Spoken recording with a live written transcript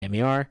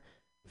MER.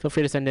 Feel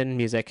free to send in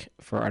music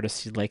for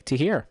artists you'd like to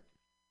hear.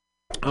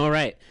 All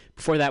right.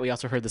 Before that, we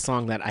also heard the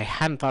song that I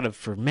hadn't thought of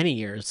for many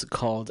years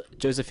called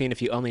Josephine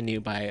If You Only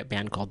Knew by a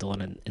band called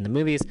Dylan in the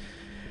Movies.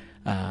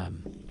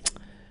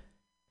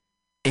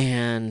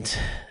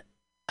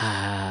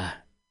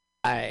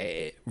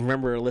 I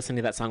remember listening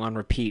to that song on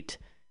repeat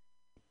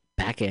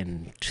back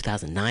in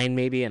 2009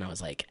 maybe, and I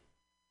was like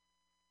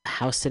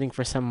house sitting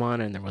for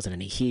someone and there wasn't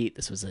any heat.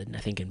 This was, I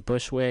think, in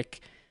Bushwick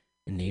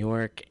in New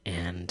York,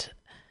 and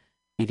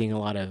eating a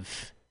lot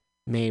of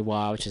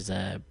Meiwa, which is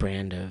a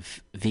brand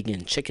of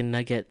vegan chicken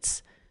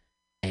nuggets,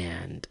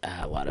 and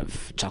a lot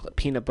of chocolate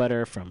peanut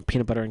butter from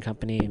Peanut Butter and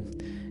Company,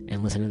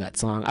 and listening to that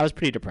song. I was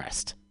pretty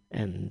depressed,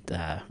 and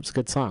it was a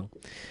good song.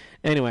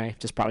 Anyway,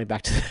 just brought me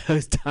back to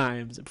those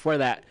times. Before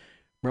that,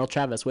 Merle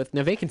Travis with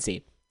No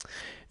Vacancy.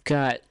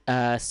 Got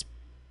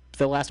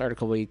the last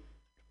article we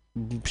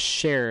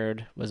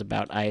shared was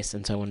about ICE,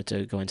 and so I wanted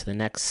to go into the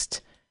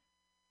next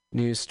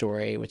news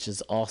story, which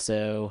is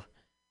also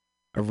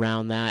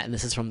around that, and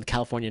this is from the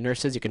California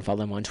nurses. You can follow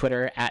them on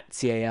Twitter at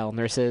CAL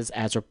Nurses,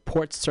 as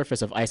reports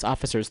surface of ICE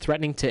officers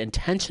threatening to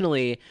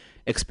intentionally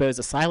expose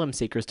asylum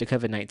seekers to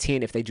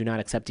COVID-19 if they do not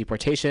accept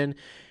deportation.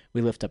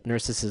 We lift up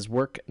nurses'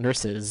 work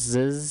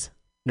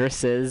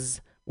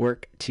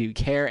to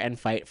care and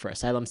fight for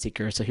asylum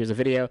seekers. So here's a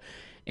video,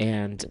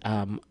 and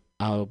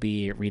I'll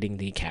be reading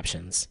the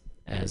captions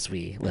as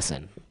we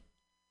listen.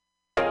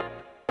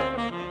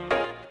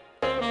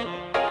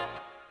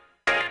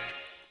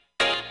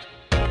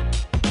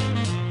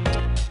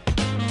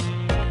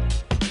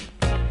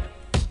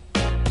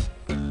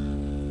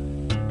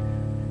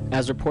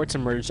 As reports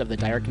emerged of the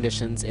dire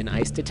conditions in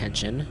ICE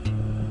detention,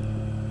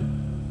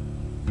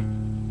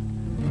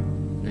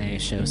 they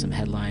show some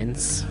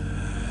headlines.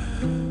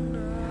 We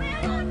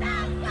will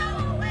not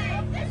go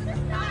away. This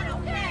is not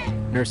okay.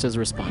 Nurses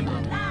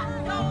responded.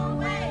 Not go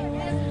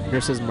away.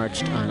 Nurses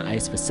marched on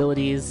ICE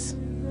facilities.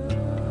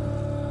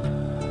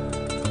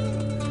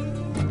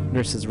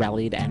 Nurses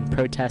rallied and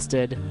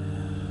protested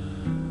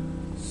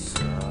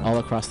all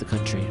across the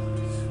country.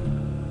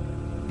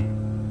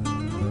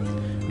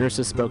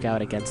 Nurses spoke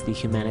out against the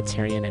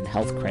humanitarian and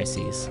health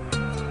crises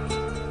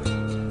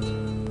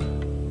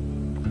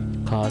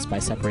caused by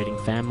separating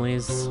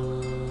families,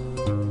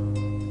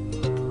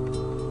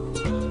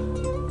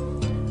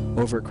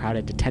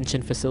 overcrowded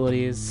detention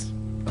facilities,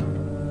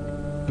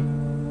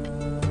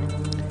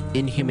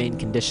 inhumane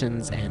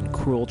conditions, and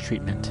cruel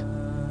treatment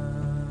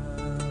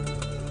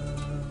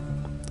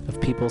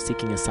of people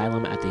seeking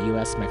asylum at the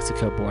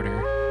U.S.-Mexico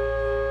border.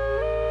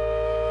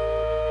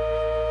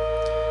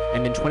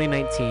 And in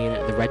 2019,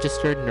 the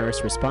Registered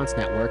Nurse Response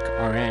Network,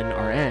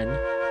 RNRN,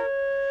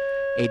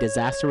 a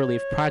disaster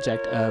relief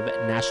project of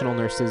National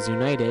Nurses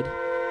United,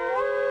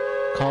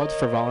 called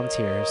for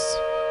volunteers.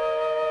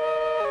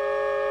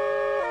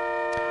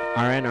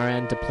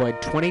 RNRN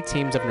deployed 20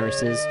 teams of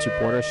nurses to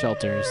border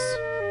shelters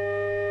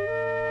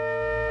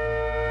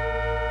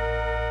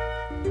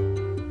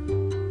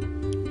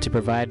to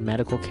provide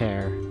medical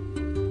care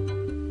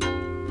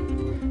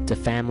to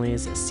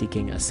families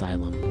seeking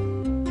asylum.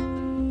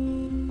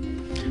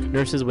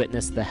 Nurses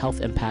witnessed the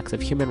health impacts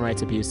of human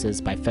rights abuses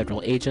by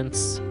federal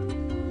agents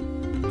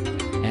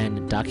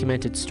and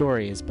documented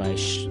stories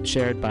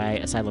shared by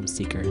asylum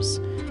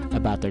seekers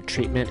about their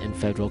treatment in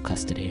federal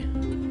custody.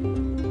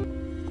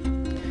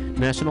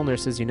 National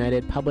Nurses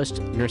United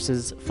published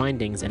nurses'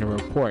 findings in a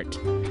report.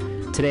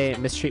 Today,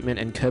 mistreatment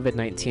and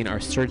COVID-19 are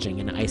surging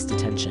in ICE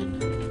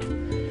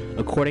detention.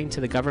 According to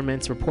the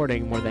government's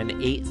reporting, more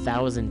than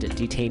 8,000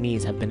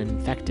 detainees have been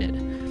infected.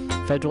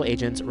 Federal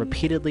agents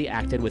repeatedly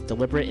acted with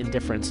deliberate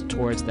indifference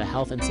towards the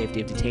health and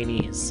safety of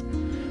detainees.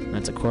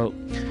 That's a quote.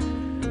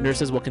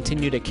 Nurses will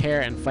continue to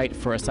care and fight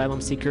for asylum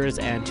seekers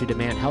and to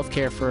demand health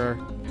care for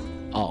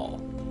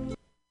all.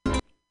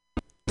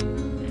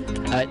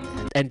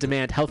 And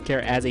demand health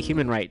care as a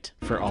human right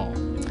for all.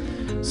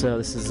 So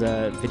this is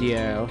a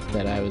video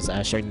that I was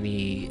sharing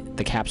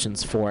the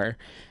captions for,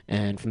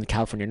 and from the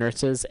California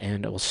nurses,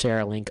 and we'll share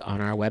a link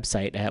on our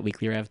website at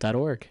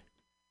weeklyrev.org.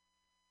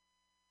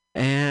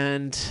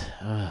 And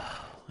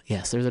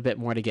yes, there's a bit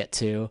more to get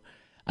to.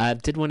 I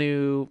did want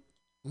to.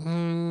 How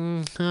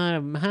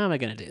am I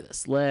going to do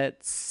this?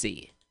 Let's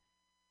see.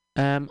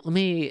 It's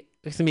going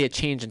to be a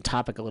change in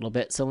topic a little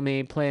bit. So let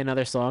me play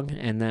another song,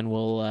 and then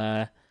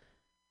we'll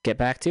get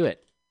back to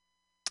it.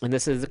 And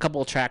this is a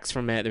couple of tracks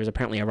from it. There's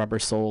apparently a Rubber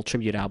Soul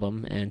tribute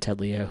album, and Ted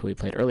Leo, who we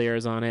played earlier,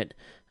 is on it,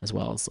 as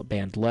well as a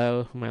band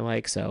Low, whom I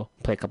like. So I'll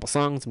play a couple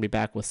songs and be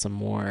back with some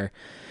more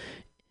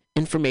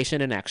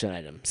information and action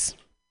items.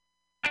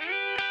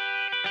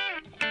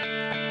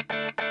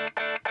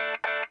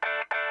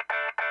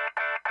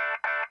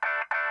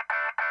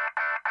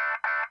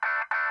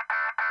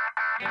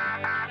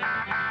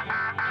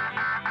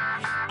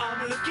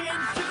 I'm looking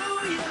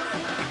through you.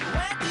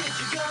 Where did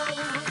you go?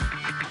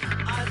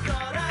 I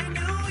thought I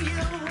knew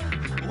you.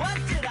 What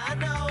did I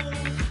know?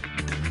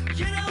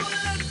 You don't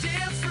look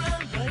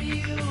different, but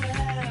you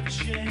have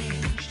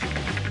changed.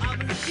 I'm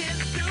looking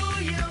through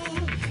you.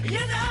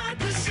 You're not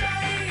the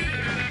same.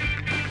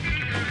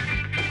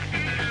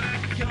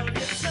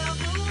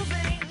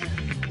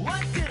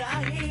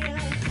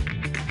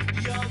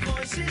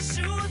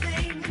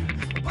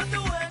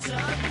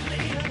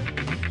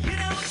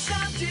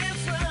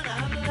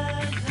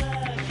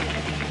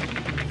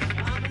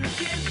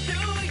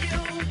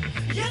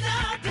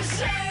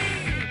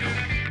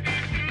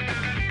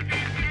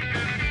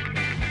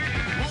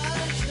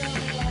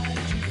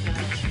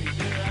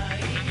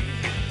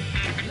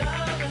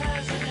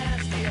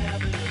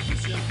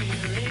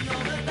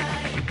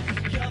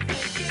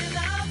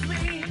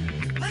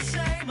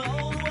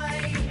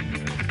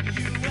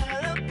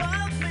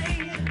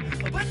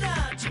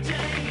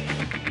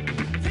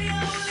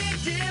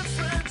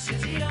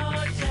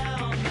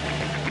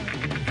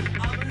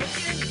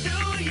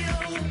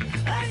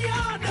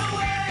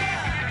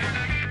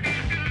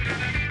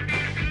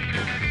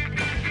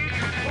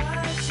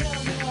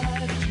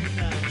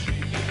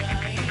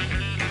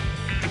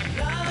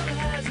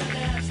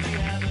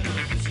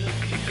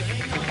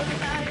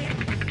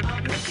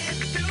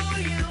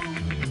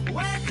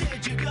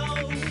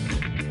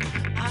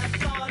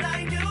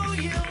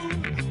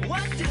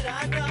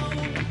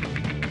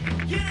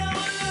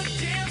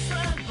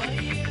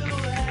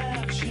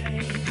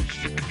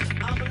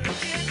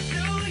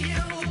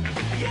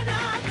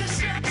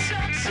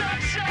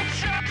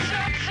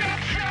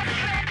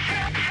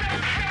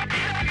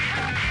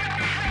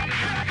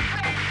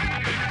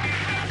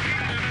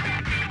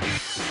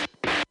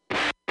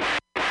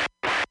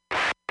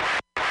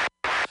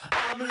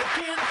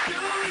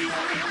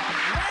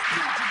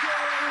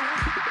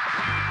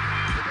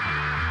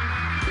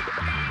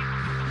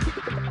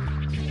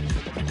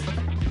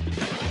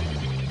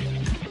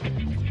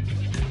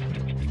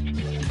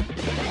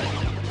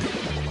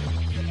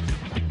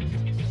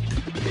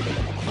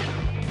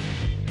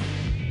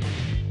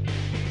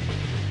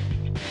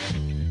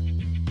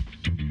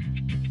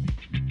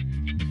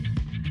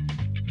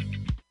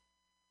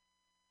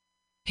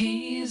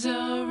 He's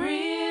a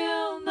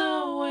real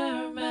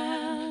nowhere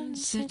man,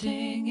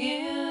 sitting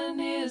in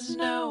his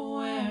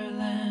nowhere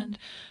land,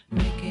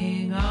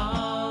 making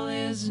all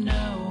his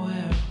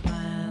nowhere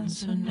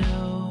plans for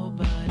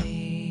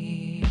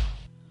nobody.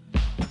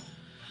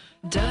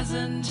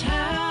 Doesn't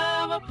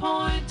have a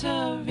point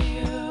of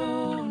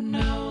view,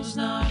 knows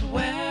not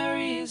where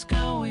he's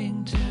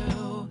going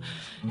to.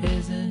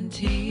 Isn't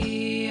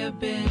he a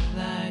bit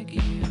like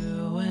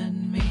you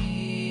and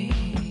me?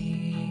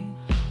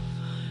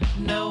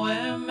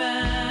 Nowhere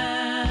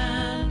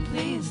man,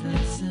 please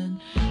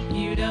listen.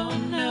 You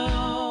don't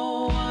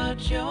know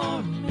what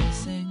you're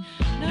missing.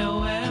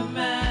 Nowhere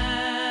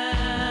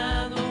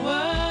man, the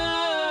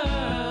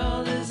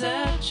world is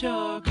at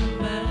your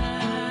command.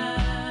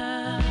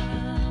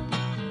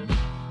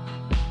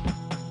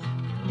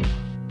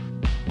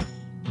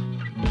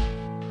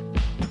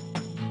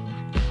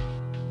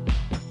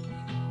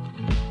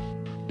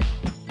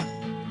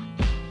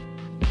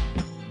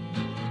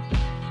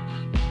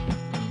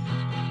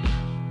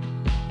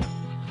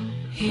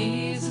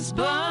 He's as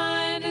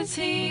blind as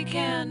he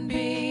can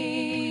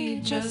be,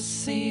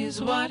 just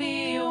sees what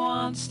he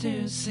wants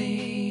to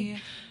see.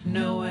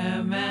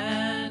 Nowhere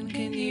man,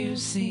 can you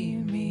see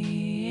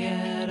me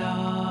at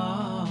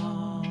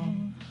all?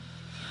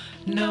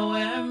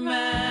 Nowhere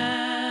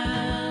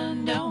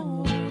man,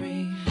 don't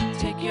worry,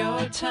 take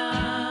your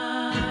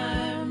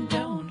time,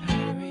 don't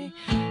hurry,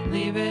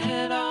 leave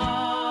it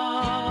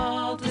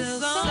all till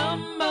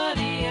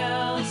somebody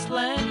else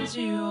lends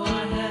you a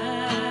hand.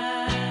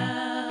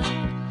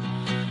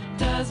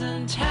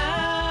 Doesn't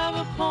have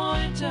a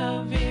point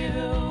of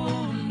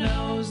view,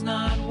 knows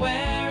not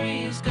where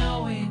he's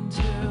going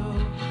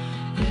to.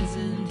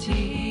 Isn't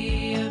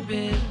he a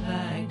bit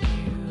like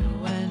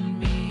you and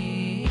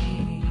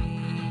me?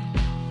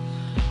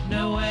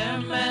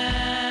 Nowhere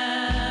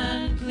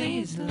man,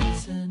 please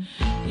listen.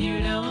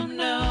 You don't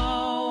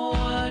know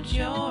what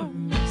you're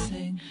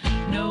missing.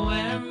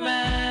 Nowhere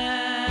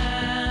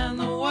man,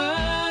 the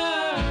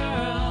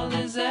world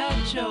is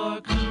at your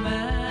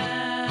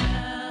command.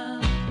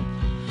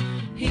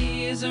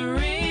 He's a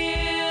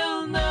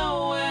real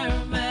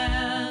nowhere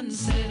man,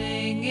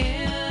 sitting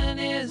in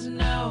his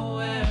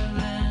nowhere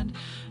land,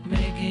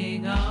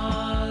 making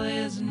all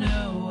his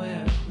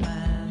nowhere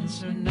plans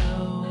for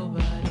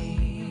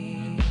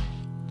nobody.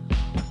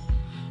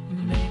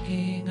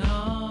 Making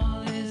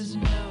all his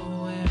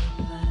nowhere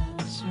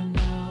plans for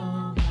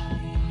nobody.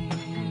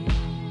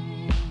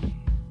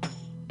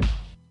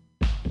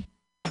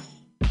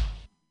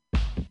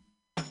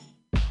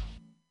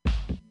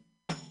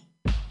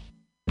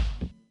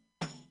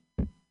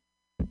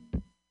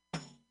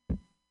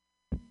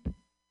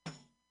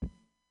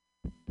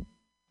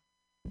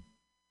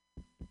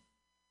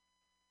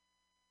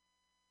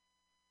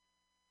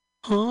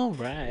 All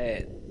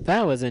right,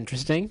 that was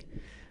interesting.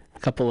 A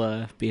couple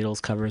of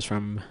Beatles covers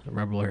from a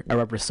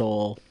Rubber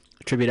Soul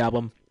tribute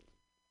album.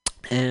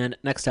 And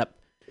next up,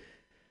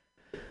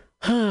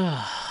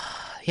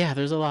 yeah,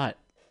 there's a lot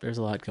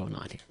going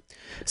on here.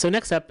 So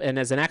next up, and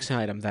as an action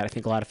item that I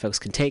think a lot of folks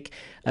can take,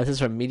 this is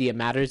from Media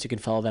Matters. You can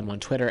follow them on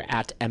Twitter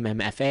at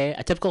MMFA.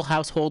 A typical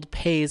household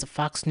pays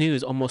Fox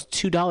News almost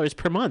 $2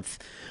 per month,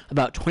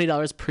 about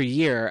 $20 per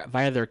year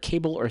via their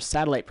cable or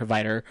satellite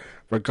provider,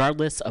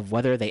 regardless of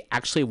whether they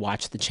actually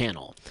watch the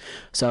channel.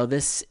 So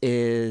this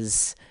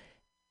is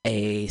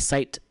a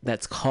site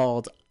that's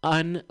called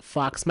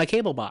Unfox My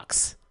Cable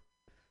Box.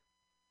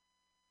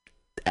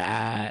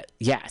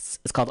 Yes,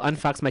 it's called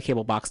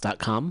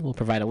unfoxmycablebox.com. We'll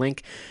provide a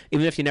link.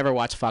 Even if you never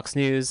watch Fox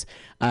News,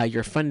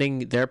 you're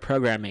funding their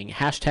programming.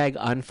 Hashtag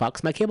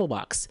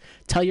unfoxmycablebox.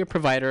 Tell your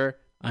provider,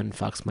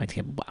 unfox my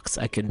cable box.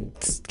 I can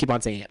keep on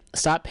saying it.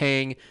 Stop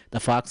paying the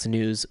Fox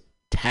News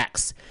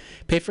tax.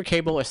 Pay for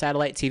cable or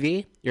satellite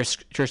TV. You're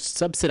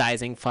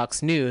subsidizing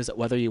Fox News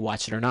whether you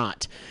watch it or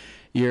not.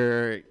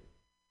 Your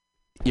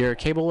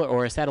cable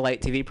or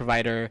satellite TV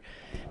provider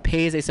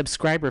pays a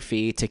subscriber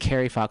fee to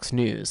carry Fox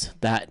News.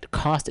 That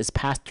cost is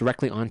passed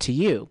directly on to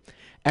you.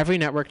 Every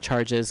network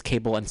charges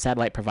cable and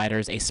satellite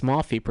providers a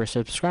small fee per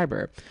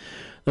subscriber.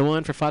 The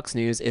one for Fox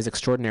News is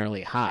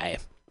extraordinarily high.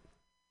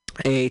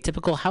 A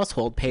typical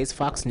household pays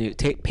Fox News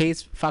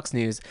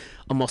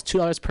almost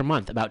 $2 per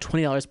month, about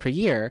 $20 per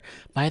year,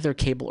 by their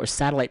cable or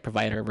satellite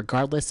provider,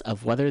 regardless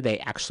of whether they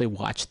actually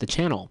watch the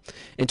channel.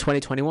 In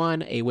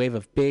 2021, a wave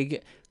of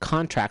big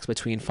contracts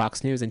between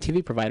Fox News and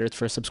TV providers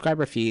for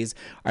subscriber fees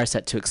are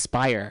set to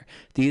expire.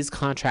 These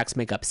contracts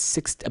make up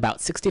about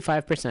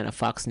 65% of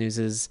Fox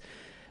News's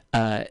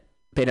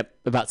paid up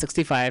about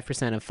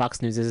 65% of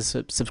Fox News'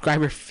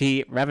 subscriber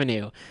fee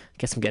revenue. I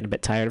guess I'm getting a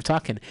bit tired of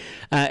talking.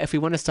 If we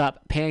want to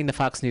stop paying the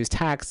Fox News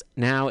tax,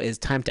 now is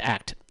time to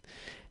act.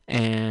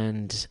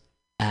 And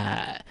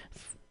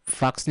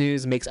Fox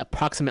News makes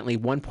approximately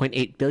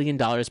 $1.8 billion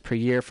per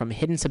year from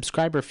hidden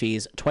subscriber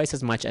fees, twice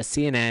as much as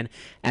CNN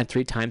and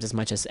 3 times as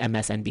much as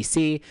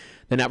MSNBC.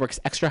 The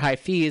network's extra high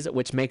fees,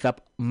 which make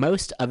up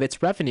most of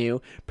its revenue,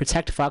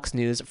 protect Fox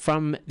News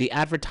from the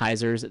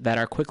advertisers that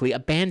are quickly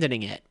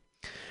abandoning it.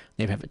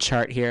 They have a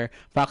chart here.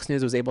 Fox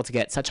News was able to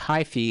get such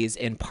high fees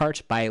in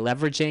part by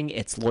leveraging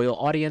its loyal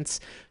audience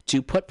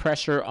to put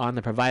pressure on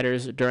the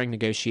providers during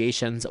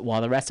negotiations,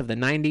 while the rest of the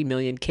 90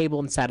 million cable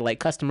and satellite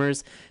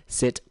customers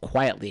sit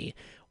quietly.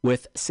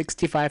 With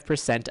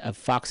 65% of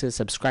Fox's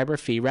subscriber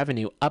fee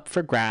revenue up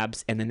for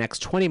grabs in the next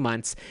 20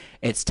 months,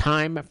 it's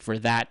time for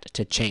that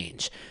to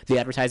change. The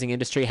advertising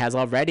industry has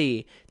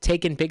already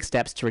taken big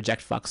steps to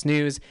reject Fox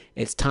News.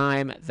 It's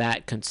time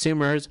that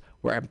consumers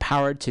were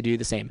empowered to do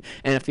the same.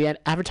 And if the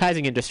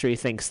advertising industry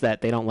thinks that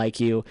they don't like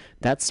you,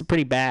 that's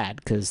pretty bad,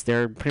 because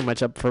they're pretty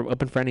much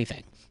open for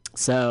anything.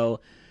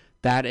 So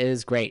that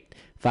is great.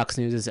 Fox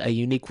News is a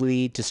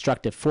uniquely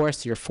destructive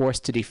force. You're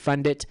forced to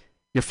defund it.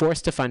 You're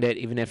forced to fund it,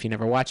 even if you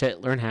never watch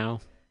it. Learn how.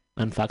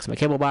 Unfox my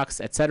cable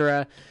box,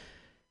 etc.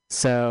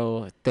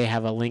 So they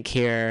have a link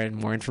here and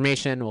more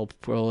information.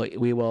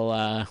 We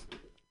will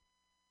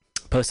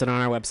post it on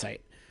our website.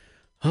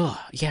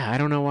 Oh yeah, I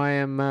don't know why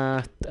I'm.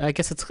 I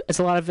guess it's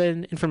a lot of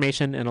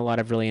information and a lot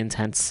of really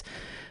intense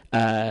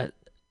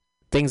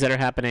things that are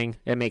happening.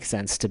 It makes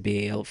sense to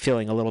be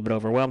feeling a little bit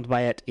overwhelmed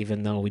by it,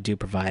 even though we do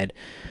provide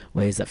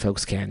ways that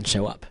folks can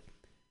show up.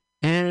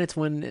 And it's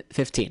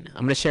 1:15. I'm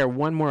going to share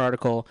one more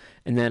article,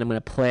 and then I'm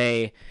going to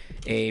play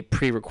a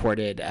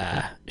pre-recorded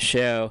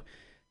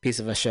piece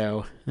of a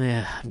show.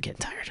 Yeah, I'm getting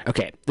tired.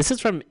 Okay, this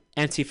is from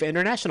Antifa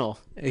International.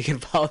 You can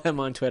follow them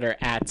on Twitter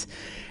at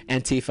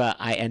Antifa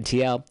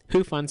INTL.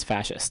 Who funds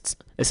fascists?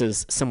 This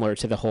is similar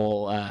to the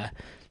whole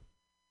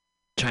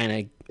trying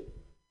to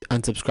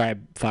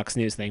unsubscribe Fox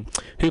News thing.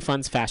 Who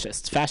funds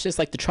fascists? Fascists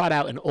like to trot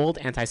out an old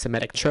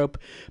anti-Semitic trope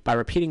by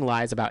repeating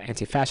lies about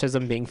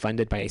anti-fascism being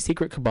funded by a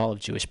secret cabal of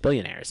Jewish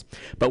billionaires.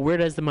 But where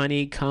does the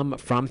money come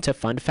from to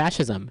fund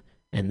fascism?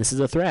 And this is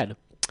a thread.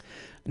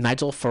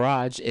 Nigel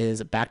Farage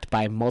is backed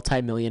by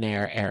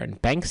multimillionaire Aaron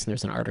Banks.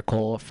 There's an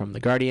article from The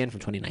Guardian from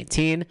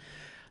 2019.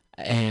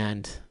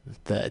 And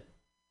the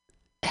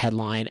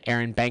headline,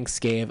 Aaron Banks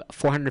gave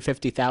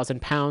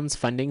 £450,000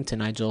 funding to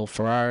Nigel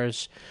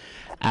Farage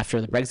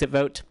after the Brexit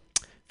vote.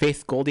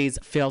 Faith Goldie's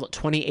failed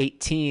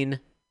 2018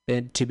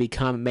 bid to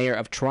become mayor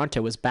of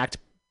Toronto was backed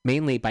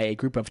mainly by a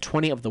group of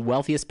 20 of the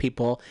wealthiest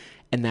people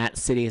in that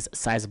city's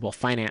sizable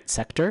finance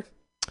sector.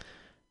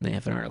 They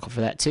have an article for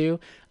that too.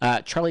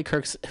 Charlie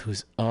Kirk's,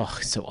 who's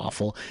so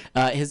awful,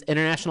 his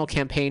international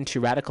campaign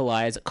to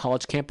radicalize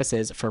college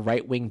campuses for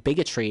right-wing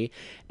bigotry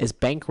is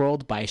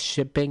bankrolled by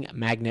shipping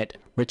magnate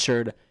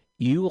Richard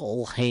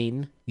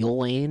Uihlein.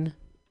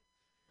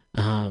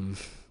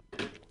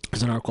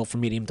 There's an article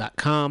from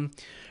Medium.com.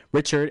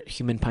 Richard,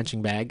 human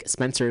punching bag,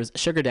 Spencer's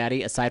sugar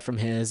daddy, aside from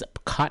his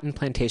cotton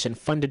plantation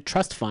funded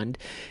trust fund,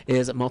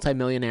 is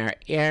multimillionaire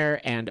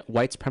heir and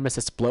white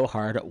supremacist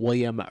blowhard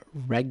William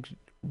Regnery.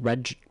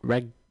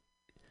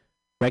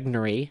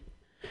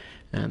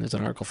 And there's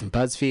an article from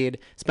BuzzFeed.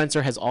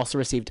 Spencer has also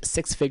received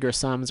six-figure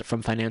sums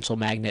from financial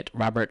magnate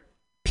Robert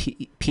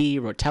P.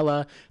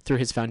 Rotella through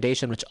his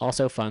foundation, which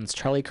also funds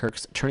Charlie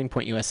Kirk's Turning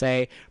Point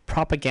USA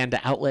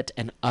propaganda outlet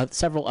and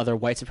several other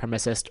white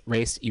supremacist,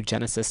 race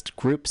eugenicist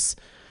groups.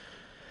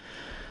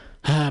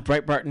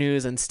 Breitbart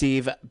News and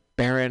Steve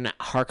Bannon,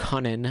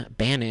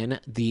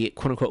 the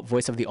quote-unquote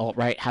voice of the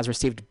alt-right, has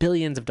received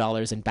billions of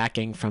dollars in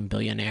backing from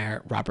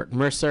billionaire Robert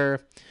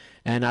Mercer.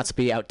 And not to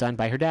be outdone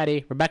by her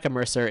daddy, Rebecca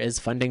Mercer is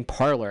funding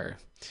Parler.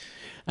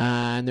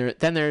 And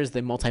then there's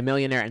the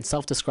multimillionaire and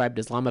self-described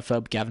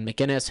Islamophobe Gavin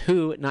McInnes,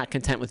 who, not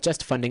content with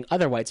just funding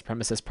other white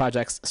supremacist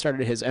projects,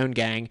 started his own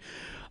gang,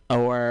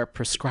 or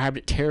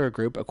prescribed terror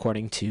group,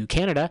 according to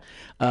Canada,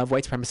 of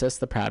white supremacists,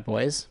 the Proud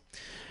Boys.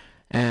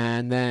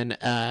 And then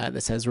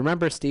this says,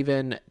 remember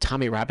Stephen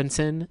Tommy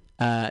Robinson,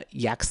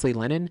 Yaxley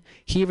Lennon?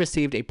 He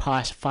received a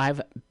posh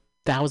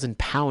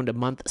 £5,000 a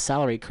month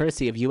salary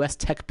courtesy of U.S.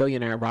 tech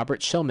billionaire Robert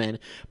Shillman,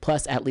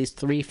 plus at least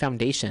 3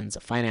 foundations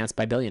financed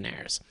by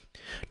billionaires.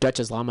 Dutch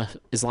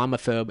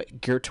Islamophobe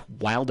Geert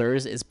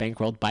Wilders is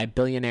bankrolled by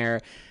billionaire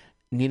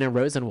Nina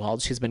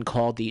Rosenwald. She's been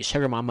called the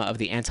sugar mama of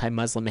the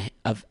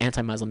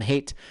anti-Muslim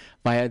hate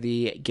via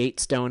the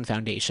Gatestone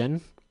Foundation.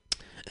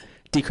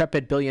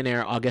 Decrepit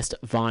billionaire August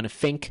von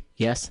Fink,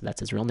 yes, that's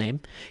his real name,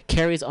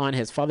 carries on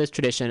his father's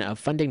tradition of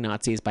funding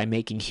Nazis by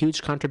making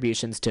huge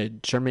contributions to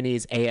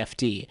Germany's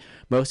AfD.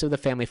 Most of the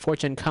family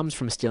fortune comes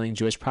from stealing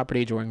Jewish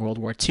property during World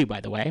War II, by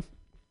the way.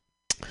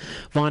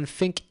 Von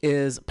Fink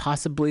is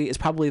probably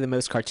the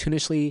most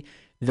cartoonishly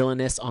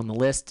villainous on the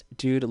list.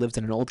 Dude lives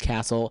in an old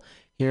castle.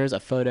 Here's a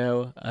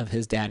photo of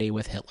his daddy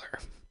with Hitler.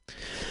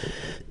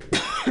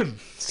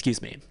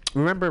 Excuse me.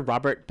 Remember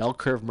Robert Bell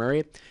Curve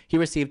Murray? He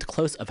received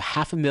close of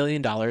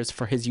 $500,000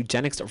 for his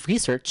eugenics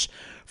research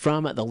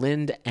from the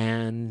Lynd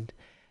and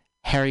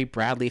Harry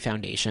Bradley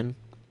Foundation.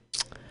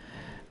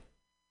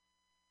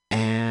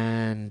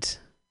 And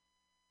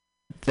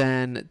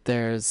then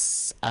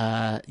there's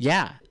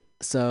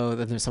so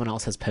then there's someone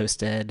else has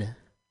posted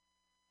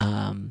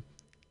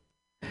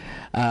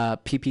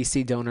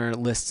PPC donor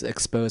lists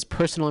expose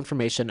personal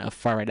information of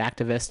far-right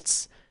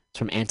activists. It's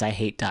from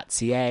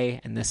antihate.ca,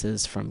 and this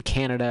is from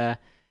Canada.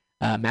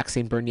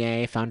 Maxime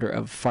Bernier, founder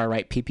of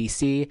far-right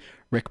PPC.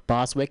 Rick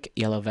Boswick,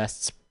 Yellow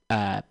Vest's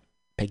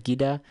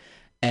Pegida,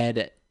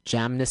 Ed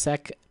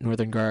Jamnisek,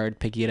 Northern Guard,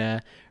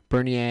 Pegida.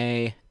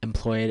 Bernier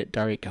employed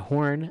Darik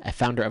Horn, a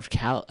founder of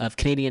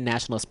Canadian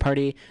Nationalist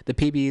Party. The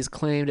PBs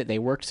claimed they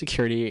worked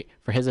security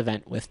for his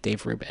event with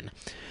Dave Rubin.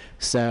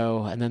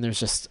 So, and then there's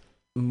just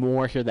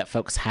more here that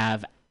folks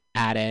have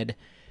added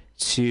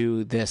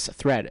to this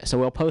thread. So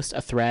we'll post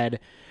a thread.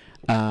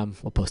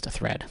 We'll post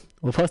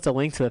a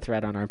link to the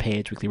thread on our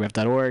page,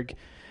 weeklyrev.org,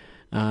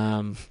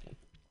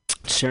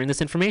 sharing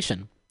this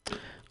information.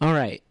 All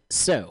right,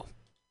 so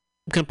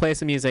I'm going to play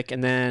some music,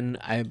 and then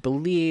I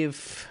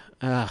believe,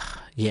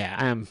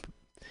 I'm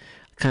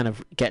kind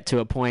of get to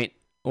a point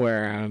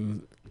where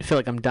I feel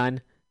like I'm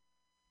done.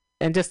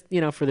 And just,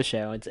 for the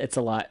show, it's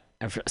a lot.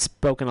 I've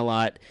spoken a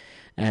lot,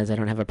 as I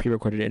don't have a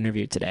pre-recorded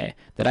interview today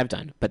that I've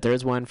done. But there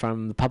is one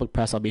from the public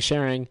press I'll be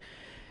sharing,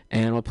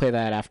 and we'll play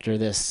that after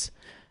this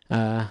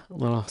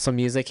some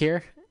music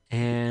here.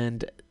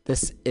 And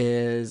this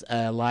is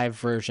a live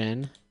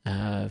version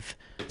of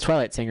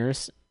Twilight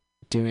Singers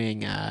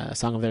doing a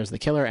song of theirs, The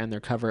Killer, and their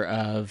cover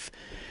of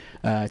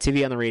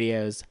TV on the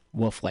Radio's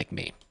Wolf Like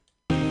Me.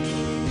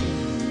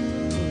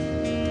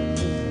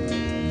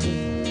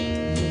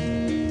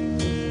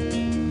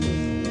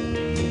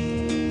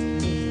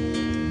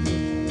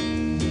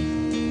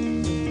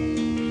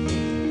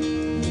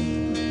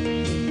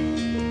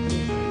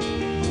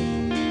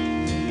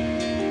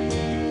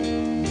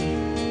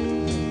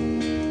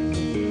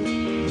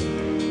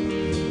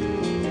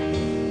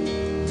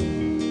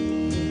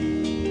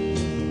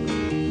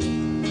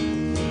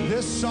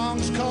 This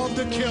song's called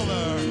The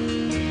Killer.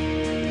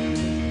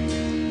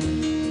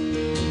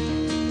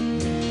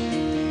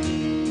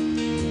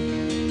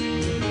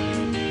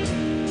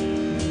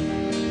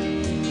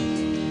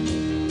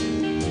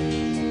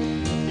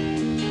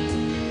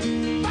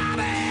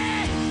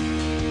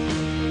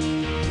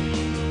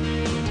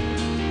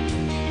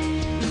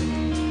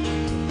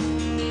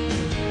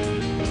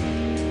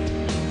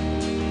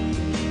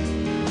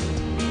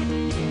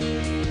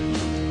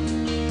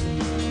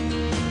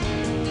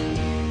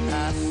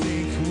 I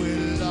think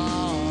we're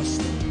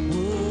lost.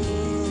 Whoa.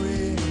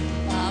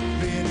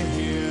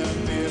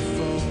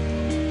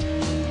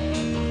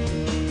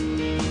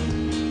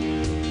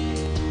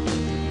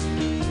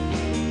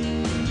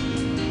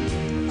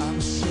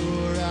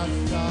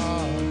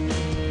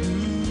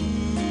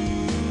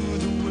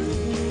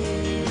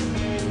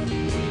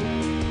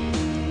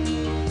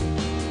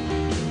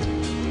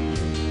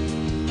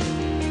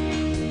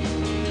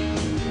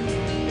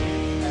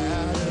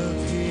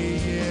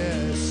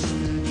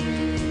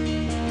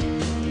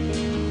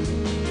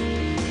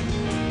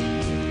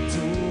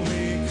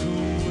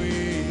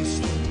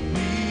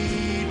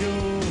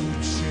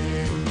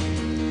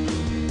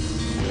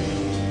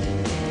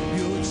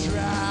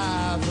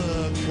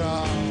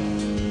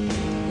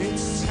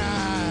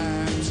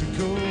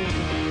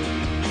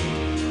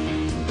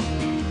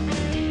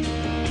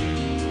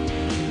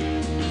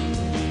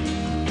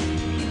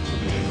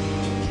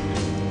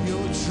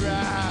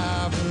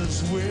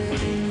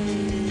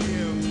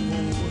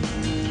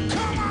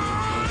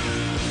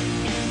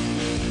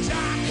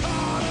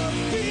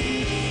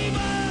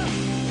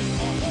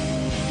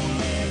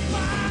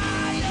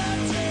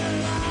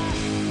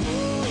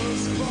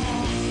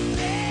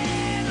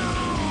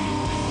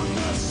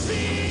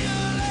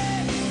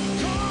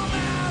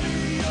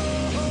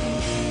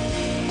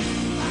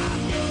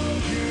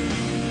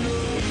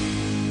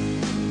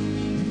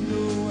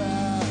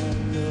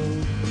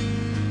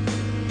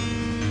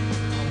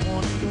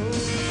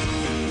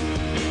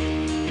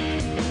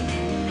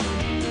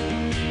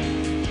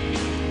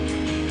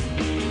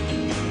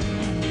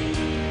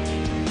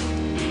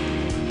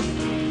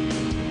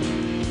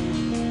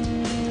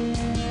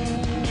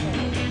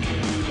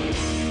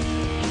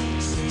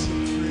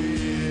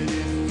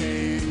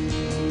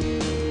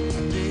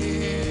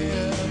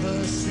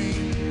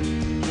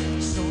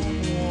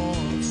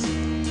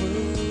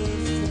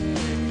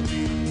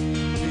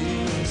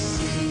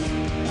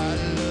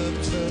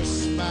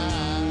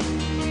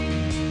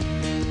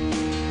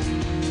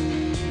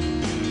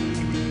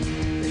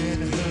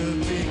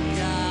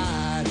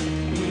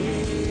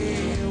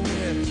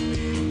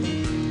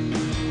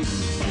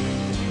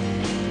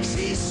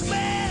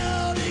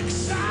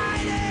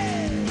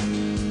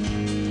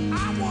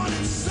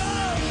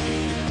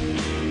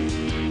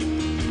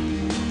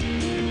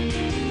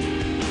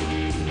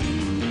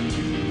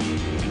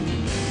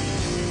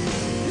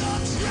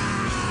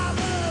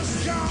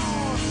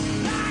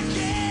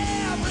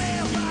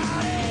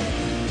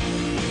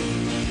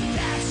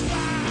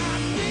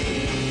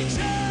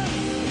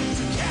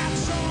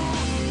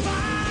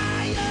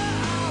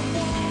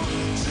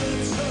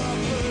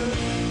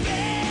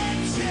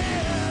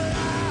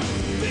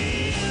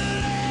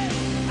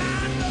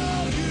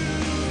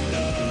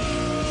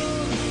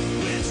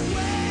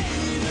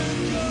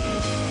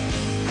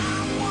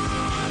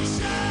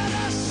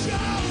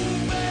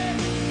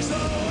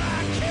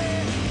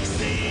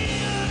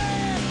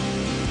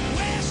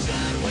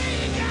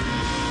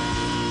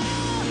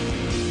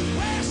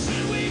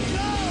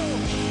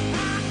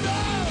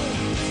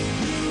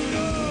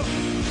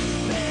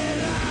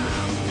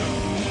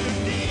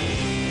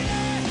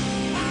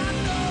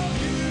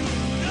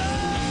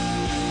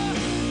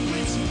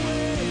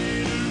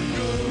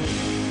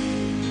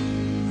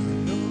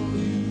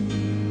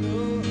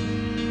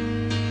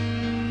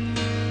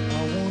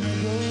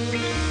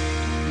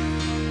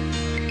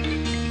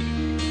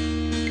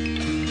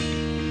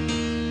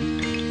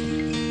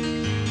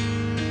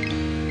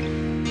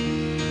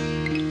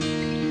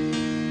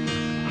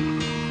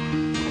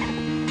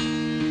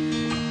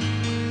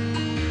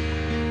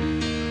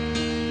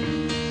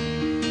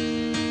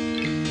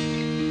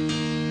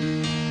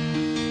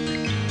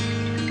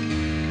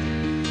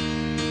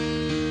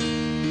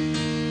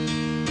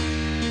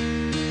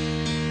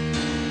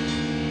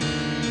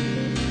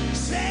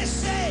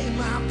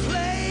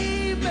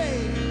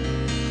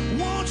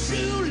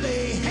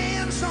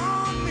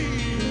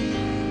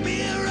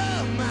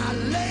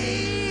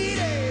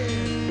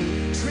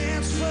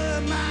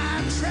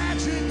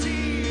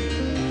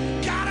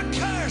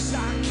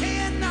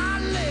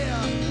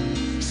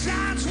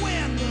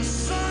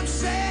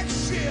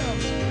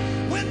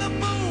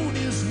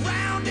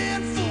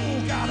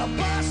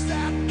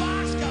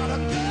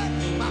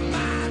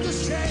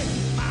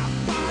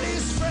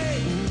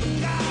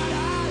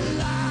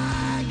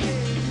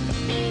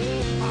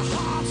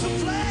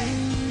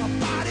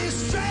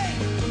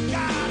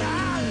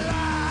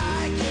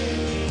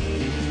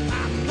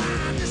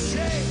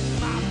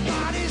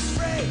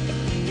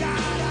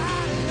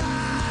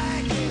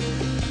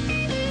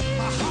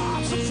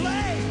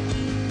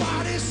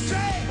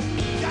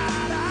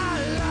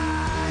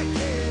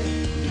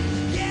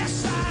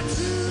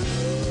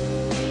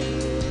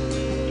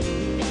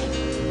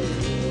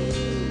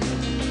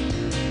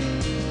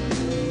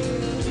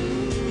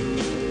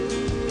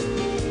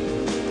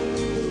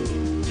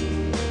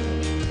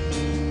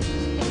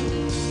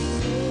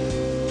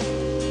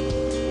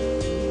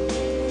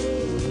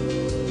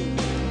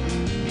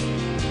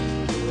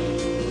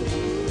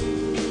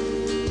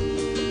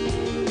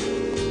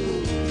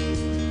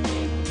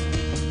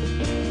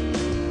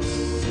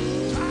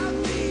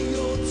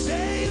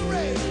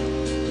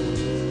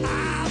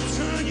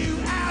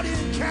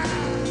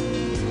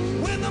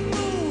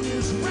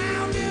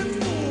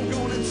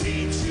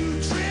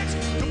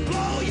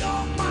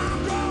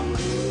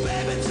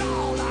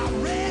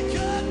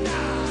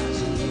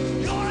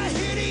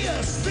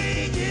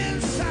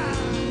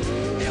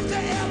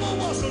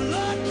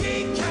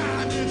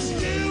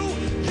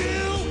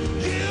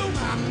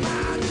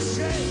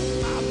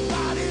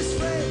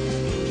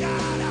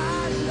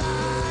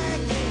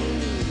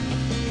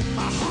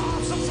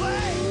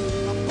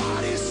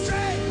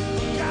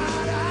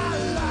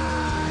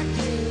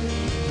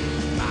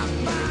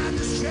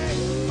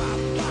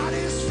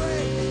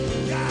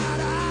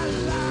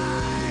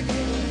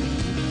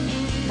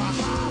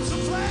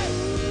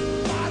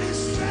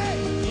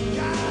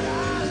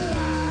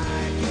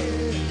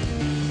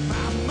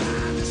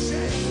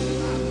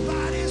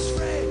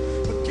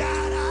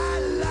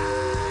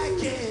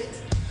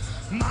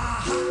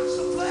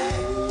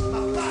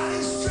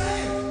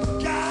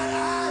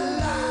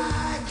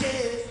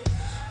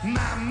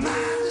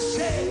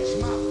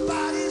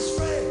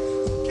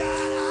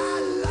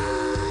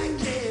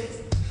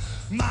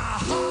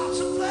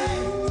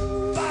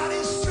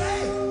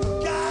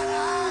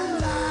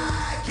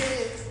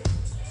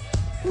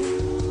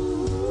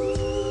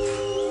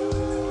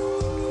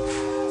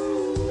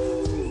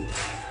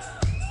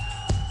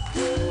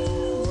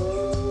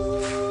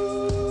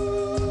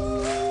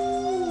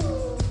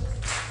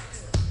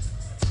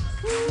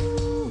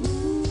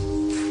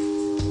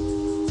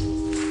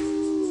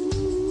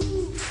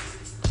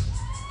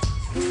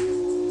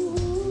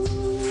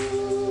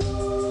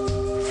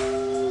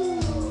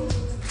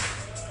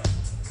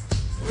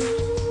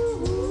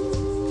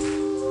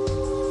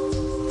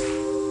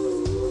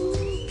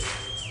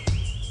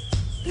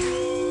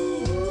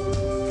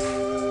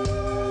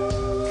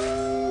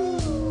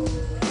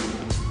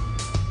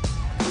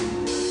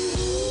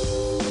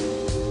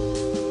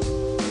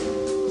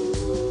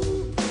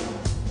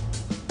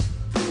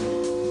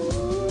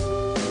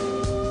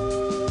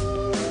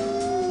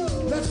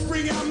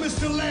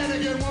 the land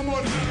again one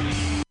more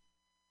time.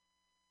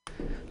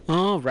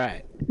 All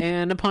right.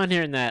 And upon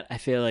hearing that, I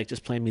feel like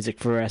just playing music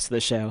for the rest of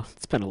the show.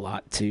 It's been a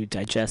lot to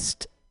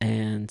digest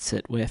and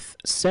sit with.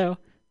 So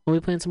we'll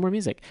be playing some more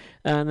music.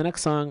 The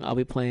next song I'll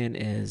be playing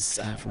is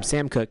from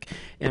Sam Cooke,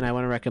 and I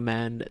want to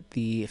recommend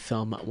the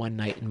film One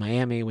Night in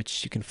Miami,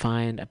 which you can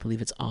find, I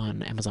believe it's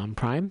on Amazon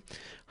Prime.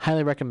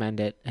 Highly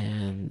recommend it,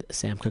 and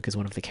Sam Cooke is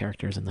one of the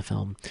characters in the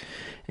film,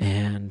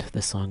 and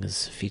this song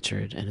is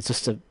featured, and it's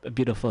just a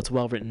beautiful, it's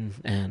well written,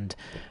 and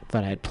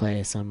thought I'd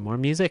play some more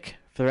music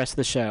for the rest of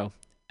the show.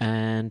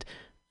 And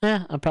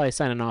I'm probably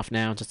signing off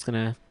now, just going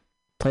to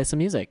play some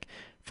music.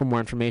 For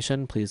more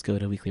information, please go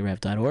to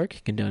weeklyrev.org.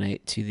 You can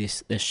donate to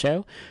this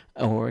show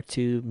or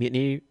to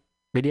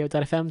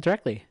MutinyRadio.fm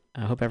directly.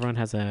 I hope everyone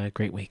has a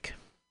great week.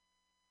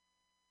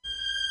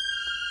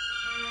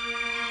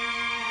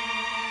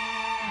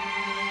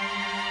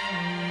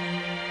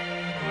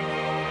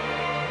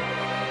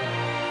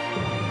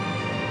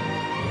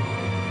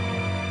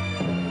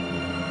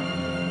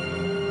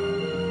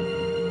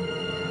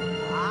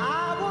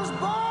 I was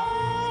born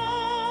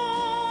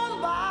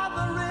by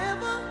the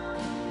river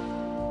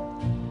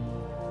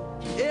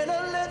in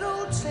a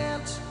little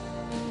tent.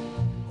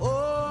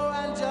 Oh,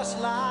 and just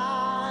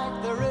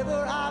like the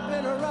river, I've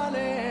been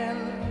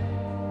running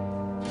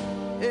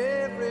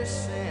ever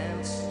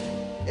since.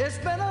 It's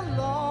been a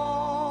long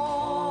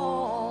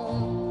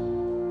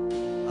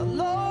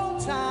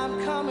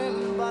time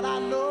coming, but I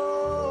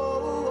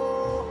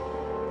know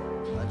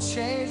a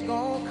change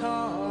gonna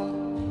come.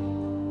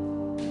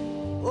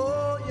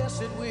 Oh, yes,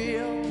 it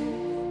will.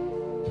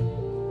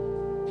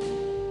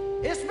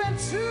 It's been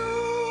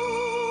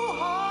too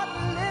hard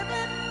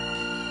living,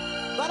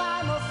 but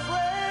I'm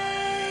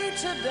afraid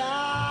to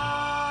die.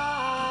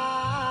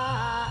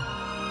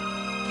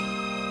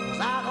 'Cause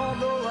I don't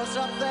know what's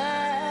up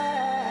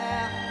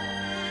there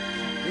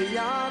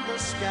beyond the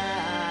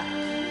sky.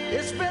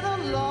 It's been a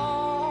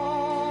long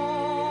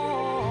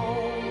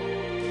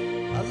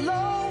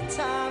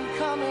time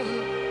coming,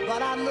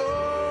 but I know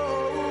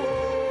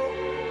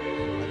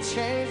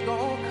change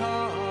gonna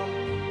come.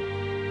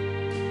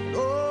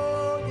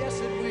 Oh, yes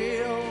it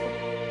will.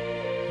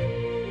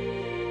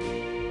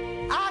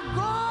 I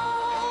go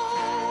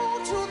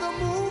to the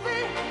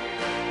movie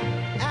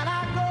and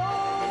I go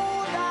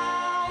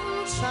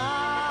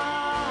downtown.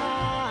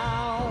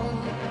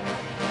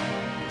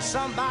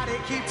 Somebody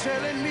keep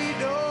telling me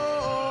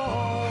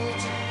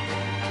don't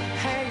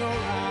hang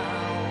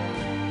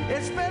around.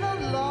 It's been a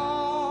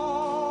long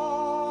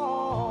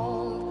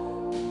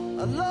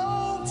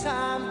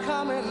time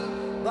coming,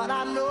 but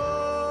I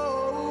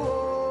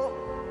know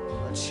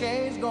a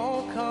change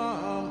gonna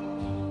come.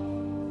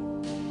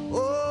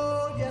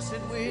 Oh, yes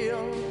it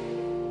will.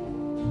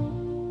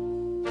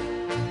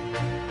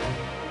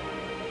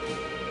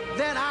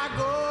 Then I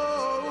go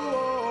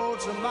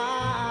to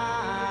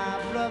my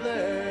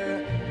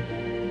brother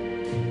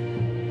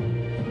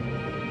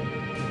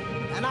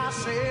and I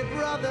say,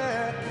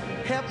 brother,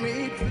 help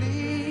me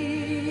please.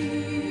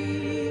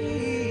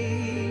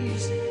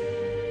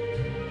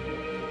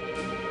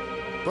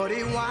 But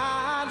he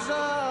winds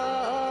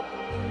up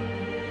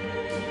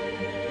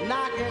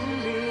knocking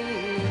me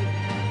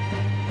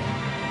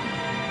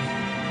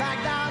back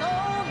down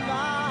on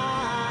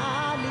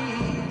my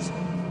knees.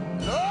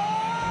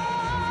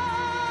 Lord,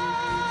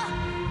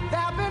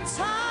 there have been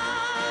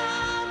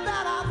times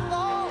that I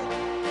thought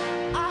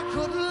I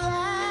could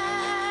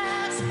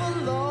last for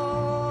long,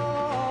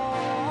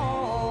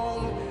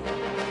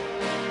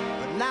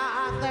 but now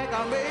I think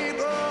I'm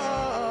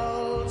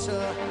able to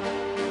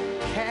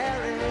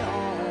carry on.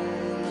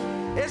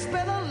 It's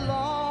been a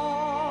long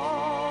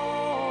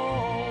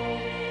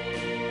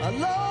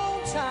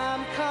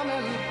time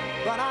coming,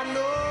 but I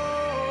know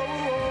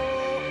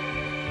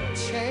a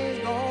change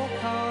gonna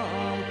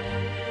come.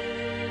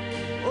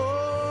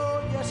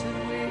 Oh, yes it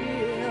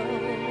will.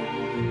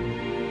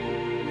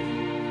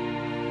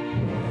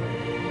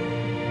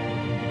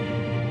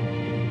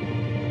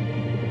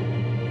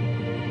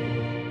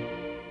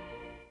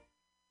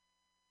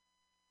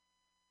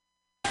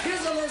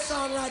 Here's a little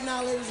song right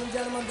now, ladies and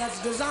gentlemen, that's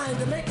designed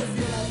to make you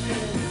feel like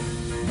feeling.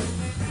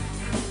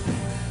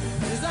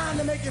 Designed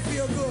to make you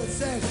feel good.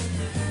 Says,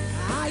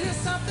 I hear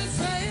something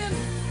saying,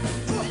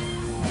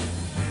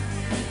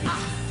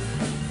 ah,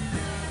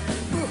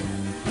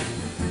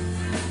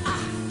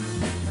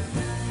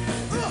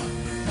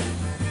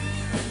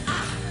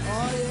 ah,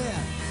 oh yeah,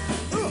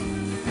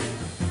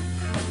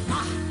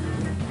 ah.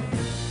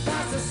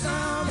 That's the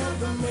sound of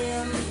the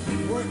men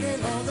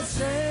working on the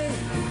chain.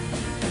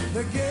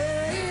 The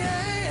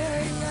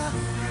gang,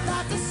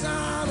 that's the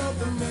sound of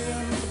the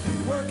men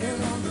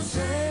working on the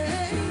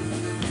chain.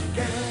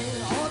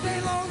 Gang, all day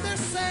long they're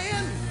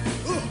saying,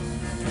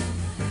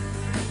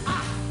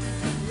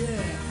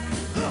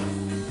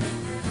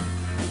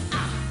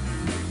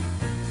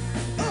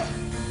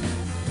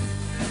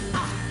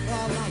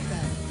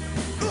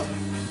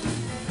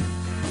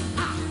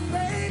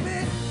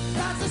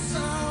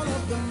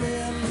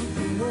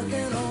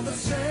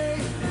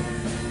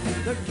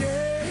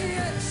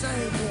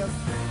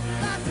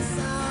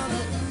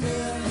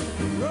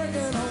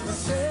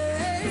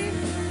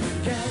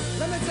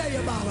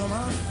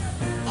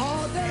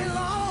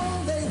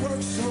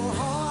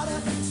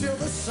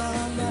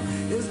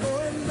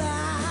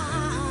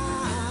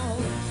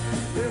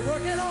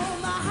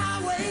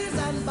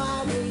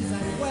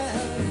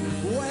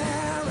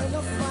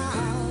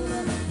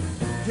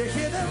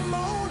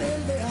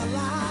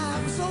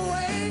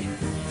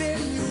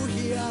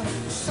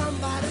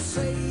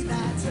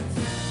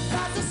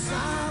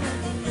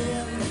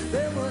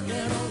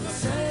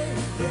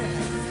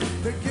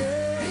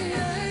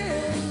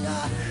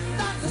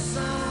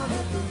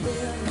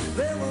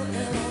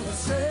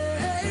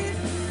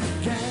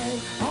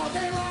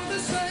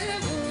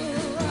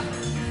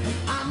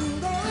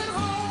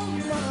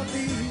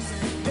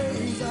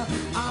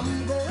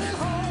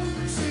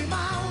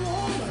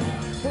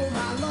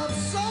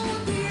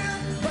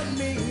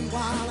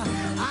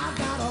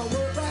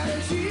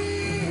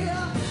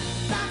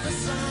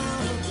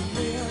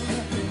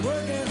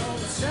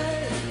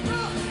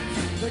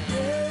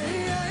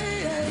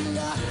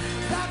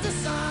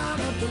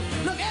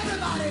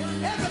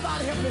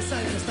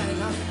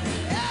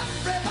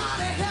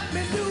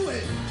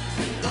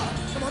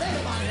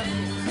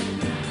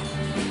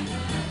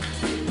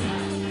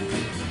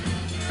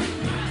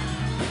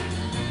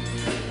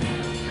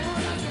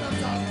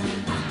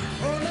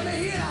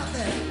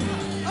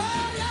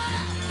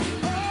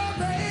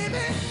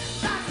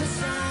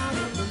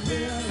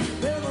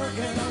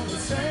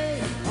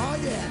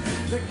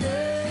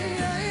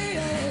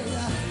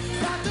 yeah.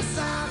 Got the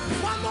sound.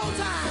 One more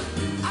time.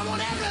 I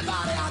want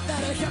everybody out there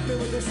to help me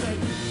with this thing.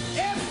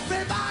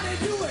 Everybody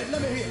do it.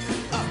 Let me hear.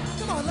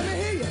 Come on, let me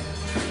hear you.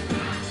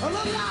 A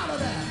little louder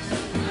there.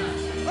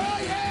 Oh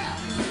yeah.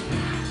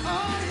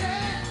 Oh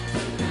yeah.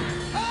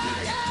 Oh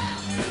yeah.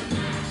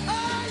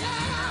 Oh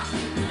yeah.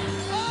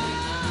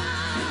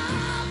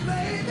 Oh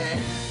baby.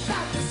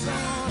 Got the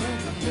sound of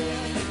the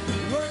band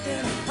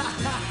working.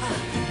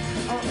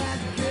 On that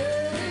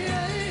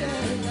yeah.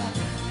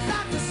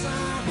 Got the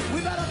sound. We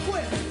better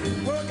quit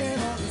working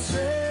on the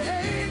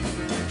train.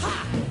 Ha!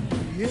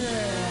 Yeah.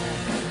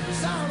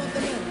 Sound of the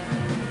men.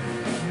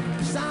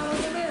 Sound of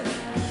the men.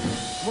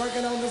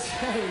 Working on the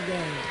train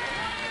game.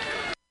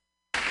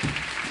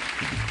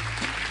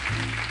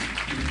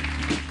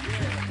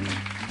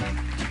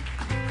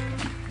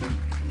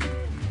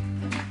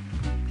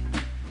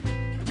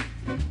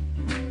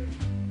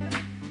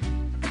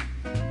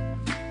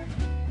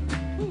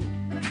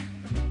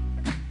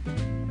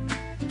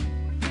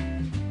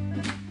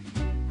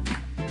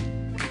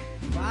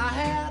 If I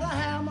had a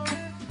hammer,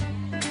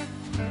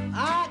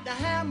 I'd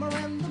hammer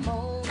in the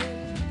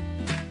morning,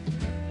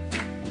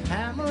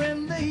 hammer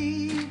in the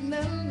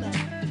evening,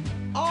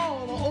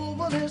 all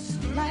over this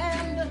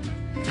land.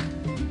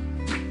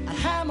 I'd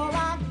hammer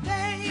out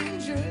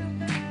danger,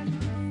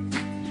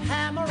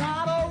 hammer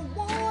out a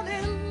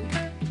warning,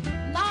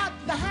 not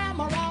the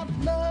hammer out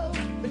love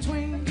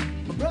between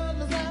my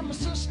brothers and my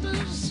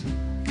sisters,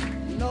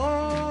 and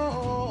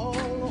all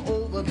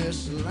over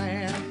this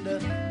land.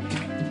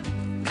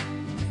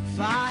 If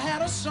I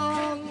had a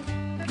song,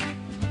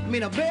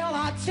 a bell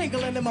I'd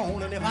tinkle in the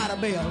morning if I had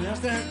a bell, you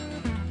understand?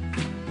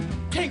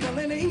 Tinkle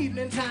in the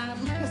evening time.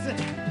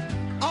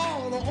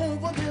 All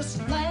over this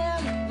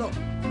land, look,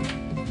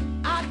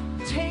 I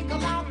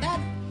tinkle out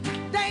that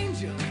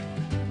danger.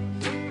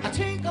 I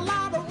tinkle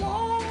out a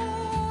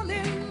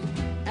warning,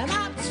 and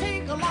I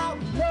tinkle out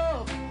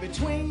love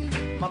between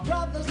my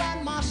brothers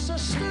and my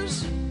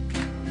sisters,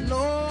 and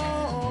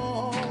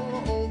all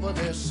over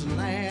this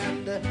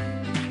land.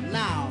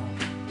 Now,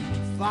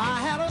 if I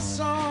had a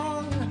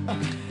song,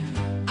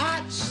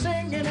 I'd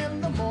sing it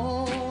in the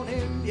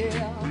morning,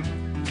 yeah,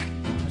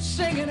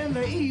 sing it in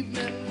the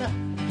evening,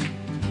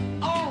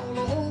 all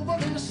over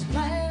this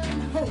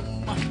land,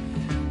 home,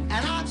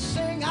 and I'd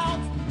sing out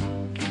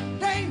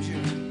danger,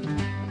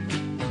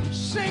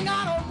 sing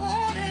out a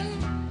warning,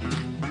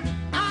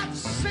 I'd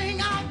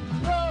sing out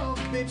love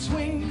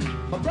between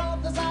my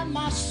brothers and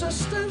my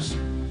sisters,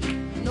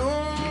 and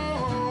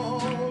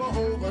all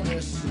over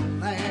this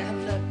land.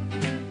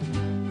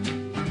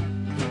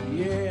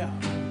 Yeah.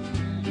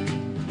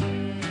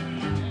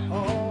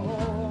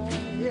 Oh,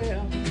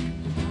 yeah.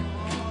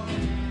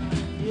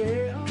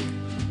 Yeah.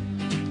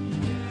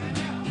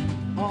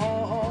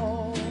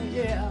 Oh,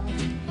 yeah.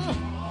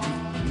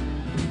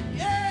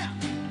 Yeah.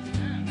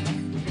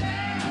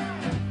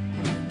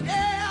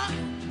 Yeah.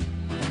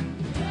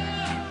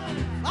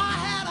 I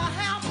had a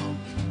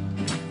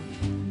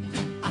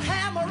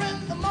hammer in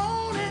the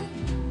morning,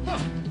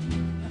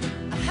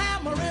 a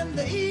hammer in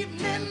the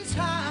evening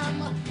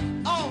time,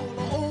 all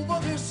over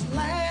this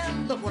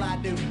land. Look what I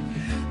do.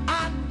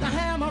 I'd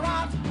hammer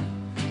out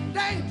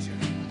danger,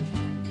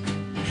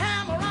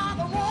 hammer out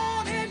the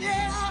warning,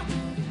 yeah.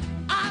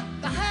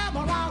 I'd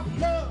hammer out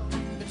love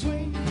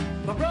between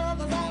my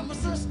brothers and my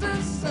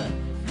sisters,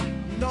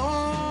 and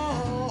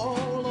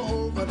all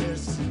over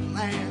this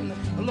land.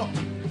 Look,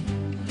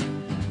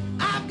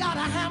 I've got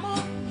a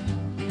hammer,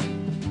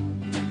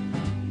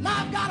 and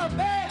I've got a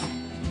bell,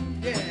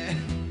 yeah,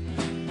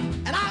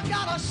 and I've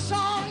got a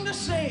song to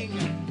sing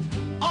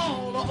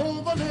all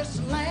over this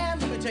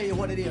land. Let me tell you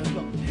what it is.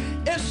 Look,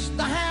 it's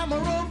the hammer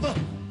of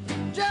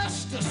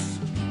justice,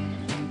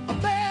 a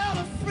bell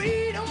of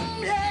freedom,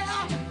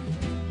 yeah.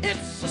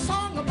 It's a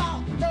song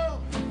about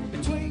love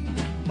between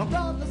my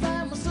brothers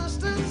and my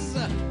sisters,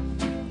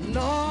 and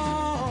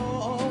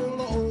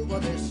all over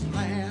this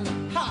land.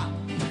 Ha!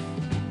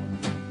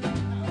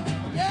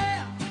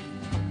 Yeah!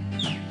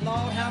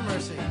 Lord have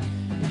mercy.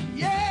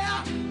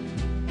 Yeah!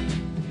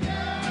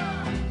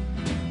 Yeah!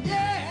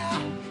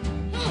 Yeah!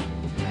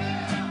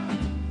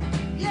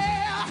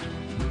 Yeah!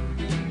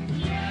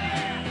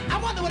 I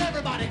wonder what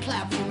everybody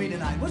clap for me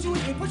tonight. Put your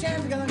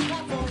hands together and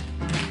clap for me.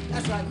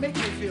 That's right, make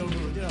me feel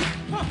good, you know.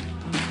 Huh.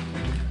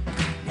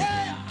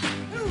 Yeah!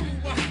 Ooh.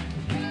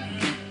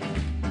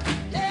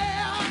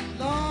 Yeah!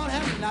 Lord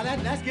have mercy. Now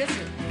that gets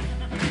it.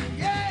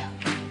 Yeah!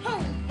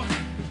 Ooh.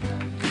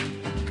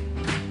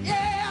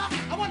 Yeah!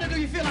 I wonder, do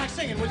you feel like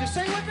singing? Would you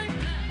sing with me?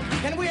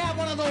 Can we have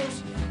one of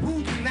those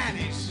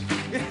hootenannies?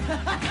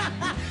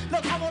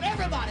 Look, I want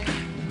everybody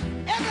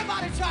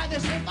try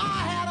this. If I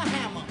had a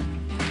hammer,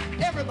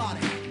 everybody,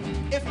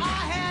 if I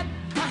had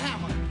a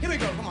hammer, here we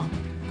go, come on.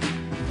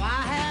 If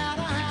I had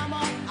a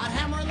hammer, I'd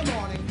hammer in the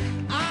morning,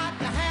 I'd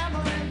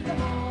hammer in the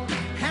morning,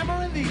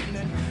 hammer in the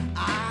evening,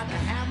 I'd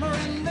hammer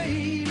in the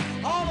heat,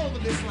 all over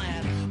this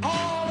land,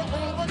 all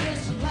over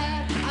this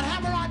land. I'd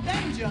hammer out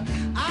danger,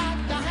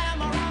 I'd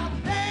hammer out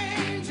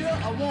danger,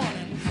 a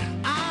warning,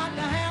 I'd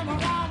hammer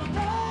out a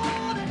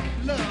warning,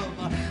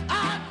 love.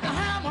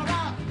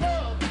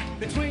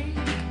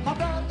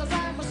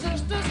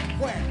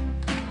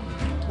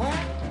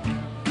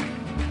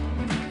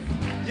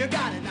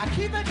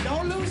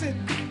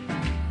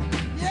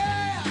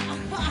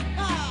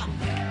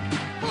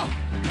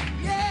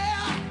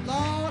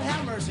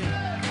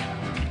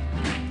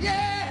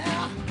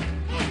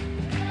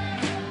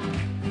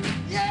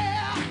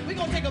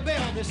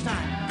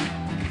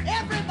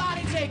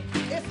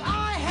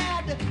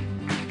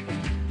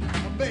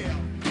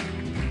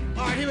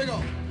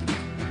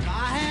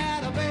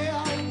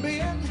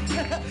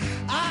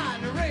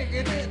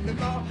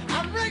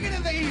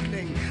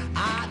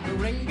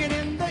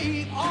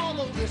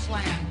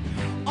 land.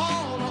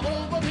 All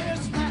over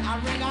this land. I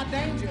ring out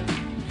danger.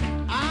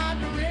 I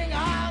ring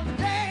out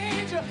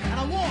danger. And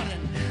a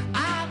warning.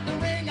 I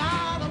ring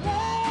out a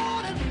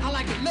warning. I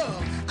like it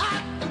love.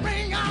 I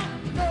ring out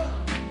love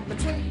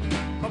between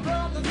my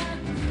brothers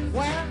and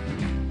where?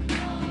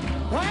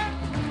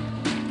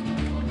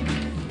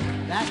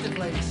 That's the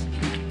place.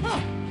 Huh.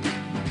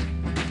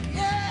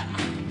 Yeah.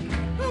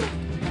 Woo.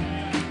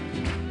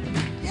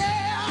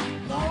 Yeah.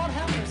 Lord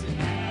have mercy.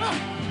 Huh.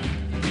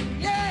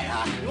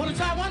 Yeah. You want to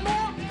try one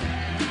more?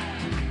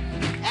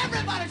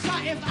 Everybody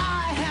try If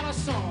I Had a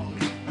Song.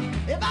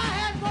 If I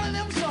had one of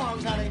them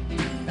songs, honey.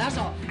 That's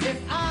all.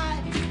 If I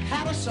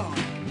had a song.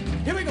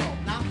 Here we go.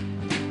 Now,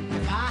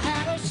 if I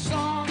had a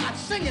song, I'd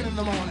sing it in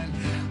the morning.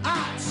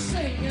 I'd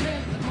sing it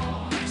in the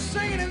morning.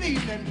 Sing it in the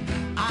evening.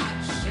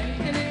 I'd sing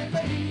it in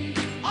the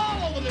evening.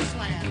 All over this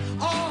land.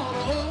 All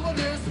over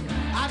this.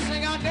 I'd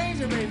sing out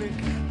danger, baby.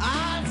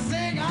 I'd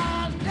sing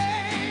out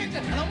danger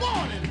in the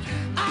morning.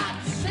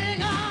 I'd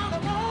sing out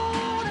the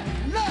morning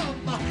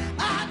love.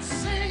 I'd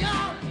sing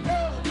out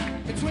love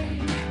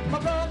between my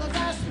brothers.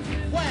 That's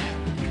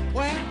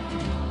where?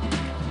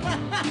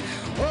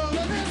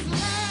 Over this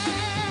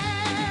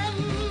land.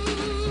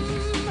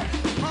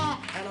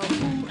 And a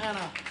who and a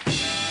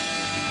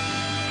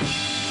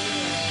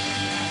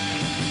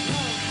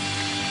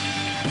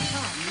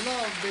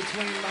love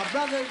between my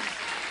brothers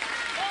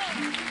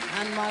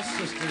and my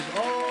sisters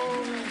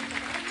all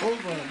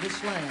over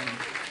this land.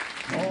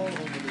 All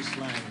over this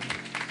land.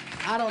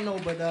 I don't know,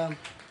 but I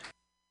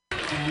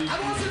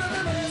want you to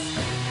remember this.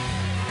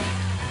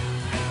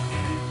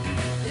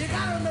 You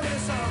gotta remember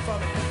this song for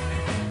me.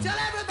 Tell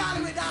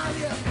everybody we down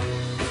here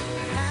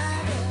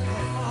having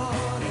a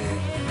party,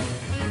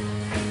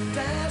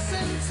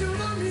 dancing to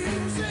the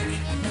music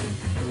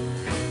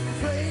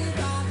played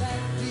by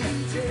that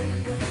DJ.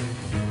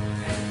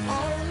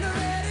 On the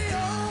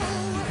radio,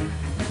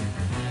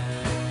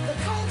 the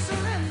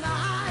culture in the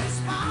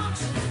icebox,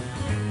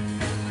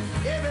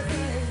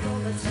 everything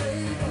on the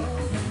table,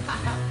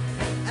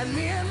 and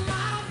me and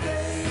my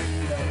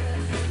baby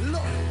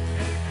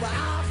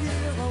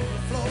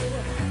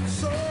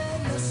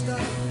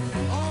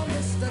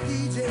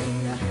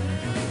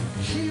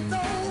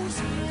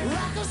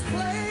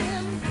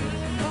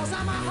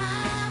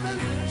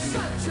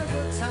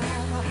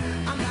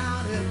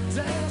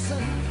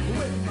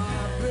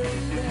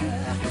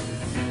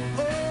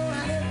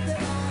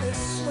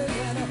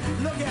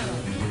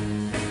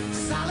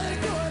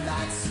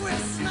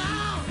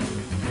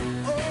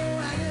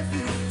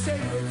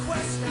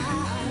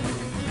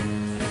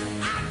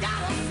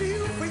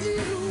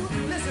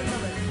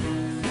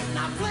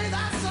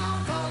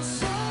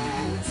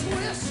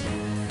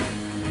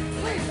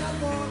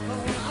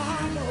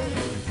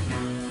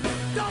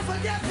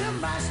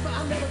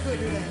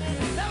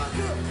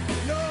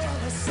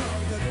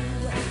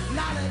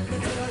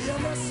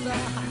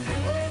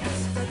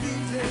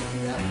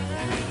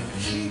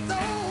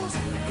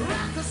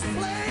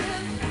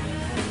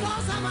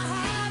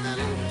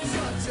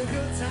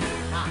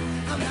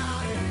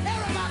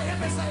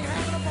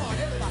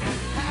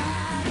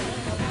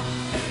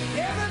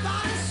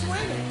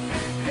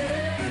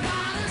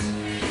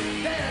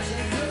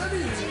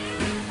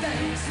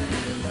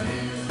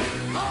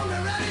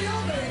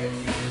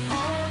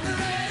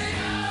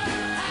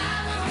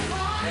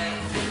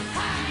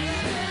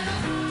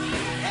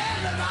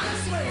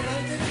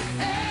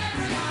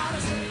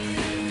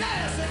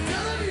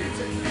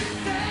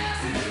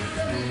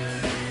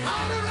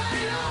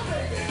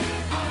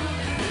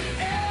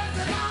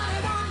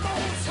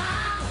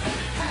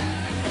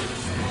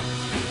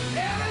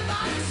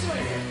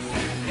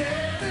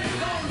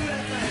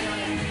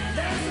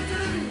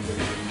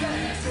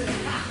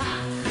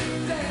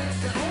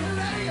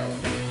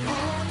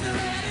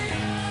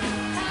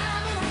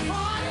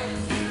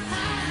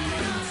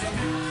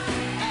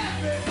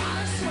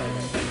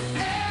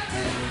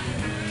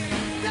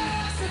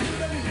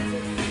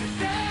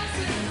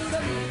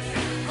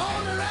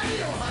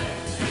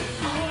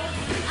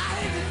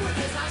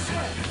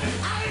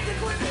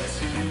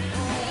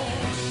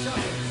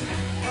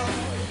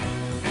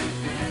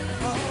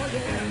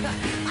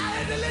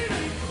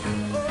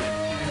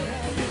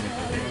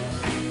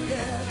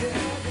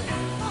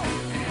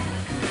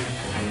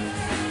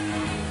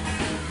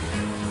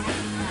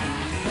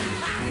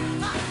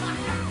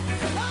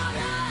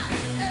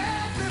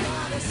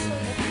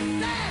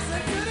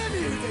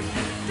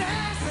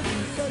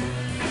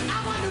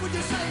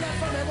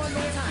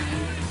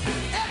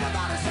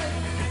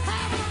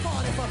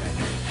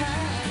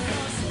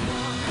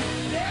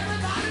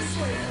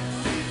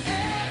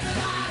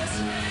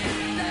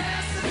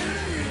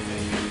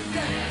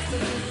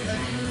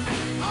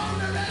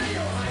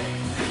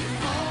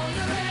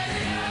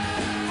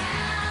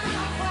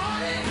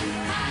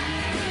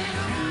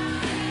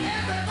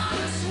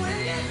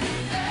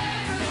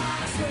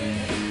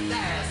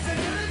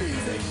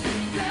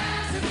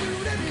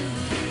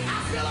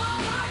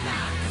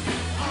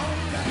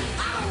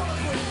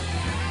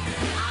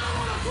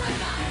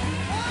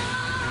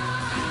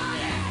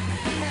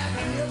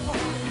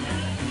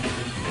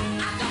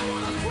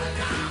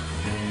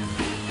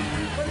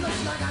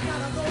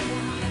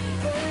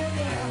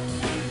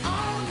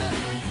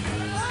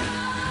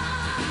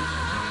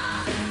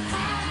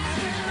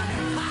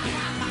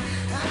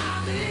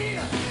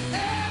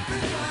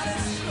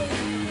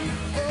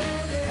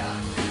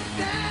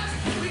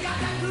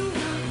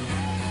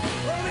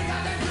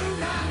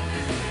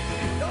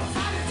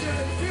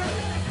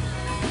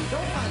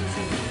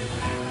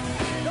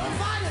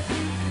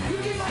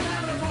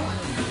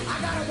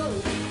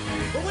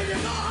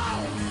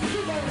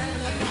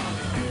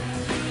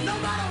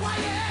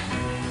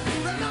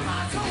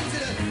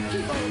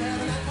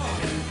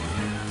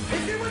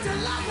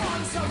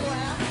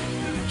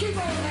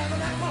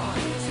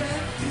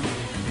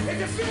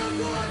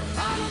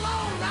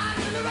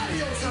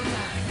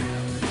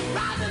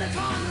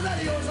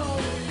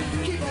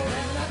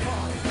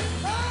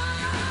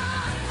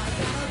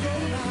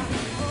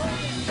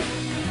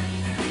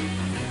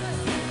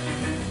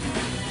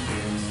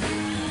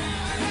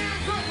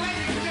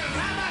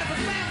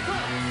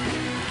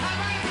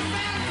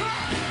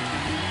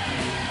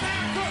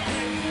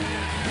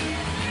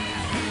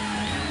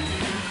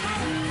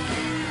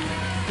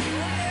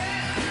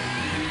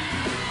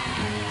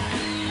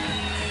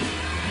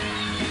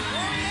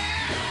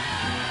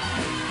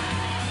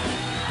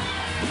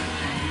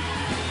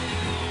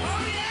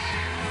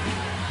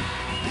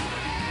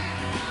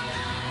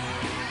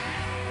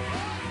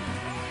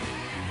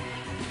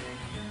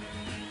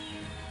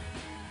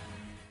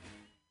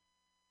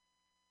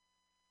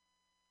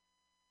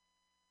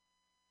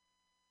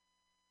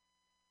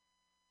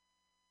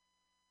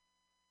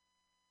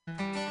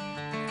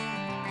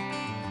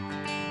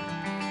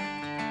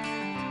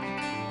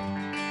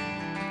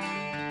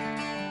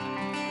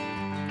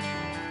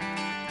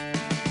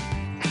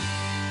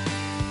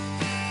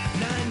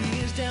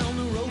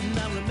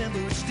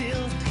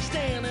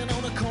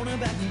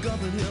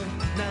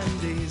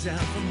days out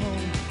from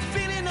home,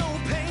 feeling no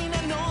pain.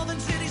 That northern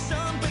city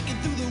sun breaking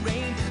through the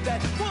rain.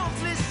 That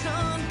warmless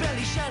sun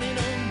barely shining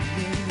on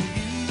me and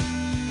you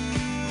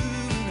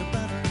in a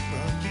bottle of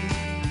Bucky.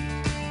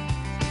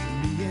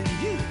 Me and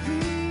you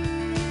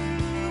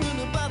in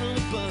a bottle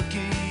of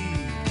Bucky.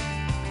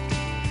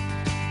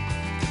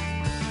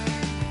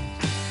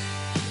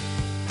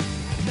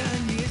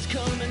 9 years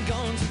come and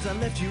gone since I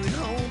left you at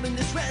home, and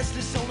this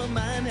restless soul of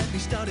mine had me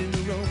starting to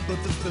roam.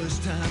 But the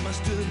first time I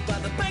stood by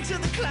the banks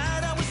of the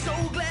Clyde, I was so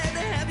glad to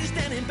have you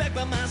standing back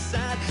by my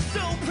side.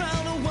 So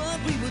proud of what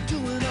we were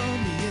doing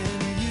on me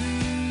and you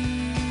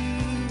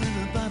in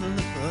a bottle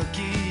of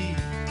Bucky.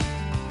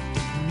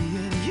 Me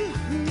and you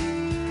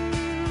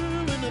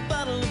in a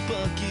bottle of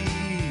Bucky.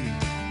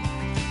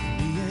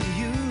 Me and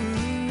you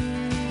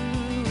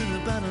in a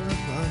bottle of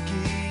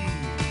Bucky.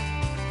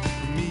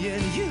 Me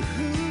and you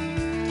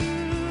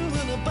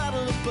in a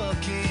bottle of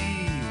Bucky.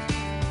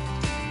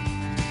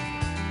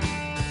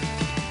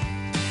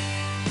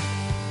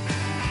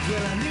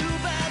 Well, I knew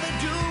by the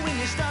dew in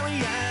your starry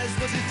eyes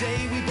was a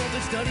day we both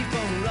had studied for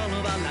all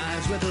of our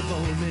lives. Whether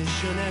bold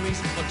missionaries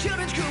or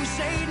children's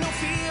crusade, no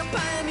fear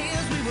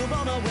pioneers, we were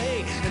on our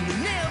way, and there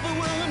never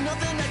was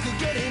nothing that could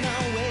get in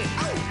our way.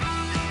 Oh!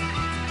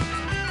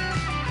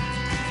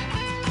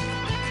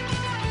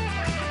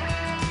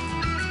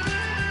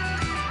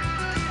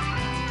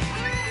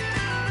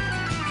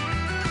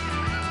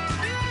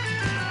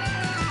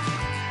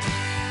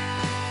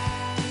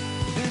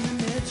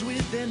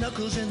 Their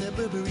knuckles and their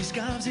Burberry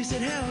scarves, they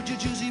said, how'd you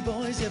Juicy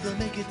boys ever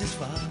make it this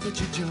far?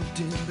 But you jumped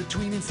in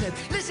between and said,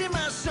 listen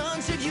my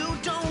son, said you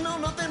don't know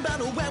nothing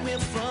about where we're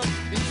from,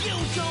 and you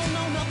don't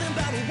know nothing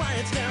about why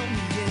it's down.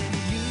 Me and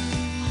you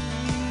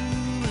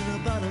in a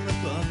bottle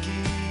of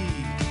Bucky.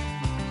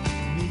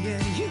 Me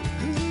and you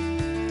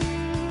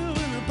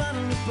in a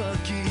bottle of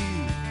Bucky.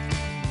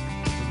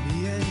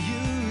 Me and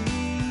you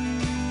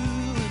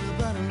in a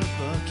bottle of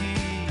Bucky.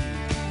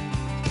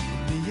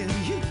 Me and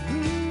you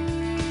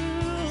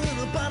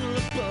bottle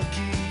of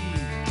Bucky.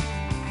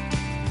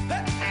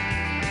 Hey!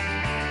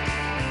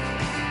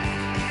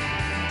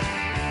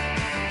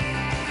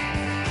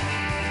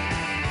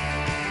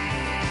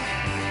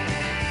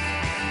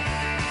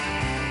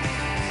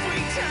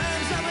 Three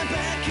times I've been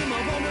back in my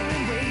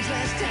wandering ways.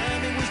 Last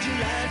time it was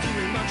July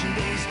during marching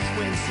days,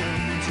 when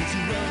someone took to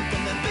run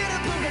from that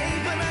bitter parade.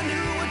 But I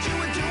knew what you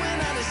were doing,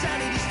 I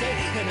decided to stay,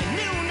 and I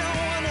knew no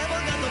one ever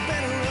got the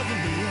better of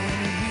me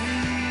and you.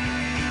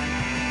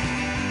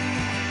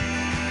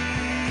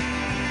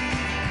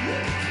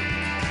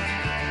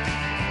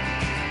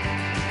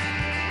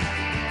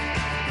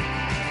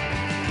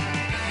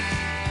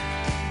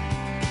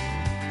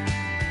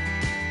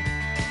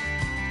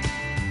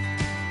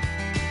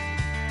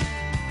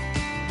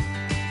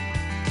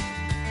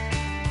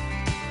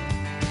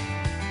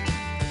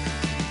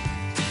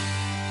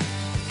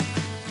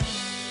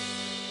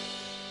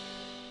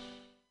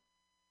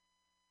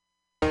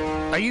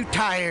 Are you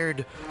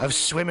tired of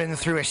swimming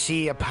through a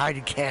sea of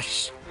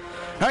podcasts?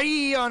 Are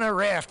ye on a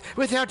raft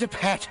without a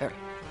paddle?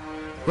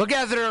 Well,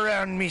 gather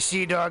around me,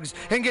 sea dogs,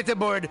 and get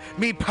aboard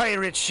me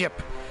pirate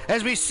ship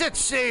as we set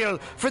sail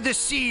for the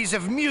seas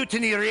of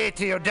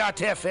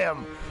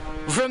MutinyRadio.fm.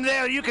 From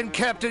there, you can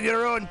captain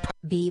your own.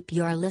 Beep,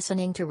 you're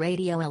listening to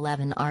Radio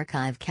 11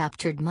 archive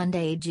captured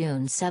Monday,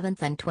 June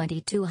 7th and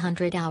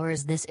 2200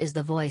 hours. This is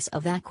the voice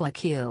of Aqua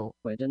Q.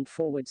 And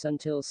forwards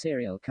until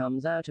cereal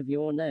comes out of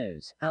your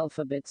nose,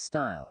 alphabet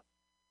style.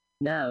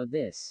 Now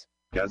this.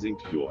 Gazink,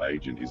 your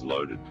agent is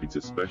loaded. It's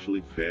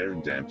especially fair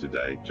and damp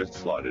today. Just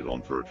slide it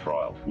on for a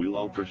trial. We'll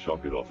ultra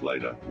shock it off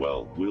later.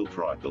 Well, we'll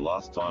try. The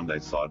last time they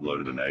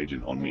side-loaded an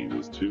agent on me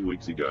was 2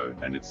 weeks ago,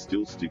 and it's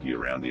still sticky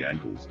around the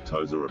ankles.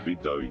 Toes are a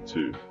bit doughy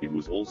too. It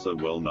was also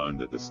well known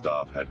that the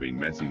staff had been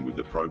messing with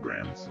the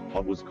programs.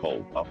 Hot was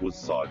cold, up was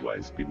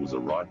sideways. It was a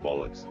right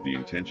bollocks. The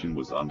intention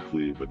was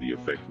unclear, but the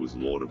effect was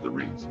Lord of the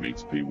Rings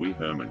meets Pee Wee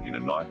Herman in a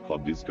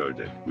nightclub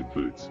discotheque with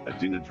boots, a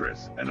dinner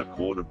dress, and a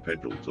quart of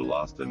petrol to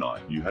last the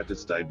night. You had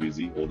to stay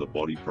busy or the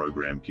body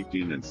program kicked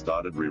in and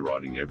started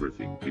rewriting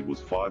everything. It was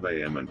 5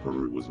 a.m. and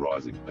Peru was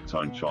rising. A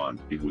tone chimed.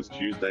 It was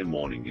Tuesday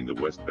morning in the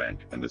West Bank,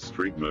 and the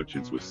street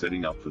merchants were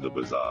setting up for the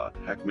bazaar.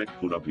 Hackmeck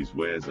put up his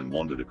wares and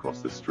wandered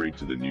across the street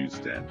to the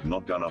newsstand.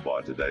 Not gonna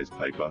buy today's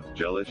paper.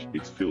 Jellish,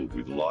 it's filled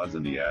with lies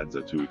and the ads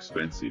are too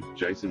expensive.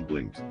 Jason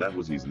blinked. That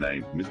was his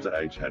name. Mr.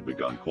 H had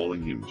begun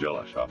calling him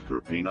Jellish after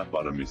a peanut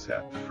butter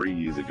mishap. 3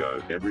 years ago,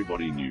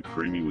 everybody knew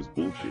Creamy was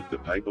bullshit. The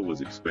paper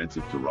was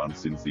expensive to run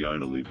since the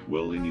owner lived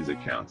well in his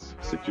accounts.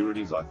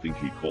 Securities, I think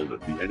he called it.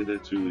 The editor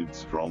too lived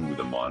strong with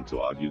a mind to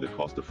argue the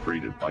cost of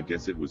freedom. I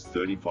guess it was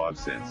 35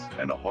 cents.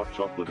 And a hot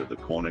chocolate at the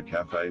corner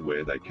cafe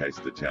where they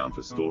cased the town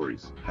for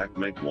stories.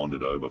 Hackmeck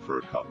wandered over for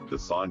a cup. The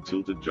sign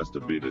tilted just a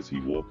bit as he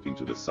walked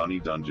into the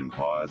sunny dungeon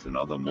pies and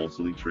other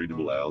morsely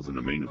treatable ales and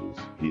amenables.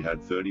 He had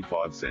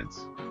 35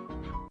 cents.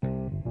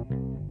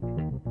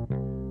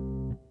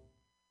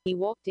 He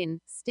walked in,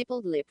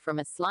 stippled lip from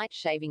a slight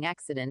shaving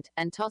accident,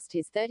 and tossed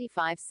his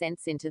 35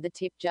 cents into the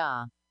tip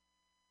jar.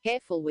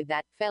 Careful with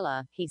that,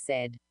 fella, he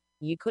said.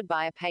 You could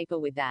buy a paper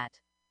with that.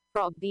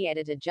 Frog the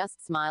editor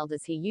just smiled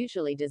as he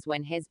usually does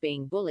when he's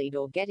being bullied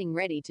or getting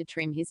ready to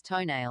trim his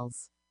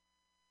toenails.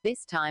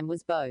 This time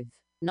was both.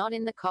 Not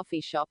in the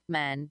coffee shop,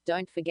 man,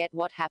 don't forget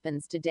what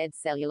happens to dead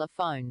cellular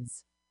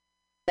phones.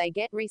 They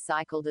get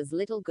recycled as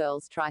little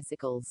girls'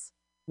 tricycles.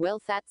 Well,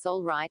 that's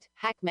all right,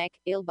 Hackmech,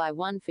 I'll buy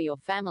one for your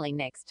family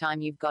next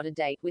time you've got a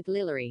date with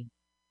Lillery.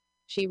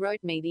 She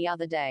wrote me the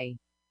other day.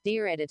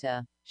 Dear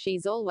editor,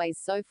 she's always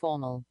so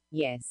formal.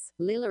 Yes,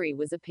 Lillery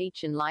was a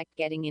peach and liked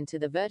getting into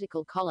the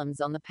vertical columns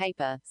on the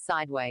paper,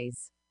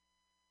 sideways.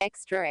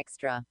 Extra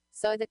extra.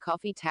 So the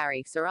coffee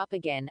tariffs are up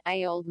again,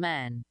 eh, old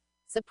man?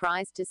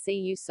 Surprised to see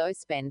you so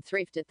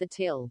spendthrift at the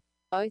till.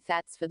 Oh,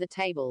 that's for the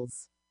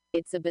tables.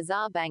 It's a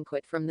bizarre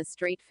banquet from the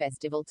street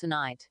festival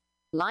tonight.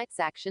 Lights,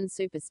 action,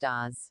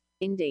 superstars.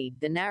 Indeed,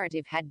 the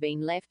narrative had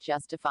been left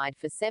justified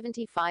for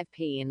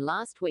 75p in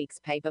last week's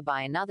paper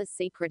by another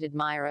secret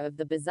admirer of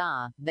the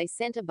bazaar. They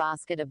sent a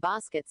basket of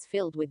baskets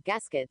filled with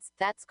gaskets.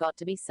 That's got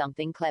to be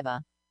something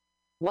clever.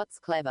 What's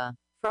clever?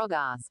 Frog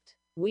asked.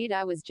 Weird,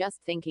 I was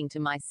just thinking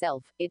to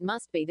myself, it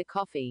must be the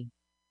coffee.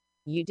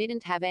 You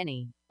didn't have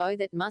any. Oh,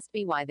 that must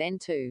be why then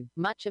too,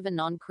 much of a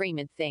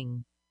non-creamed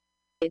thing.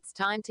 It's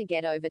time to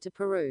get over to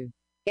Peru.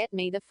 Get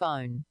me the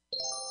phone.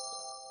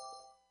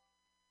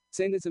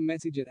 Send us a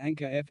message at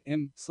Anchor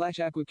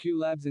FM/AquaQ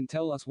Labs and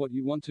tell us what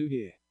you want to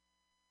hear.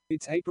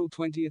 It's April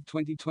 20th,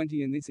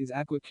 2020 and this is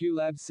AquaQ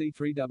Labs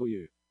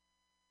C3W.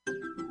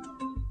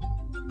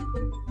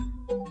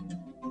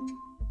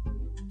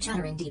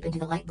 Chattering deep into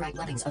the light bright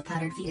lettings of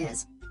Pattered Feet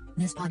is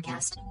this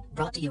podcast,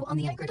 brought to you on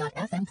the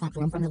Anchor.fm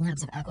platform from the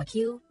labs of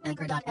AquaQ.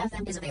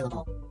 Anchor.fm is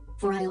available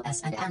for iOS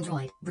and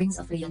Android, brings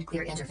a free and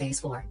clear interface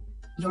for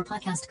your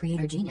podcast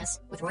creator genius,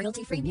 with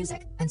royalty-free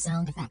music and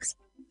sound effects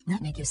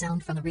that make you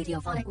sound from the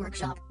radiophonic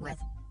workshop, with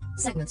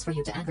segments for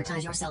you to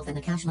advertise yourself in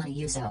the cash money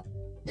you so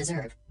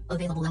deserve.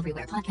 Available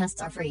everywhere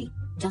podcasts are free.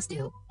 Just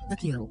do the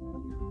Q.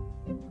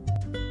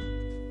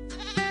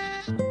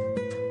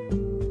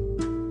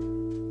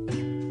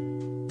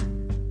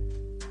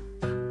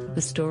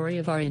 The story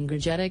of our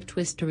energetic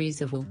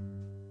twisteries of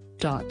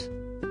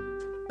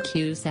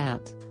Q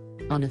sat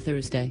on a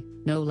Thursday,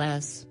 no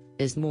less,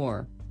 is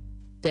more.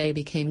 Day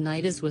became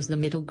night as was the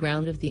middle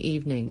ground of the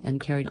evening and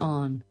carried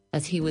on,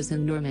 as he was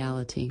in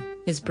normality.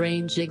 His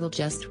brain jiggled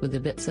just with the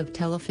bits of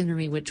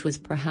telephonery which was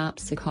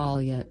perhaps a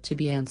call yet to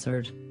be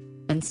answered.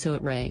 And so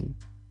it rang.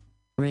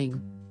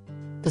 Ring.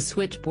 The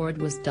switchboard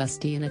was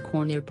dusty in a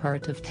corner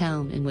part of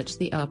town in which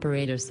the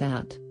operator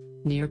sat,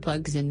 near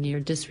plugs in near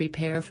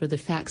disrepair for the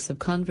facts of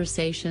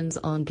conversations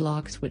on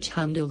blocks which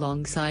hummed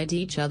alongside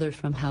each other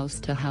from house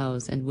to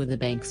house, and with the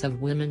banks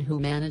of women who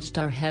managed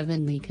our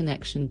heavenly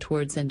connection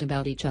towards and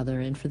about each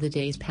other and for the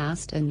days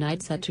past and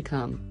nights yet to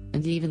come,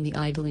 and even the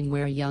idling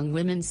where young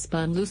women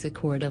spun loose a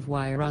cord of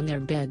wire on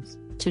their beds,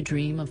 to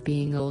dream of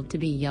being old to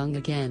be young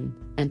again,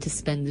 and to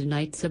spend the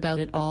nights about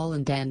it all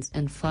and dance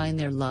and find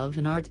their love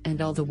in art,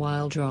 and all the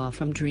while draw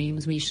from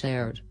dreams we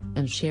shared,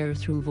 and share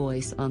through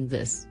voice on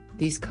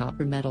these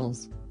copper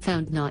metals,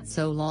 found not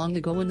so long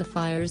ago in the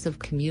fires of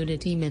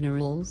community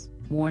minerals,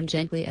 worn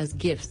gently as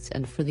gifts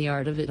and for the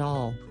art of it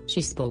all.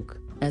 She spoke,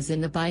 as in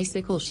the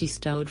bicycle she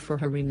stowed for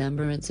her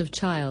remembrance of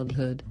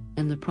childhood,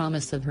 and the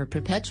promise of her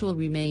perpetual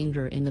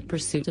remainder in the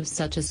pursuit of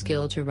such a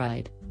skill to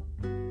ride.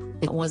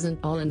 It wasn't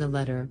all in the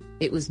letter,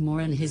 it was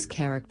more in his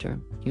character,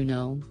 you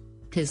know.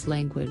 His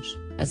language,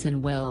 as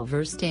in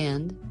well-versed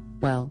and,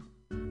 well,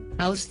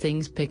 how's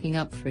things picking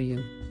up for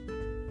you? /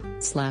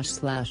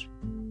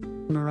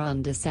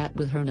 Miranda sat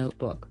with her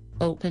notebook,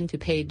 open to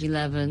page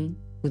 11,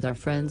 with our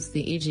friends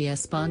the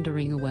EGS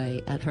pondering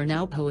away at her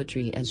now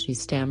poetry as she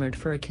stammered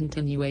for a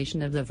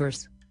continuation of the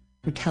verse.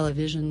 Her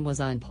television was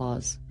on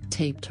pause,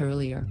 taped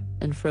earlier,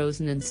 and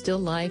frozen in still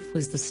life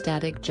was the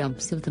static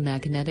jumps of the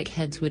magnetic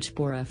heads which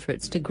bore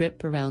efforts to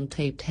grip around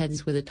taped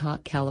heads with a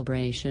taut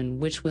calibration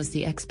which was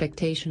the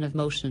expectation of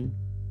motion.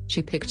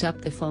 She picked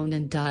up the phone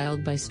and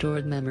dialed by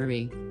stored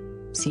memory.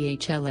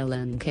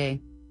 CHLLNK.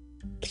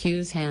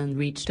 Q's hand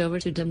reached over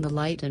to dim the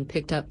light and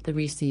picked up the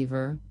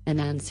receiver,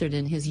 and answered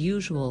in his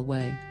usual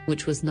way,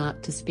 which was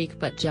not to speak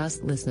but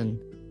just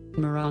listen.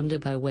 Miranda,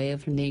 by way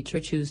of her nature,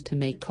 chose to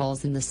make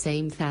calls in the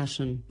same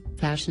fashion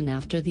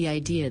after the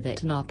idea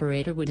that an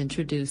operator would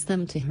introduce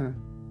them to her.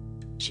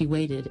 She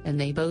waited and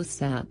they both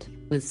sat,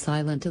 with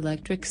silent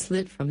electrics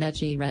lit from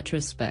edgy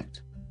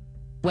retrospect.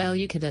 Well,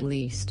 you could at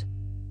least.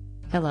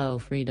 Hello,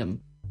 Freedom.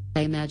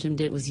 I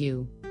imagined it was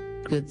you.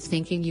 Good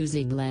thinking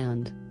using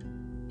land.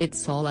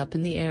 It's all up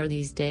in the air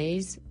these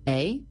days,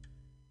 eh?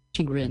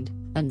 She grinned,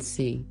 and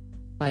see.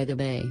 By the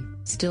bay,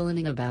 still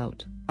inning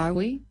about, are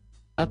we?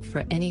 Up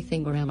for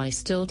anything, or am I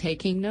still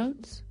taking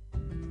notes?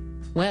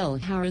 Well,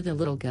 how are the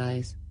little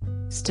guys?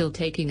 Still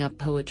taking up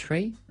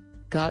poetry?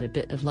 Got a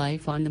bit of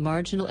life on the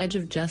marginal edge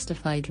of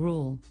justified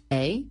rule,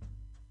 eh?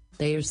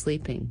 They are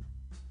sleeping.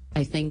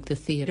 I think the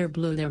theater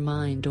blew their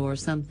mind or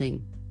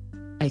something.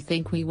 I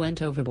think we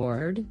went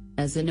overboard,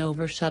 as in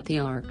overshot the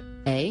arc,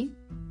 eh?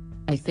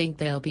 I think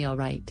they'll be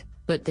alright,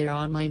 but they're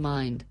on my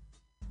mind.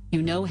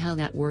 You know how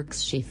that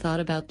works. She thought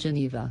about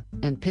Geneva,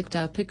 and picked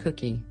up a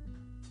cookie.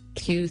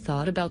 Q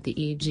thought about the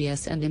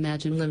EGS and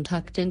imagined them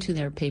tucked into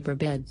their paper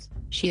beds,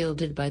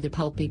 shielded by the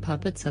pulpy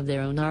puppets of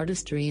their own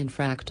artistry and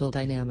fractal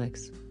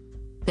dynamics.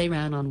 They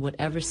ran on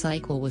whatever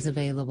cycle was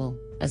available,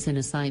 as in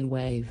a sine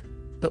wave.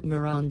 But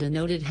Miranda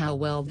noted how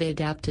well they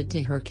adapted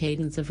to her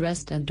cadence of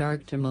rest and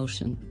dark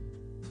motion.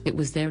 It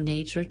was their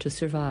nature to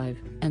survive,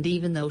 and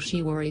even though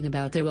she worried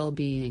about their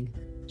well-being,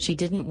 she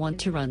didn't want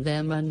to run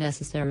them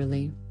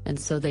unnecessarily, and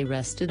so they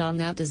rested on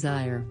that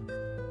desire.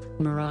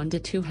 Miranda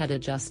too had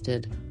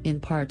adjusted, in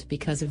part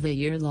because of the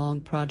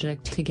year-long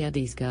project to get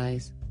these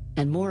guys,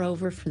 and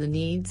moreover for the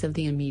needs of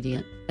the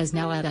immediate, as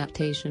now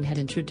adaptation had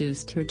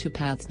introduced her to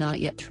paths not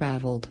yet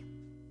traveled.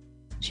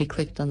 She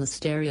clicked on the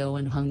stereo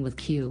and hung with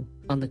Q,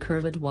 on the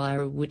curved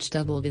wire which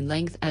doubled in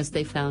length as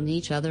they found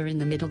each other in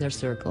the middle of their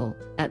circle,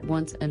 at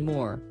once and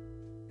more.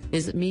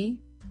 "Is it me?"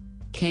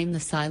 came the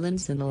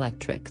silence and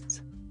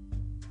electrics.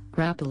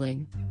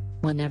 Grappling.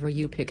 "Whenever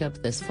you pick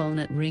up this phone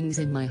it rings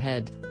in my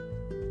head."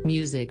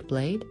 Music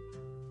played.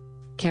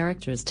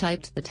 Characters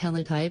typed the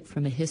teletype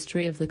from a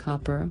history of the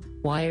copper,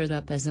 wired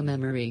up as a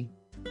memory.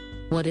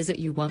 "What is it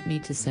you want me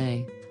to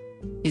say?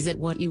 Is it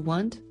what you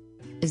want?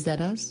 Is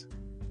that us?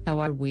 How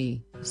are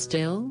we,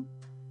 still?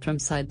 From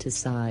side to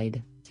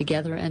side,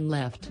 together and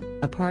left,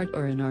 apart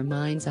or in our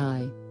mind's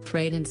eye,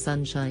 frayed in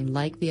sunshine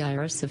like the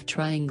iris of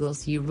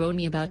triangles you wrote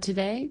me about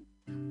today?"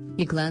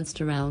 He glanced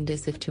around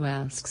as if to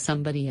ask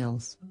somebody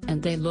else,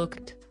 and they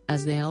looked,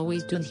 as they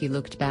always do, and he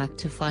looked back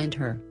to find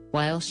her,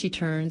 while she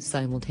turned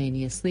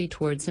simultaneously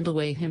towards and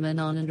away him,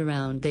 and on and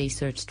around they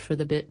searched for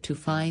the bit to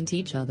find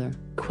each other,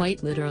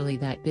 quite literally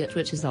that bit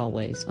which is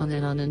always on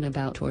and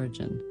about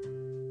origin.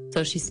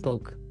 So she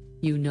spoke.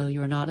 "You know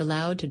you're not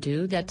allowed to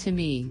do that to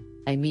me.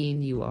 I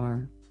mean you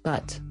are,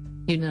 but,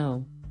 you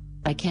know,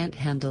 I can't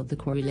handle the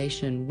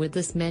correlation with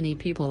this many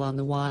people on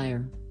the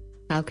wire.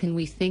 How can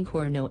we think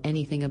or know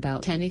anything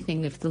about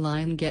anything if the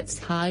line gets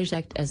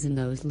hijacked, as in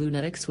those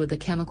lunatics with the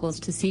chemicals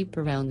to seep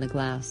around the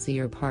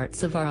glassier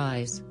parts of our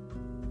eyes?"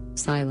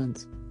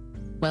 Silence.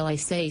 Well, I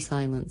say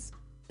silence.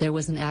 There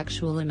was an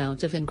actual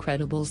amount of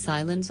incredible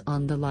silence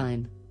on the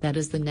line. That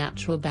is the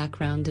natural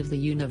background of the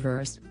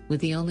universe,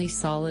 with the only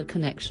solid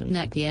connection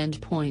at the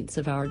end points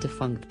of our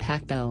defunct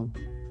pack bell.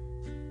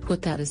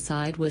 "Put that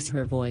aside," was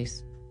her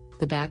voice.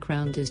 "The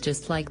background is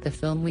just like the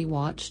film we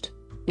watched.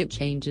 It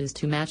changes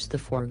to match the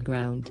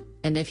foreground,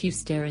 and if you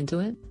stare into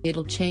it,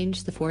 it'll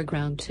change the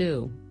foreground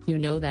too, you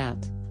know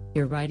that.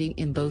 You're writing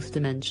in both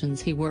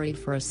dimensions." He worried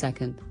for a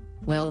second.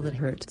 "Well, that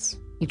hurts."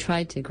 He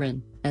tried to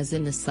grin, as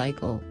in a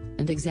cycle,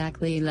 and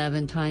exactly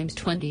 11 times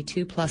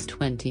 22 plus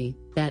 20,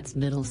 that's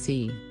middle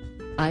C.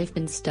 I've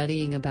been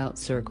studying about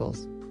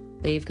circles.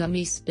 They've got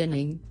me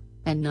spinning,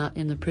 and not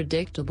in the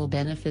predictable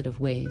benefit of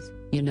ways,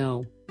 you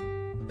know.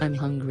 "I'm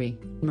hungry,"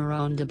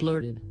 Miranda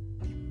blurted.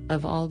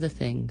 "Of all the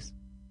things.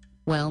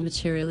 Well,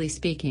 materially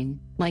speaking,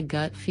 my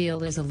gut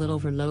feel is a little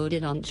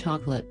overloaded on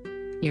chocolate.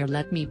 Here,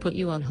 let me put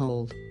you on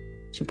hold."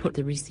 She put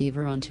the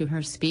receiver onto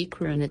her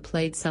speaker and it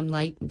played some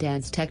light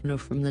dance techno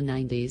from the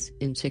 90s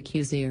into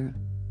Q's ear.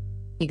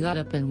 He got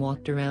up and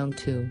walked around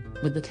too,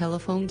 with the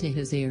telephone to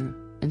his ear,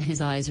 and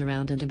his eyes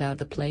around and about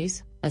the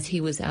place, as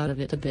he was out of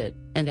it a bit,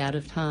 and out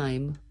of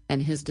time,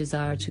 and his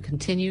desire to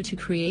continue to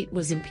create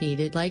was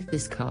impeded like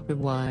this copper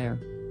wire,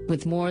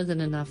 with more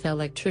than enough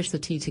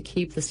electricity to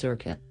keep the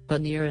circuit,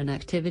 but near an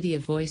activity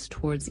of voice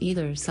towards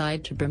either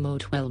side to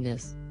promote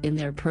wellness, in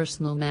their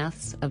personal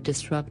maths of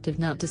disruptive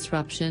not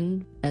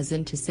disruption, as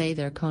in to say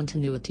their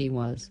continuity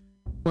was.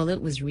 Well,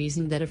 it was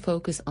reason that a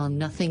focus on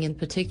nothing in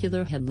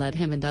particular had led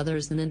him and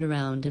others in and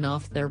around and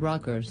off their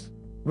rockers.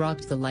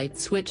 Rocked the light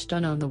switched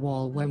on the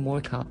wall where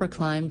more copper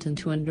climbed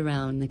into and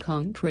around the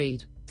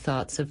concrete,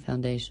 thoughts of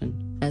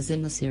foundation, as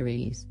in the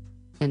series.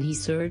 And he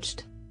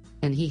searched.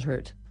 And he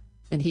hurt.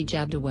 And he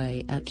jabbed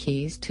away at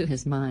keys to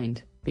his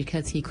mind,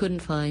 because he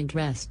couldn't find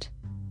rest.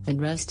 And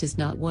rest is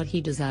not what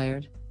he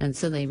desired, and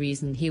so they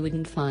reasoned he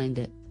wouldn't find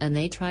it, and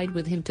they tried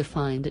with him to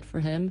find it for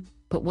him,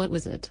 but what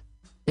was it?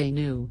 They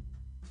knew.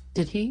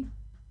 Did he?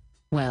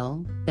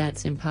 Well,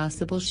 that's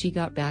impossible. She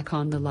got back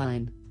on the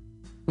line.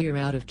 "We're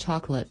out of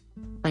chocolate.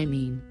 I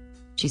mean,"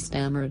 she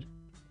stammered.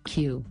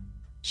 "Q."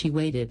 She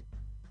waited.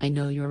 "I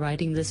know you're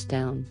writing this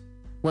down.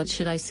 What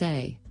should I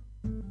say?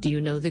 Do you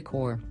know the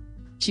core?"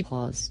 She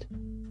paused.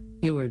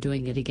 "You were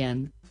doing it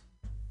again."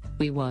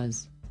 He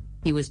was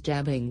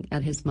jabbing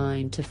at his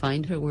mind to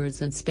find her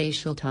words in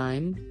spatial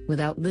time,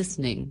 without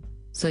listening,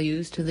 so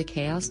used to the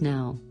chaos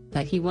now,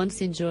 that he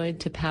once enjoyed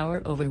to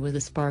power over with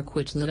a spark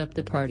which lit up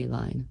the party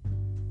line.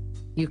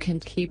 "You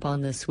can't keep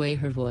on this way."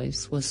 Her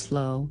voice was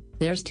slow.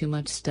 "There's too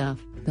much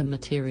stuff, the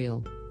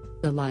material,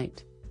 the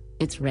light.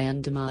 It's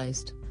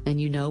randomized, and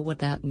you know what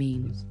that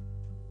means.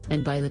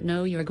 And by that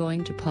no, you're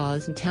going to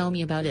pause and tell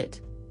me about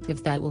it,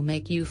 if that will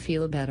make you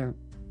feel better.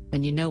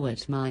 And you know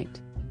it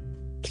might."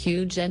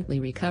 Q gently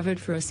recovered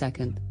for a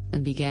second,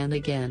 and began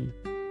again.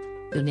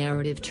 The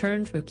narrative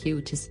turned for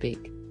Q to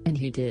speak, and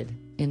he did,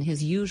 in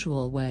his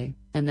usual way,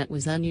 and that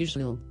was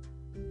unusual.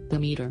 "The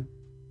meter.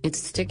 It's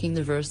sticking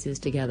the verses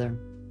together.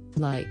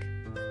 Like,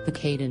 the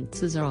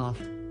cadences are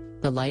off.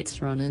 The lights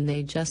were on and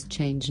they just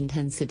changed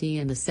intensity,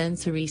 and the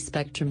sensory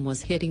spectrum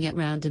was hitting at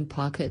random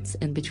pockets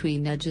and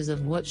between edges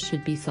of what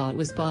should be thought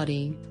was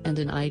body, and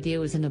an idea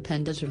was an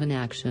appendage of an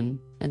action,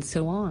 and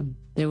so on.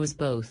 There was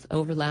both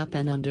overlap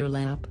and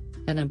underlap,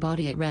 and a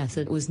body at rest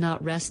that was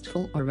not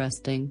restful or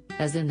resting,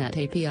 as in that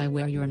API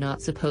where you're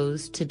not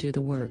supposed to do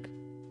the work.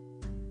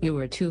 You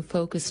were too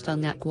focused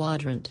on that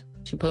quadrant.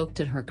 She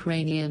poked at her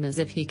cranium as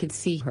if he could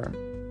see her.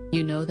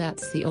 You know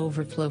that's the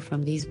overflow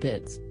from these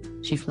bits.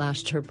 She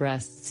flashed her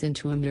breasts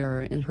into a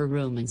mirror in her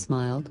room and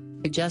smiled,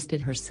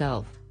 adjusted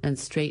herself, and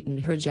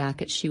straightened her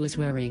jacket she was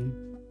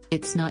wearing.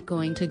 It's not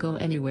going to go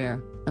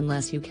anywhere,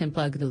 unless you can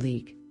plug the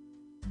leak.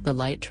 The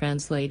light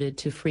translated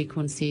to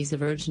frequencies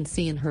of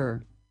urgency in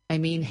her. Their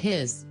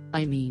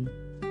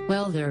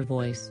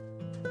voice.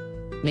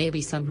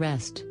 Maybe some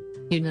rest.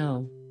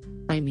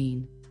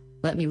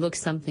 Let me look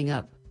something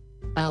up.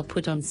 I'll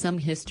put on some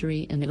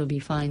history and it'll be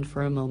fine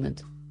for a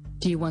moment.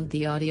 Do you want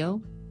the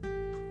audio?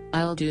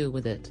 I'll do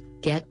with it.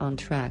 Get on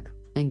track,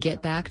 and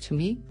get back to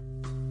me.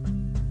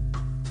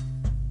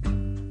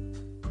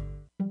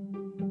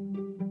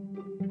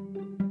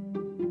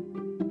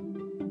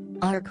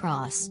 Our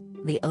cross,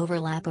 the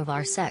overlap of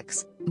our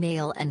sex,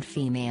 male and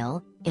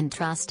female, in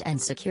trust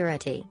and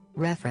security,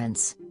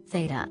 reference,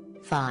 theta,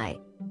 phi.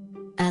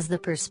 As the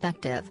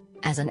perspective,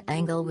 as an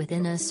angle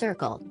within a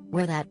circle,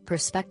 where that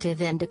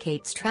perspective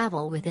indicates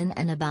travel within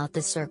and about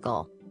the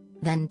circle.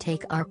 Then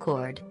take our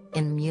chord,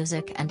 in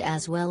music and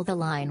as well the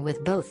line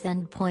with both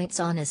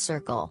endpoints on a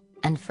circle,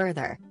 and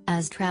further,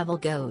 as travel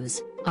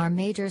goes, our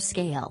major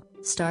scale,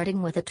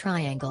 starting with a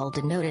triangle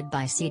denoted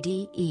by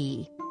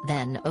CDE,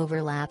 then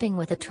overlapping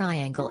with a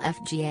triangle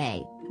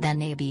FGA,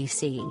 then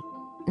ABC.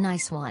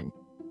 Nice one.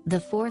 The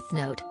fourth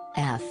note,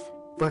 F,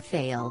 for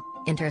fail,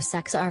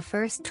 intersects our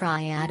first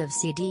triad of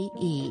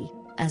CDE,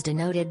 as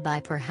denoted by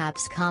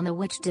perhaps comma,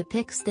 which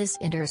depicts this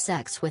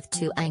intersects with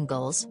two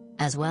angles,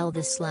 as well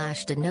the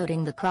slash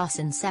denoting the cross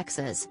in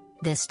sexes,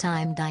 this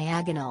time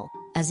diagonal,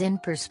 as in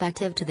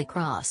perspective to the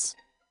cross.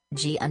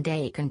 G and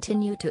A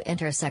continue to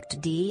intersect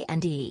D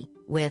and E,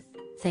 with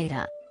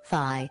theta,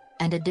 phi,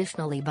 and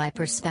additionally by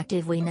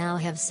perspective we now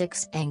have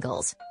 6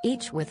 angles,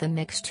 each with a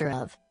mixture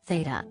of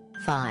theta,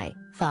 phi,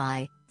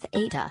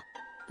 theta.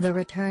 The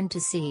return to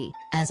C,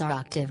 as our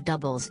octave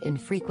doubles in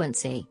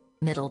frequency,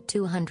 middle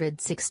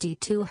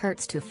 262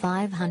 Hz to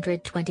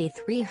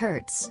 523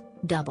 Hz,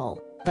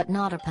 double, but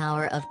not a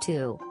power of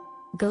 2.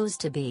 Goes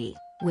to B,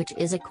 which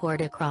is a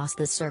chord across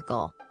the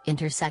circle,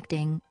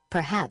 intersecting,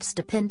 perhaps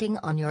depending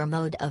on your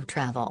mode of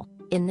travel,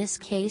 in this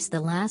case the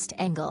last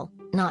angle,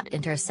 not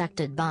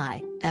intersected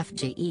by,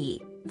 FGE,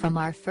 from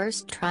our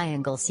first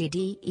triangle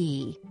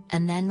CDE,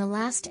 and then the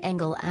last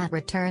angle at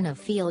return of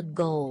field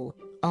goal,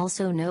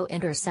 also no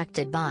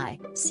intersected by,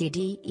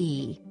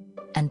 CDE.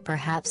 And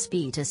perhaps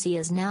B to C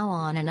is now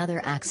on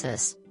another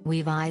axis,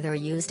 we've either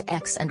used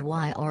X and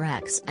Y or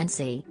X and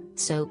C,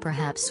 so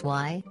perhaps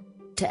Y?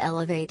 To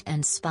elevate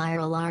and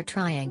spiral our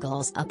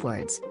triangles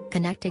upwards,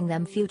 connecting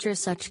them future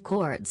such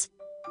chords.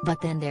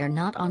 But then they're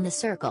not on the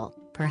circle,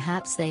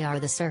 perhaps they are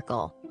the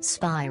circle,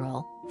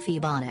 spiral,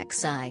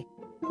 Fibonacci I.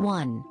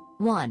 1,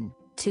 1,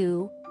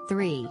 2,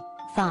 3,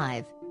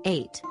 5,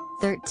 8,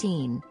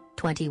 13,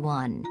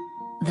 21.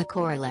 The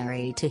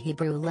corollary to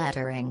Hebrew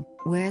lettering,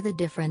 where the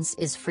difference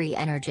is free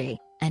energy,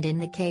 and in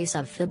the case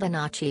of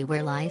Fibonacci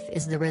where life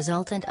is the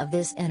resultant of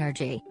this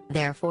energy,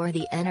 therefore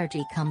the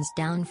energy comes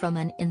down from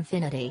an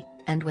infinity,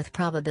 and with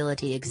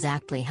probability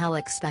exactly how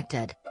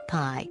expected,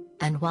 pi,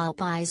 and while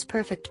pi's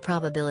perfect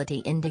probability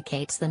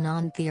indicates the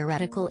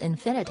non-theoretical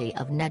infinity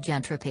of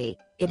negentropy,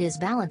 it is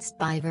balanced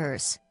by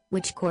verse,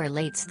 which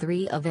correlates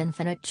 3 of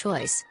infinite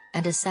choice,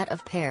 and a set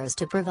of pairs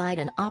to provide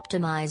an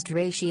optimized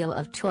ratio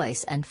of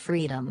choice and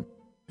freedom.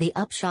 The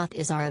upshot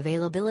is our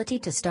availability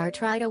to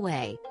start right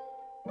away.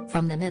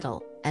 From the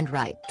middle, and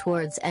right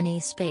towards any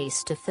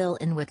space to fill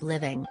in with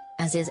living,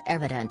 as is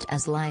evident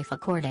as life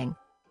according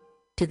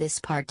to this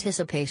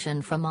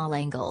participation from all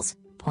angles,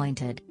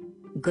 pointed.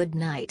 Good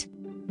night.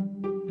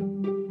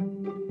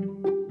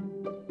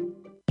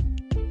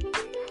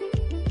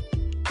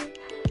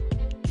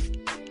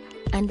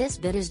 And this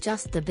bit is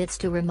just the bits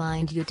to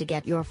remind you to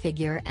get your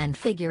figure and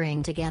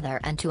figuring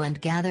together and to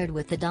and gathered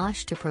with the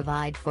dash to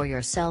provide for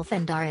yourself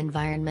and our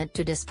environment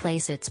to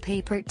displace its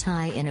paper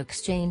tie in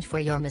exchange for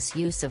your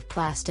misuse of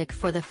plastic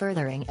for the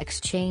furthering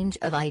exchange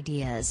of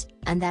ideas,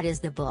 and that is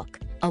the book,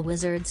 A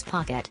Wizard's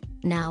Pocket,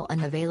 now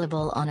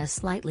unavailable on a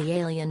slightly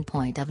alien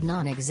point of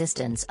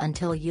non-existence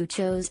until you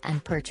chose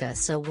and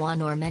purchase a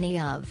one or many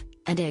of,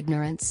 and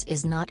ignorance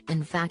is not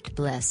in fact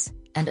bliss.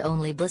 And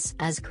only bliss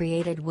as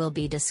created will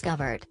be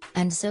discovered,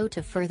 and so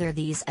to further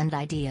these and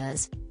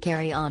ideas,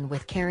 carry on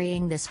with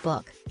carrying this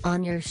book,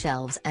 on your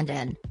shelves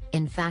and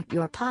in fact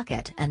your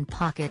pocket and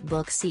pocket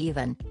books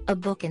even, a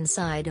book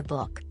inside a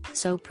book,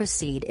 so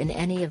proceed in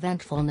any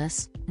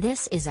eventfulness.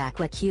 This is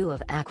AquaQ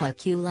of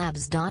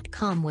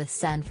AquaQLabs.com with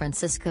San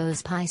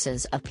Francisco's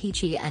Pisces of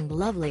Peachy and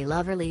lovely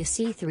loverly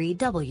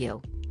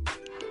C3W.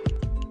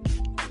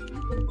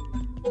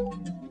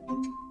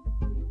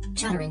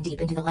 Chattering deep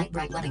into the light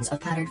bright lovings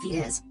of powdered feet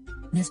is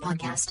This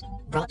podcast,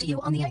 brought to you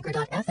on the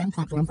Anchor.fm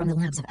platform from the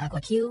labs of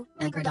AquaQ,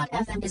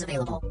 Anchor.fm is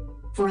available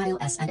for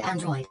iOS and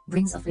Android,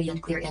 brings a free and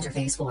clear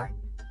interface for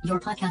your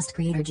podcast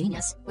creator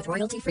genius with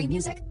royalty-free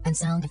music and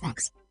sound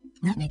effects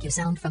that make you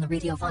sound from the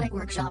radiophonic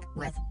workshop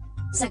with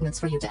segments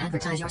for you to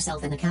advertise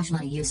yourself and the cash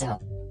money you so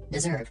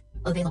deserve.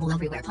 Available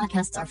everywhere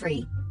podcasts are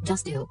free.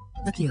 Just do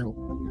the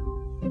Q.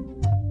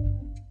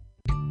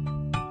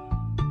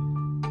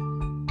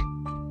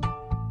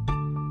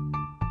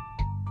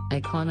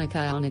 Iconic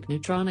ionic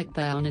neutronic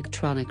bionic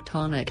tronic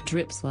tonic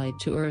drip slide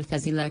to earth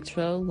as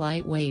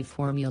electrolyte wave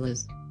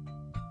formulas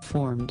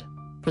formed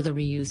for the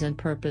reuse and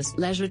purpose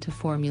leisure to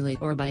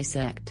formulate or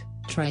bisect,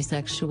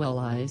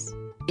 trisexualize.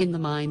 In the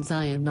mind's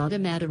eye am not a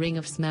mattering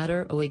of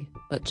smatter oig,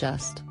 but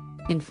just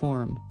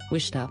inform,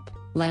 wished up,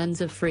 lands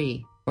of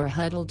free, or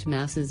huddled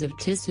masses of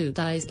tissue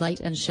dyes light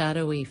and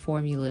shadowy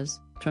formulas,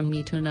 from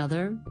me to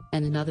another,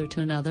 and another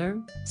to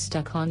another,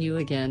 stuck on you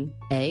again,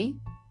 eh?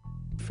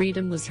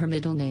 Freedom was her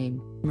middle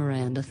name,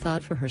 Miranda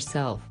thought for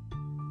herself.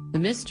 The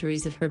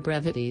mysteries of her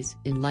brevities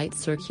in light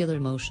circular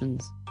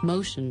motions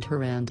motioned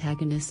her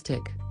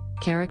antagonistic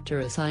character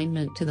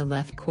assignment to the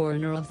left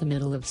corner of the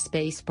middle of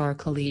spacebar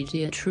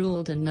collegiate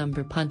ruled and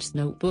number punched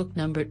notebook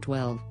number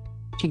 12.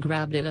 She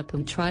grabbed it up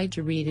and tried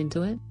to read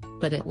into it,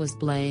 but it was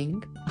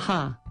blank.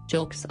 Ha,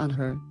 joke's on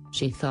her,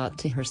 she thought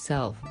to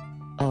herself.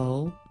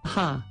 Oh,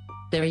 ha,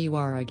 there you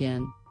are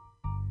again.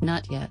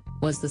 Not yet,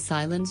 was the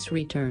silence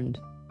returned.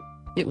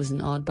 It was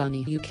an odd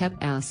bunny who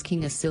kept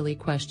asking a silly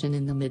question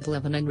in the middle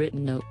of an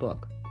unwritten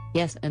notebook.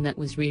 Yes, and that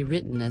was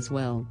rewritten as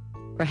well.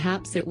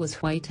 Perhaps it was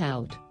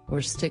whiteout,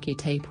 or sticky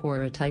tape,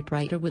 or a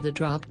typewriter with a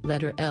dropped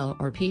letter L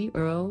or P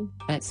or O,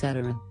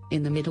 etc.,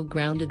 in the middle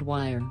grounded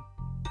wire.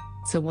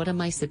 So what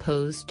am I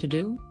supposed to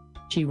do?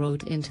 She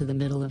wrote into the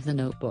middle of the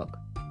notebook,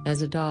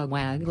 as a dog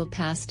waggled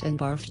past and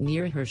barfed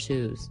near her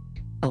shoes.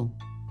 Oh,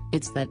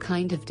 it's that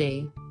kind of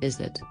day,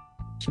 is it?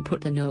 She put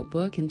the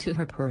notebook into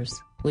her purse,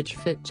 which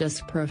fit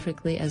just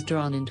perfectly as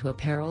drawn into a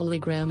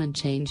parallelogram and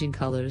changing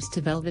colors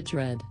to velvet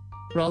red.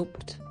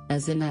 Roped,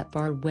 as in that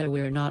bar where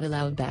we're not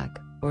allowed back,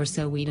 or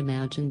so we'd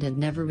imagined and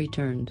never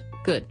returned.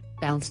 Good,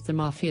 bounced the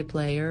mafia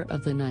player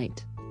of the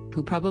night,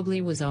 who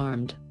probably was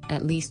armed,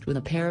 at least with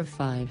a pair of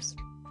fives,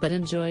 but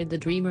enjoyed the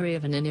dreamery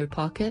of an inner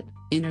pocket,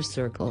 inner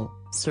circle,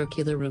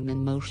 circular room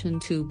in motion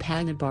to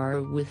pan a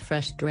bar with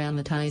fresh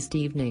dramatized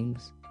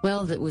evenings.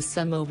 Well, that was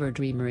some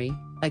over-dreamery,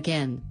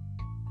 again.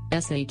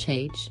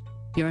 SHH,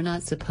 you're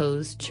not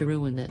supposed to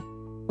ruin it.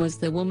 Was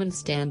the woman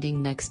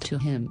standing next to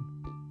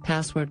him?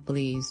 Password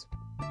please.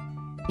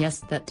 Yes,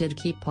 that did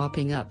keep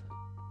popping up.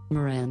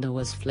 Miranda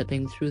was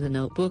flipping through the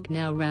notebook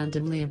now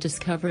randomly and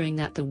discovering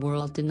that the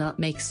world did not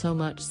make so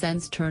much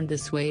sense turned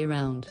this way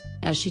around,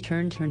 as she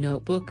turned her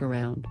notebook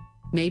around.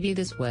 Maybe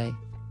this way.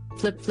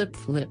 Flip flip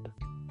flip.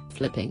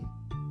 Flipping.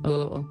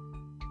 Oh.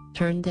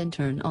 Turned and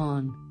turned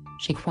on.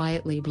 She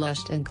quietly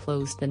blushed and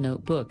closed the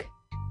notebook.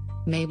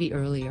 Maybe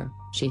earlier,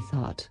 she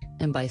thought,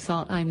 and by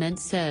thought I meant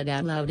said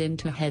out loud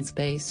into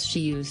headspace she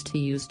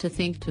used to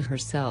think to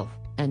herself,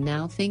 and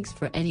now thinks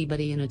for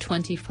anybody in a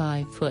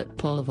 25-foot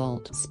pole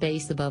vault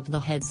space above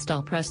the head.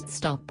 Pressed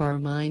stop bar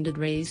minded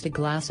raised a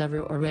glass ever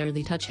or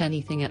rarely touch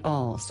anything at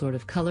all sort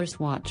of colors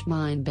watch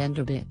mind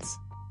bender bits.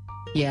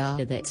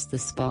 Yeah, that's the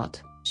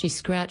spot. She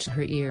scratched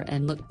her ear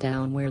and looked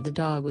down where the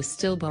dog was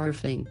still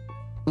barfing.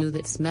 Ooh,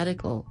 that's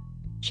medical.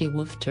 She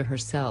woofed to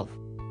herself.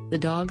 The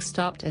dog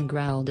stopped and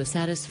growled a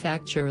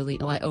satisfactorily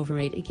 "Oh, I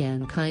overate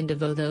again" kind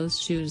of "Oh, those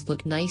shoes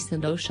look nice"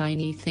 and "Oh,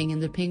 shiny thing in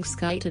the pink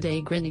sky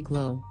today" grinny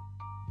glow.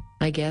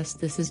 I guess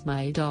this is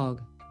my dog.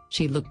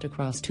 She looked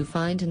across to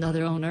find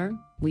another owner.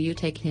 Will you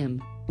take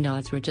him?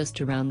 Nods were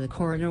just around the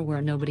corner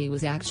where nobody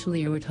was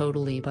actually or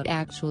totally but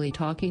actually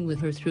talking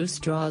with her through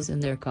straws in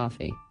their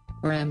coffee.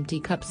 Or empty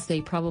cups they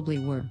probably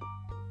were.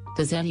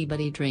 Does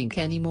anybody drink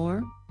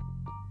anymore?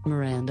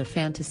 Miranda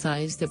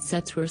fantasized that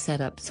sets were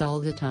set-ups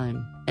all the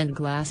time, and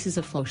glasses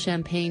of faux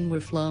champagne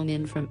were flown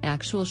in from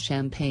actual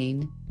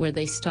champagne, where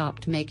they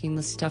stopped making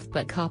the stuff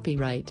but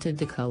copyrighted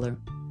the color.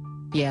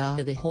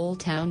 Yeah, the whole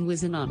town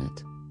was in on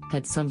it.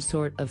 Had some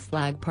sort of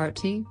flag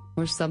party,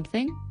 or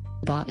something?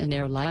 Bought an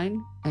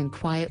airline, and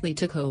quietly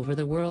took over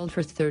the world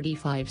for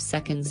 35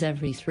 seconds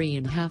every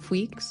 3.5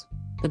 weeks?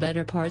 The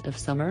better part of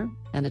summer,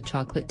 and a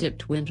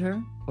chocolate-dipped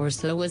winter, or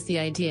so was the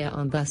idea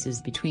on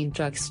buses between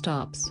truck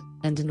stops,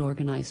 and an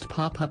organized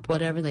pop-up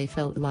whatever they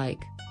felt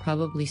like,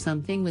 probably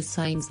something with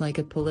signs like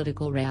a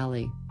political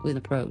rally, with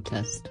a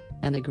protest,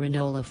 and a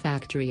granola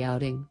factory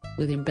outing,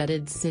 with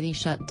embedded city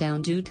shut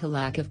down due to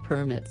lack of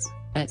permits,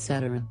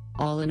 etc.,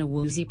 all in a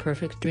woozy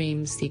perfect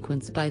dream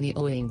sequence by the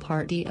owing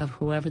party of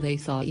whoever they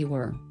thought you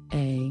were,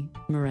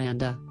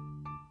 Miranda.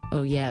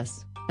 Oh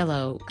yes,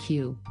 hello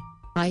Q.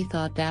 I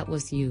thought that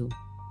was you.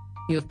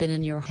 You've been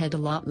in your head a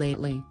lot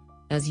lately,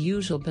 as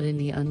usual but in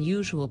the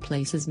unusual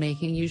places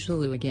making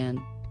usual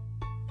again.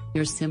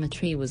 Your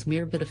symmetry was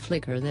mere but a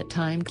flicker that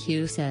time,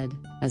 Q said,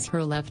 as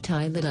her left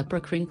eye lit up. A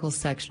crinkle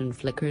section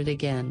flickered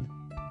again.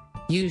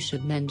 You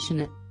should mention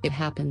it, it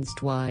happens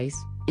twice,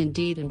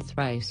 indeed and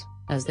thrice,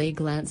 as they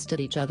glanced at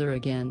each other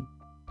again.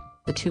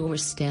 The two were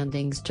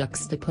standing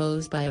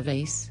juxtaposed by a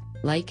vase,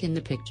 like in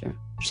the picture,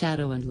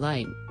 shadow and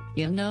light,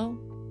 you know?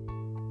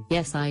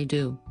 Yes, I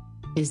do.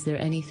 Is there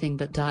anything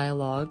but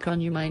dialogue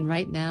on your mind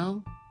right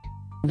now?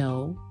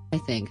 No, I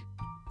think.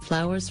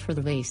 Flowers for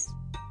the vase.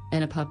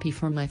 And a puppy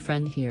for my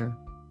friend here.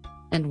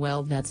 And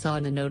well, that's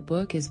odd. The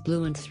notebook is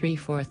blue and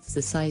 3/4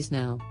 the size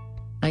now.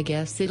 I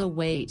guess it'll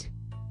wait.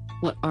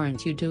 What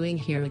aren't you doing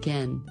here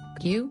again,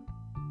 Q?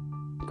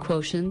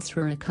 Quotients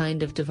were a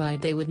kind of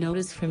divide they would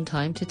notice from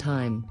time to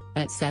time,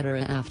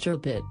 etc. After a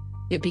bit,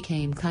 it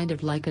became kind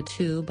of like a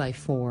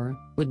 2x4,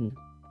 wouldn't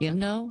you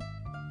know?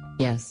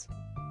 Yes.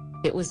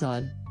 It was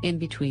odd, in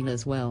between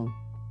as well.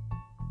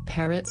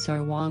 Parrots are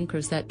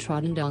wonkers that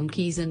trot on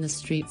donkeys in the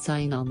street,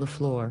 sign on the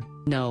floor,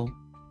 no.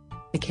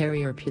 A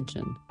carrier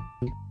pigeon.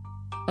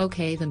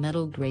 Okay, the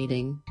metal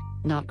grating.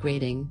 Not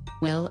grating,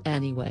 well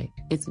anyway,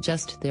 it's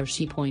just there.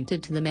 She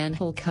pointed to the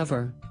manhole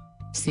cover.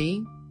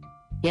 See?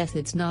 Yes,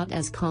 it's not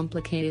as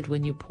complicated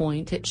when you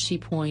point it. She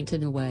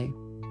pointed away.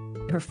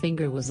 Her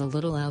finger was a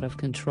little out of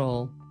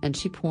control, and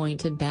she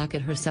pointed back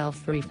at herself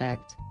for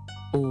effect.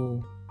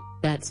 Oh.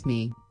 That's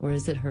me. Or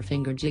is it her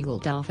finger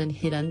jiggled off and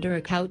hid under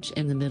a couch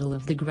in the middle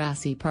of the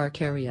grassy park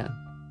area,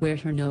 where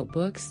her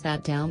notebook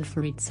sat down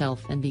for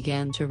itself and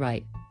began to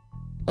write.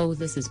 Oh,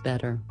 this is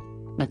better.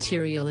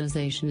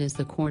 Materialization is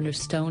the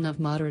cornerstone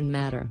of modern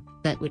matter,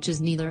 that which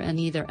is neither and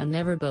either and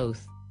never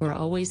both, or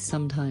always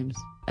sometimes,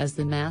 as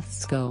the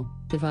maths go,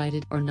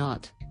 divided or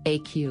not,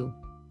 AQ.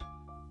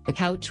 The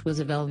couch was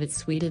a velvet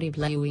sweetity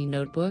bluey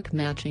notebook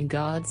matching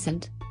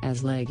godsend,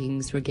 as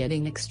leggings were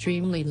getting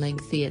extremely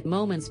lengthy at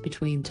moments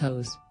between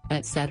toes,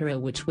 etc.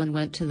 Which one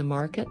went to the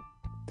market?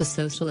 The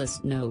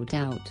socialist, no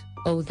doubt.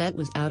 Oh, that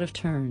was out of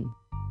turn.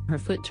 Her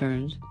foot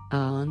turned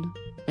on,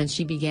 and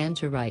she began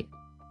to write.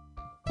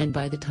 And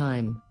by the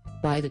time,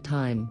 try the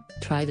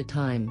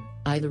time,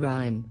 I the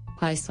rhyme,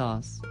 pie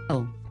sauce,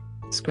 oh.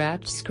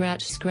 Scratch,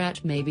 scratch,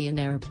 scratch, maybe an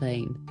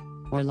airplane.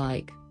 Or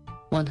like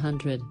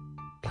 100.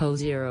 Po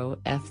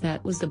 0F.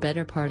 That was the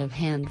better part of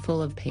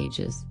handful of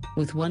pages,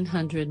 with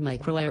 100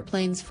 micro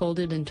airplanes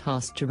folded and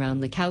tossed around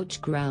the couch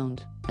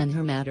ground, and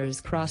her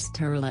matters crossed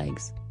her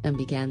legs, and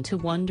began to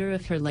wonder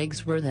if her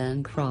legs were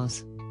then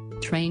cross.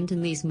 Trained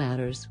in these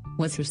matters,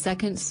 was her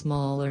second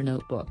smaller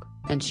notebook,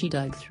 and she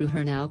dug through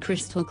her now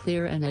crystal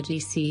clear and edgy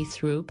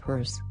see-through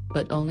purse,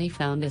 but only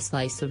found a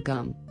slice of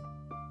gum.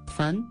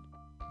 Fun?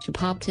 She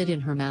popped it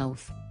in her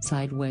mouth,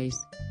 sideways.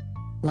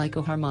 Like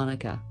a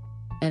harmonica.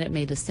 And it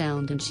made a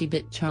sound, and she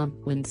bit chomp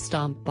when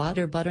stomp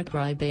butter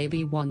cry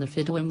baby won the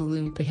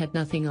fiddle-malumpa had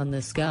nothing on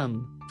this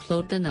gum,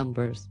 float the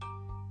numbers.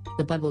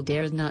 The bubble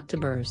dared not to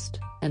burst,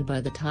 and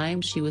by the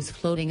time she was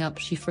floating up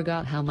she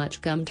forgot how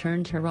much gum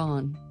turned her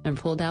on, and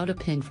pulled out a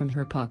pin from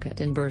her pocket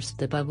and burst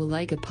the bubble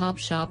like a pop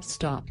shop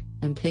stop,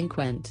 and pink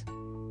went.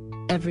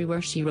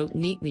 Everywhere she wrote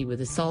neatly with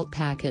a salt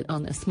packet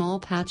on a small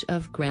patch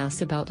of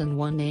grass about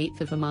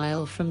 1/8 of a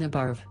mile from the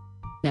barv.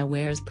 Now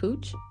where's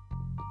Pooch?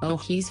 Oh,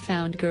 he's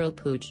found girl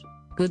Pooch.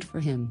 Good for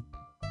him.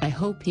 I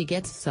hope he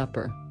gets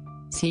supper.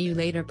 See you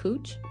later,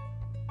 Pooch?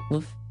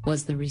 Woof,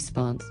 was the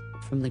response,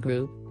 from the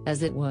group.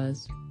 As it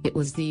was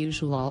the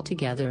usual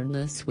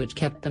all-togetherness which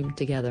kept them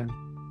together.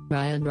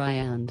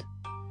 Ryan.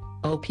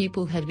 Oh,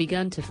 people had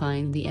begun to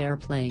find the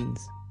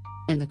airplanes.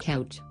 And the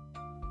couch.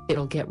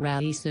 It'll get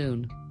ratty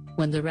soon.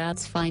 When the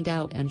rats find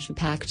out. And she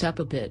packed up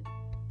a bit.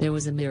 There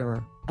was a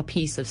mirror, a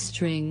piece of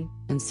string,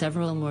 and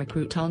several more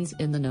croutons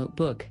in the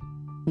notebook.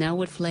 Now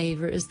what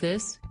flavor is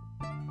this?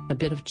 A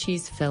bit of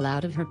cheese fell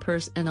out of her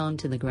purse and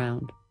onto the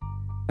ground.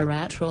 A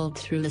rat rolled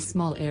through the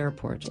small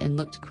airport and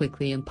looked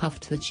quickly and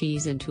puffed the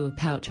cheese into a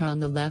pouch on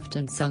the left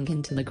and sunk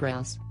into the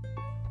grass.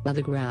 Well,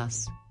 the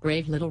grass,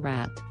 brave little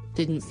rat,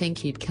 didn't think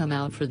he'd come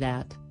out for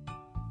that.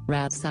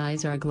 Rats'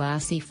 eyes are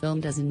glassy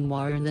filmed as in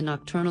noir in the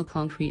nocturnal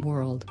concrete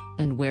world,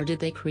 and where did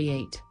they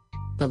create?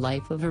 The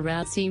life of a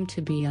rat seemed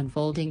to be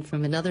unfolding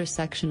from another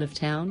section of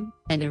town,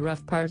 and a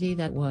rough party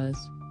that was.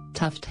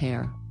 Tufted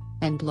hair,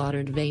 and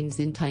blottered veins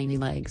in tiny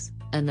legs,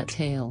 and a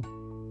tail.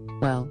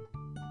 Well,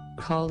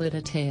 call it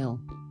a tail.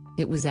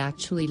 It was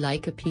actually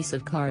like a piece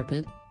of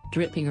carpet,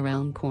 dripping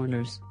around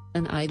corners,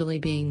 and idly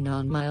being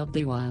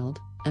non-mildly wild,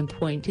 and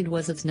pointed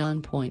was its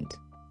non-point,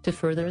 to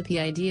further the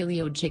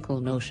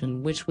ideological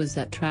notion which was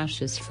that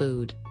trash is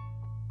food.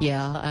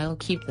 Yeah, I'll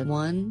keep the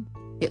one,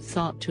 it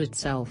thought to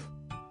itself.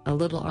 A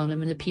little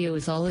onomatopoeia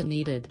was all it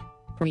needed,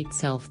 for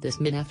itself this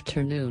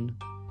mid-afternoon.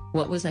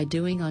 What was I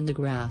doing on the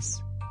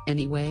grass,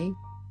 anyway?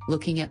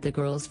 Looking at the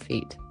girl's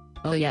feet.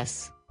 Oh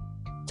yes.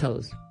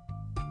 Toes.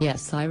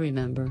 Yes, I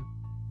remember.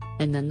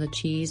 And then the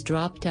cheese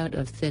dropped out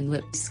of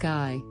thin-lipped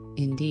sky,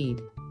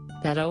 indeed.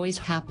 That always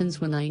happens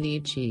when I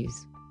need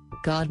cheese.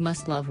 God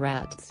must love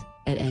rats,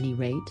 at any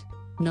rate.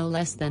 No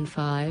less than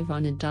 5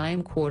 on a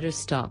dime quarter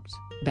stopped,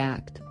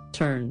 backed,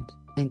 turned,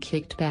 and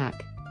kicked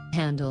back,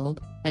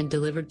 handled, and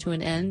delivered to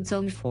an end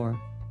zone for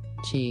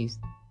cheese.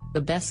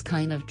 The best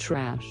kind of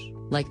trash,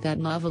 like that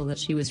novel that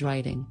she was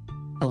writing.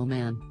 Oh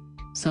man.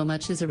 So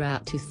much as a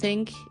rat to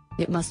think,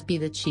 it must be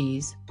the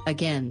cheese,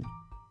 again.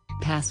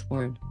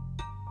 Password.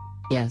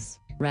 Yes,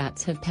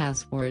 rats have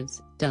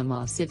passwords,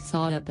 Dumbass, it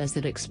thought up as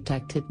it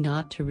expected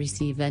not to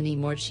receive any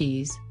more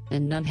cheese,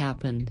 and none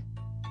happened.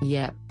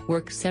 Yep,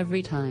 works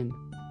every time.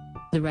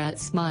 The rat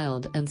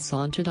smiled and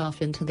sauntered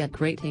off into that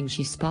grating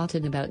she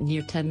spotted about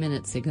near 10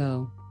 minutes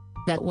ago.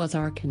 That was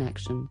our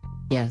connection.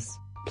 Yes,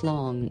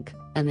 plonk,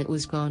 and it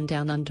was gone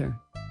down under.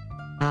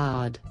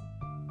 Odd.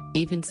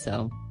 Even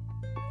so.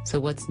 So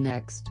what's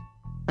next?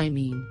 I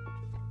mean,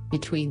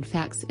 between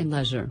facts and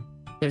leisure,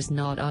 there's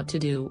not ought to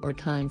do or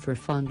time for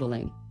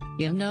fondling,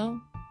 you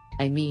know?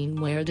 I mean,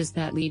 where does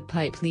that lead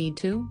pipe lead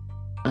to?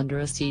 Under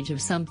a siege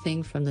of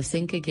something from the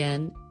sink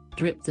again,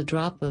 dripped the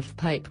drop of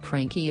pipe.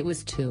 Cranky it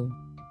was too.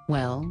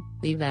 Well,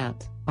 leave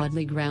that,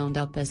 oddly ground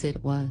up as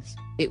it was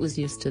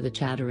used to the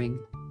chattering.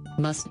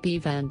 Must be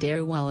Van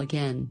der Waal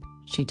again.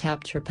 She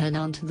tapped her pen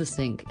onto the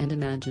sink and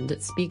imagined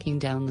it speaking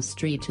down the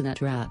street to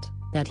that rat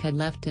that had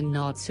left in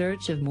not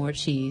search of more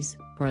cheese,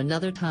 for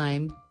another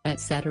time,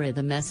 etc.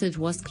 The message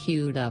was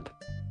queued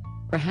up.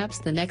 Perhaps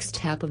the next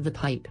tap of the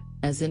pipe,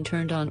 as in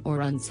turned on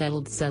or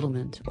unsettled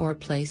settlement or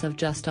place of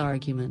just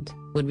argument,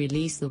 would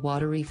release the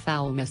watery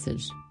foul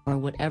message, or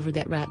whatever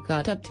that rat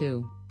got up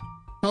to.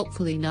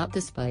 Hopefully not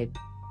this pipe.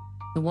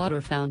 The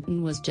water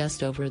fountain was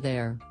just over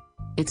there.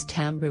 Its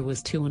timbre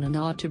was too and a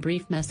nod to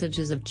brief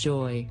messages of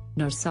joy,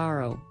 nor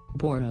sorrow,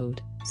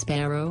 borrowed,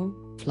 sparrow,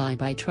 fly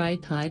by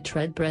tri-tie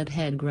tread bread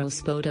head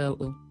gross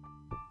photo.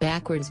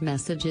 Backwards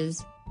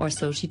messages, or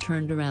so she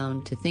turned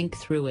around to think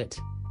through it.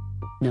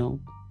 No.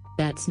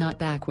 That's not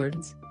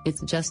backwards,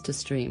 it's just a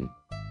stream.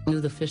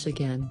 Ooh, the fish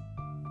again.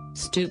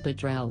 Stupid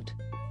drought.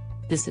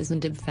 This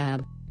isn't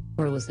ibfab.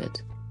 Or was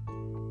it?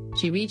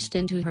 She reached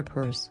into her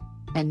purse,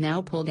 and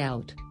now pulled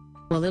out.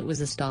 Well, it was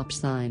a stop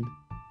sign.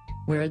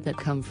 Where'd that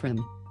come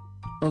from?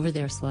 Over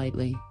there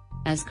slightly,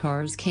 as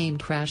cars came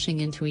crashing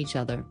into each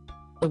other.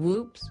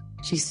 Whoops,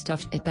 she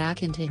stuffed it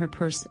back into her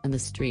purse and the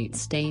street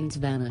stains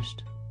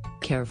vanished.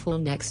 Careful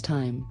next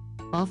time,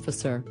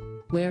 officer.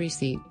 Wear your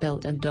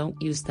seatbelt and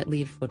don't use that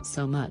leave foot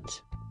so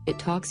much. It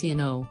talks, you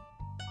know.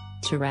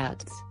 To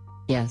rats.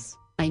 Yes,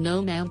 I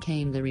know, ma'am,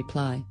 came the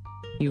reply.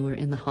 You were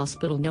in the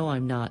hospital. No,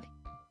 I'm not.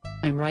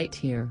 I'm right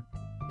here.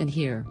 And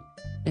here.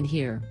 And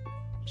here.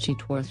 She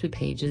tore through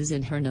pages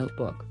in her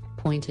notebook,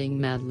 pointing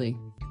madly.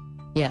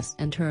 Yes,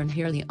 and turn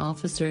here. The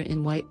officer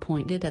in white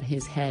pointed at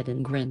his head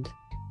and grinned.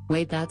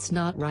 Wait, that's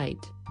not right,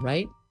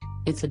 right?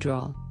 It's a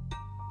draw.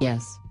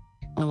 Yes.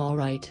 Oh, all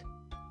right.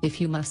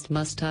 If you must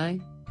I?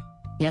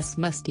 Yes,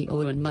 musty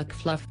Owen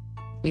McFluff.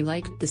 We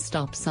liked the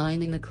stop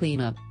sign in the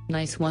cleanup.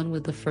 Nice one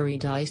with the furry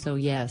dice. Oh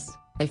yes,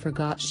 I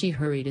forgot. She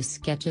hurried a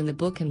sketch in the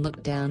book and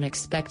looked down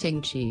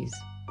expecting cheese.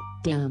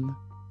 Damn.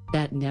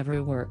 That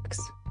never works.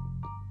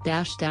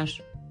 Dash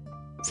dash.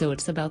 So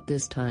it's about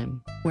this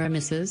time, where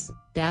Mrs.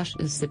 Dash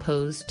is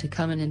supposed to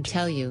come in and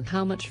tell you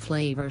how much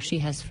flavor she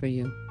has for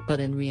you, but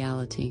in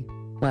reality,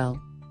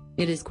 well,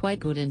 it is quite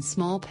good in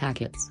small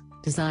packets,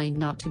 designed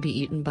not to be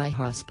eaten by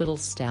hospital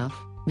staff,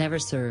 never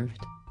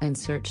served, and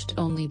searched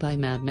only by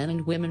madmen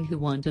and women who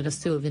wanted a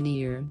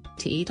souvenir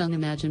to eat on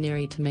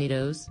imaginary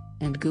tomatoes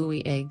and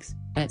gooey eggs,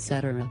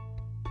 etc.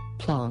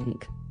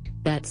 Plonk.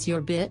 That's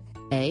your bit,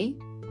 eh?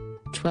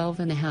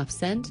 12.5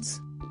 cents?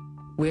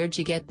 Where'd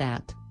you get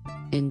that?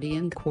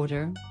 Indian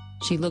quarter?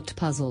 She looked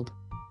puzzled.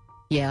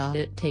 Yeah,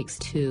 it takes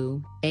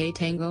two, eh,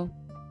 Tango?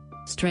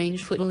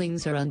 Strange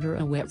footlings are under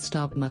a wet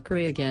stop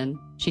muckery again.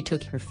 She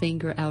took her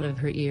finger out of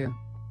her ear.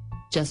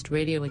 Just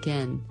radio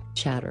again,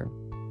 chatter.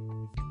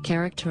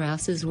 Character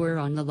asses were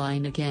on the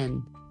line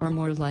again, or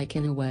more like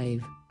in a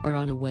wave, or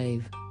on a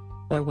wave.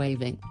 Or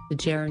waving, the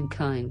gerund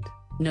kind.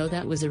 No,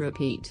 that was a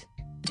repeat.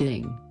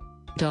 Ding.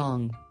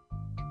 Dong.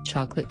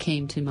 Chocolate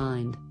came to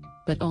mind,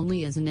 but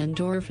only as an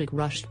endorphic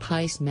rushed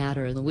pice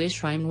matter. The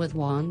wish rhymed with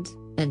wand,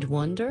 and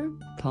wonder,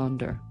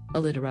 ponder,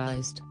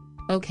 alliterized.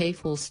 Okay,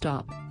 full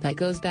stop, that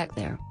goes back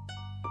there.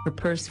 Her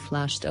purse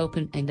flashed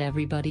open and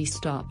everybody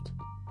stopped.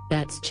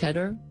 That's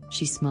cheddar,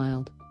 she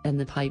smiled, and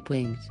the pipe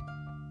winked.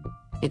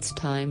 It's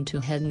time to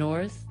head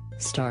north,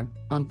 star,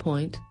 on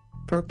point,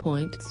 per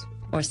points,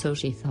 or so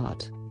she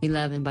thought.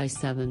 11 by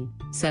 7,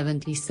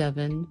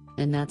 77,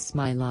 and that's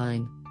my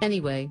line.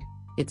 Anyway,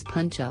 it's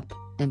punch up,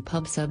 and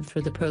pub sub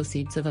for the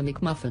proceeds of a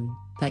McMuffin.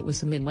 That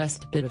was a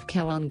Midwest bit of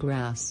cow on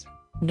grass.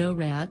 No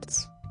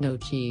rats, no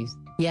cheese,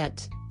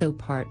 yet, though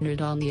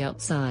partnered on the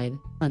outside,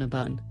 on a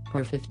bun,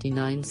 for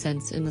 59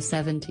 cents in the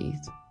 70s.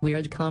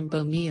 Weird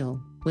combo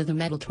meal, with a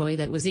metal toy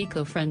that was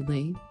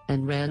eco-friendly,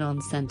 and ran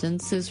on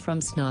sentences from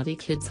snotty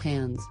kids'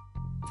 hands.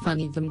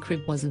 Funny the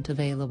McRib wasn't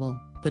available,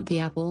 but the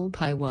apple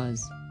pie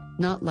was.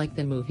 Not like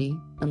the movie,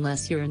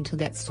 unless you're into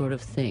that sort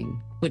of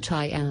thing, which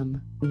I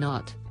am,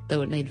 not,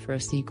 though it made for a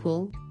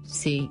sequel,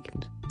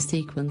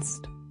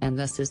 sequenced, and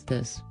thus is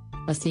this.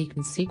 A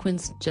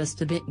sequenced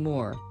just a bit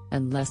more,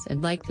 and less,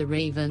 and like the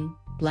Raven,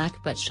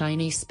 black but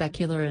shiny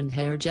specular and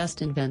hair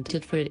just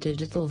invented for a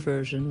digital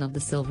version of the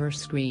silver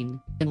screen,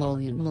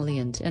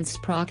 emollient and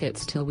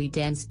sprockets till we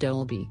dance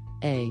Dolby,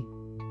 A.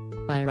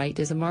 By right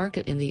is a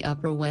market in the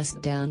Upper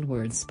West.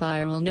 Downward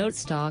spiral note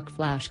stock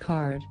flash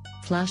card,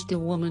 flashed a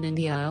woman in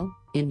the aisle,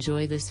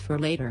 enjoy this for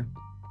later.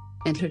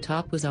 And her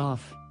top was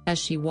off, as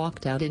she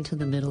walked out into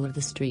the middle of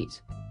the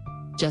street.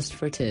 Just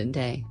for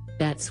today,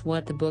 that's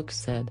what the book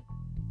said.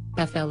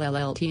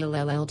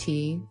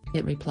 FLLLTLLT,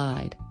 it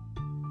replied.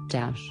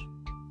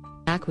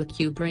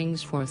 AquaQ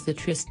brings forth the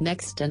tryst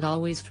next and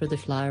always for the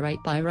fly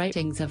right by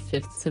writings of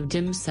fifths of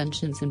dim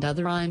sentience and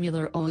other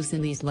imular O's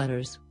in these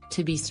letters,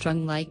 to be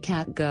strung like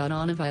catgut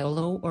on a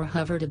violo or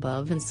hovered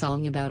above and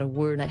sung about a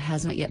word that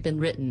hasn't yet been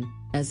written,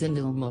 as in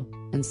Ilmo,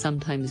 and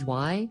sometimes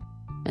why?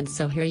 And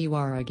so here you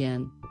are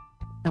again.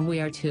 And we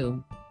are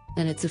too.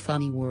 And it's a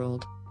funny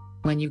world.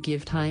 When you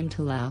give time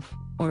to laugh,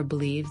 or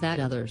believe that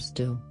others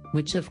do,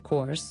 which of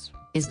course,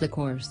 is the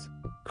course.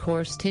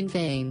 Coursed in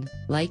vain,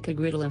 like a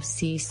griddle of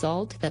sea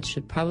salt that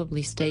should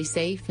probably stay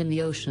safe in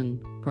the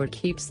ocean, for it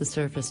keeps the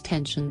surface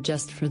tension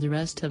just for the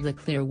rest of the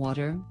clear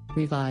water,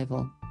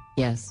 revival.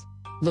 Yes.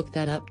 Look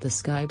that up, the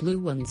sky blue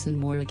ones and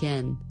more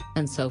again,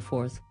 and so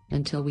forth,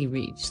 until we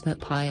reach that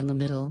pie in the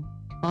middle,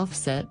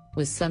 offset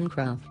with some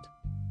craft.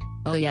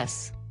 Oh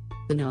yes.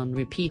 The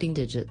non-repeating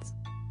digits.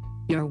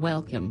 You're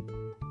welcome.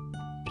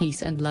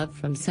 Peace and love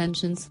from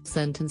Sentience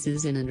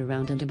sentences in and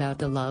around and about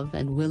the love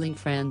and willing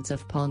friends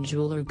of Paul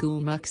Jeweler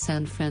Gulmuck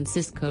San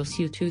Francisco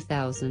SU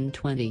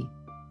 2020.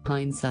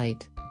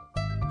 Hindsight.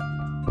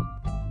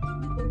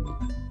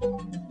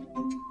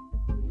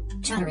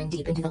 Chattering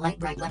deep into the light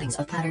bright webbings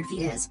of Patterned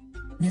Feet is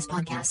this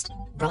podcast,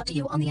 brought to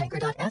you on the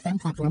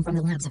Anchor.fm platform from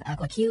the labs of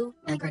AquaQ.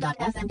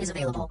 Anchor.fm is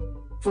available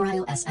for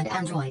iOS and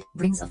Android,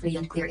 brings a free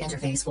and clear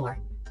interface for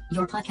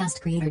your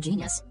podcast creator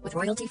genius, with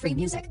royalty-free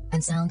music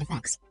and sound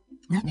effects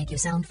that make you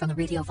sound from the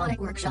Radiophonic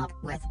Workshop,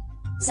 with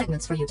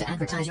segments for you to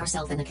advertise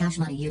yourself in the cash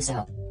money you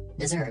so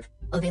deserve.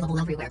 Available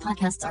everywhere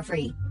podcasts are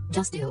free.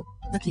 Just do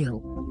the Q.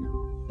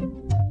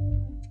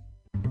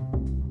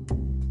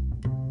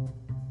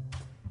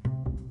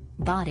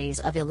 Bodies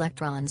of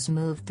electrons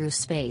move through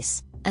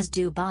space, as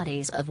do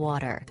bodies of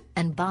water,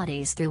 and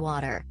bodies through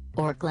water,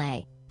 or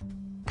clay.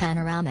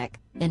 Panoramic,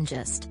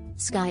 ingest,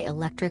 sky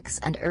electrics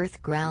and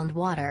earth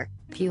groundwater,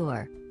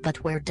 pure,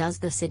 but where does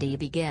the city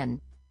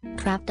begin?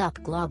 Trapped up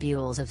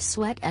globules of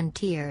sweat and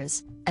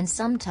tears, and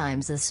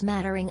sometimes a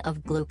smattering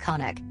of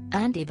gluconic,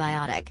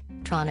 antibiotic,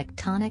 tronic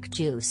tonic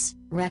juice,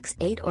 Rex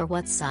 8 or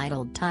what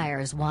sidled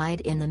tires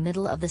wide in the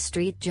middle of the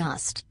street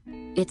just.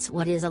 It's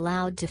what is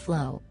allowed to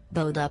flow,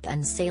 bowed up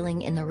and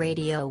sailing in the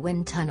radio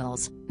wind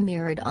tunnels,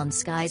 mirrored on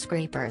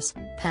skyscrapers,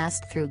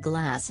 passed through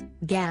glass,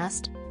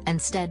 gassed,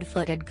 and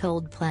stead-footed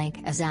cold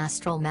plank as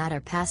astral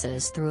matter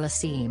passes through a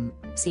seam,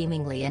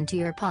 seemingly into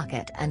your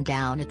pocket and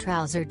down a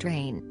trouser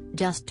drain,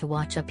 just to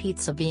watch a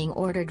pizza being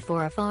ordered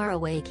for a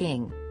faraway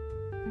king.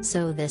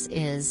 So this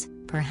is,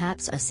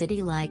 perhaps, a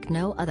city like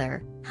no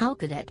other. How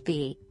could it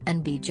be,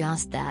 and be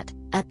just that,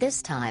 at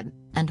this time,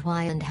 and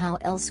why and how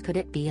else could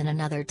it be in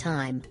another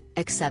time,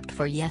 except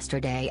for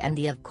yesterday and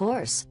the of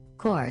course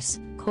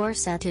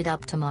corseted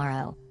up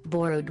tomorrow,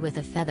 borrowed with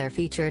a feather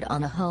featured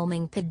on a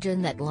homing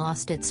pigeon that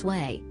lost its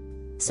way.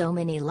 So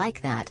many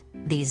like that,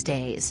 these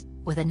days,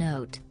 with a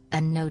note,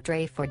 and no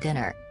tray for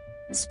dinner.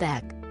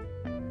 Spec.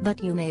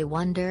 But you may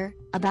wonder,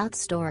 about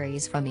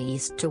stories from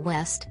east to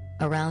west,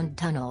 around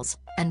tunnels,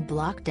 and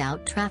blocked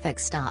out traffic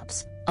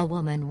stops. A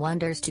woman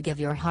wonders to give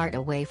your heart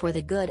away for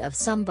the good of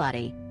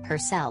somebody,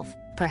 herself,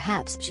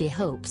 perhaps she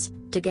hopes,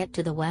 to get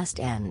to the West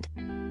End.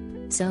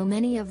 So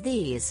many of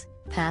these,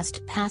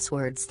 past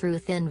passwords through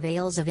thin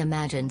veils of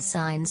imagined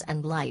signs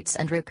and lights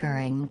and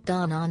recurring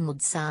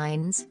dawn-onward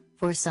signs,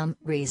 for some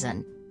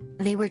reason.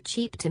 They were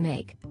cheap to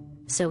make.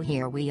 So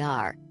here we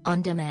are,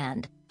 on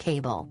demand,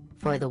 cable,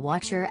 for the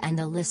watcher and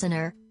the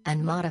listener,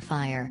 and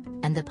modifier,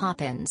 and the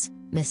pop-ins,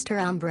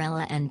 Mr.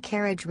 Umbrella and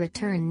carriage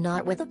return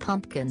not with a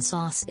pumpkin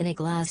sauce in a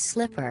glass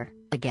slipper,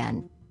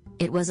 again.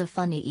 It was a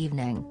funny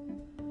evening.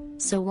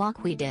 So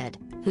walk we did,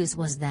 whose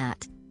was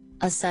that?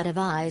 A set of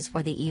eyes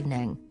for the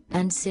evening,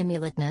 and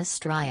simulateness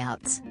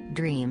tryouts,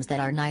 dreams that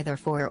are neither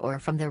for or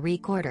from the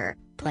recorder,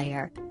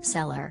 player,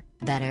 seller,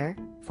 better,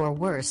 for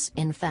worse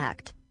in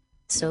fact.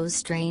 So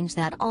strange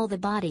that all the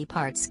body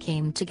parts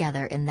came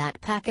together in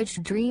that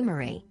packaged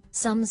dreamery,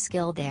 some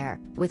skill there,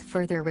 with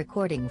further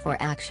recording for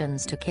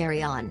actions to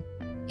carry on.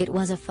 It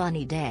was a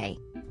funny day.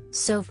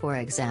 So for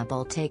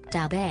example, take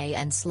tab A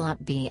and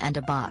slot B and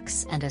a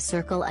box and a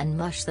circle and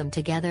mush them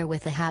together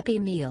with a Happy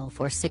Meal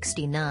for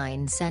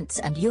 69 cents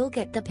and you'll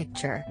get the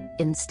picture,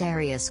 in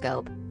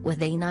stereoscope,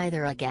 with a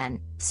neither again,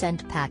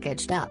 scent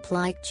packaged up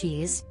like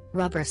cheese,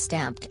 rubber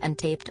stamped and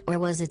taped, or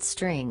was it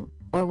string,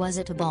 or was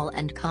it a ball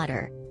and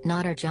cotter,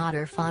 nodder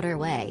jotter fodder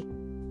way?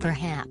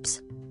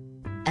 Perhaps.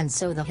 And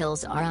so the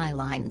hills are eye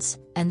lines,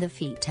 and the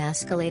feet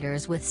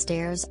escalators with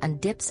stairs and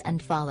dips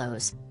and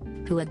follows.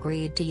 Who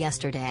agreed to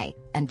yesterday,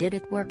 and did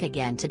it work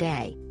again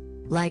today?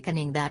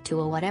 Likening that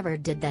to a whatever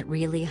did that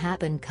really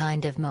happen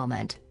kind of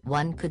moment,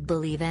 one could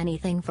believe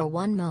anything for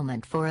one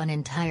moment for an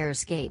entire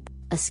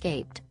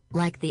escaped,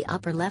 like the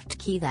upper left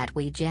key that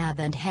we jab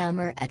and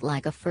hammer at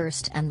like a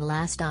first and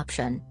last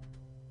option.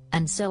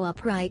 And so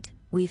upright,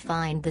 we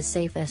find the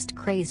safest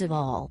craze of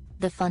all,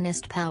 the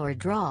funnest power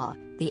draw,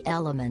 the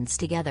elements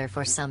together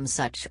for some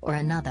such or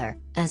another,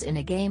 as in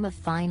a game of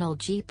Final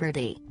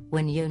Jeopardy,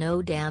 when you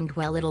know damned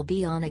well it'll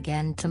be on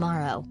again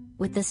tomorrow,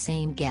 with the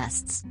same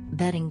guests,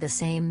 betting the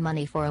same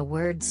money for a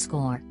word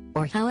score,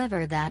 or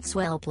however that's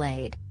well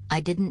played. I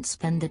didn't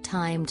spend the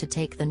time to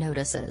take the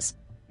notices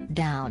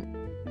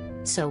down.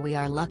 So we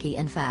are lucky,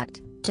 in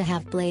fact, to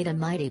have played a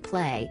mighty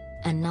play,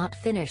 and not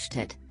finished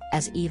it,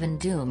 as even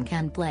Doom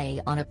can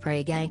play on a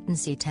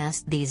pregnancy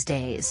test these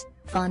days.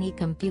 Funny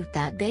compute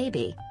that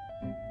baby.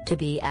 To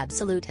be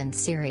absolute and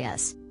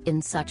serious,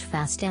 in such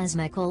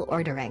phantasmical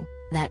ordering,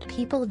 that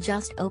people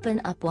just open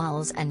up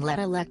walls and let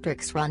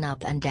electrics run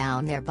up and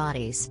down their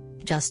bodies,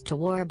 just to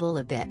warble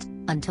a bit,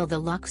 until the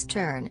lucks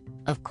turn.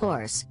 Of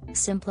course,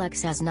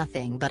 Simplex has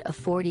nothing but a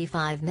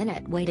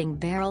 45-minute waiting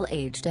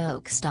barrel-aged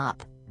oak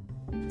stop.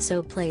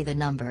 So play the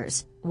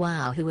numbers.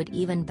 Wow, who would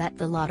even bet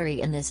the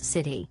lottery in this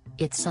city?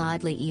 It's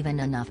oddly even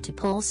enough to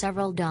pull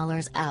several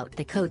dollars out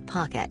the coat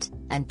pocket,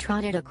 and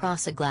trot it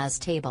across a glass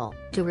table,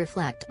 to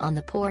reflect on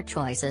the poor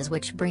choices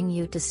which bring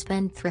you to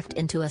spend thrift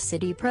into a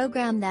city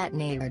program that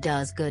neither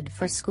does good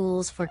for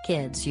schools for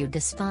kids you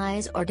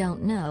despise or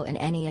don't know in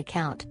any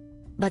account.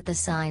 But the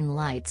sign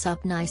lights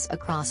up nice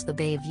across the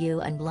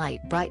Bayview, and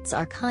light brights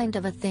are kind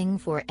of a thing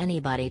for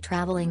anybody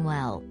traveling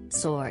well,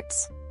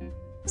 sorts.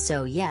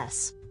 So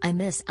yes, I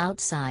miss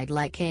outside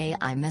like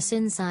I miss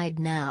inside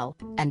now,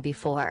 and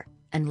before,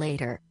 and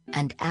later,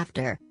 and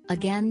after,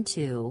 again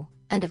too,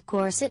 and of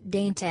course it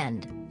dain't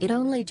end, it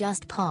only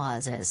just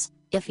pauses,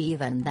 if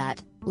even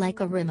that, like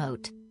a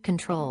remote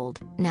controlled.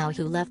 Now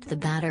who left the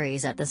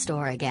batteries at the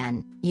store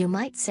again, you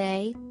might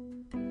say?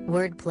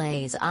 Word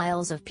plays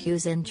aisles of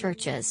pews in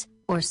churches,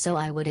 or so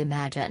I would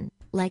imagine,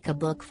 like a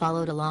book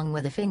followed along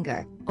with a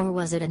finger, or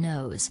was it a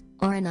nose,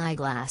 or an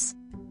eyeglass?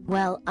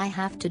 Well, I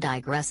have to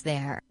digress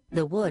there.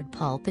 The wood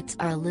pulpits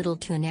are a little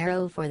too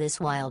narrow for this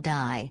wild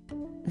eye.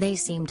 They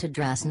seem to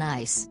dress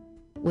nice,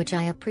 which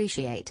I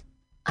appreciate.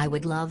 I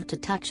would love to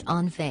touch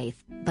on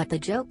faith, but the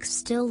jokes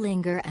still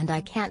linger and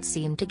I can't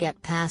seem to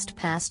get past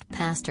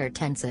pastor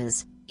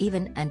tenses,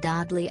 even and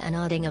oddly a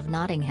nodding of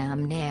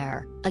Nottingham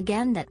ne'er.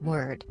 Again that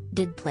word,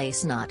 did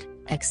place not,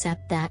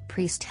 except that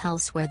priest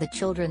house where the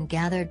children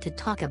gathered to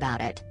talk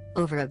about it,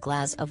 over a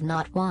glass of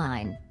not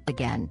wine,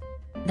 again.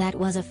 That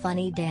was a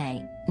funny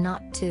day,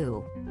 not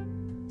too.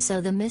 So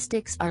the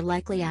mystics are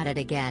likely at it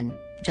again,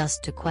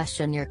 just to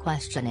question your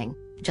questioning,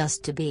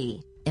 just to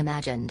be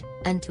imagined,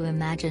 and to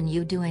imagine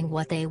you doing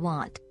what they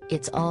want.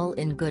 It's all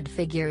in good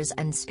figures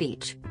and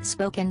speech,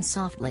 spoken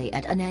softly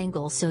at an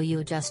angle so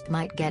you just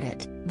might get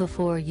it,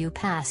 before you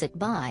pass it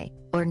by,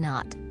 or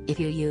not, if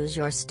you use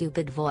your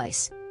stupid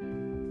voice.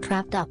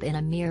 Trapped up in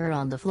a mirror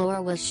on the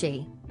floor was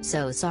she,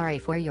 so sorry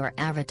for your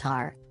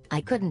avatar,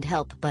 I couldn't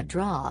help but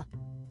draw.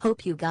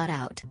 Hope you got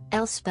out,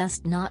 else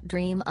best not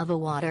dream of a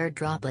water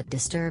droplet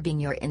disturbing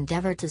your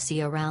endeavor to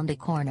see around a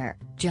corner,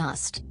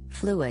 just,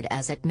 fluid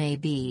as it may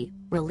be,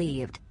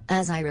 relieved,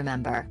 as I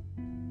remember.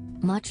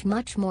 Much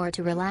more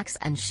to relax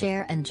and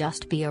share and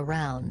just be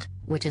around,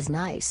 which is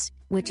nice,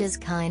 which is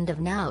kind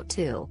of now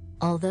too,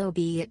 although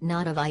be it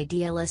not of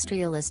idealist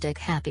realistic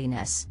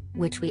happiness,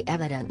 which we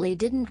evidently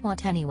didn't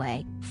want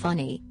anyway.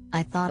 Funny,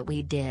 I thought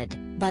we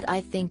did, but I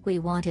think we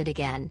want it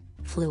again,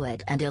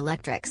 fluid and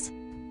electrics.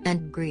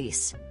 And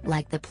grease,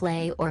 like the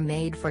play or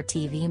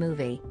made-for-TV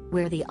movie,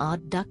 where the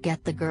odd duck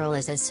get the girl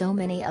is as so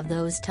many of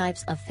those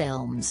types of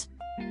films.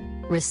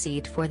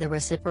 Receipt for the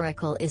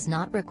reciprocal is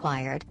not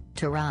required,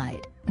 to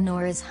ride,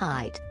 nor is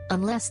height,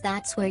 unless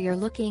that's where you're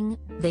looking.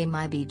 They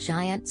might be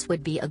giants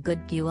would be a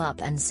good cue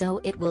up, and so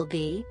it will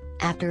be,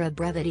 after a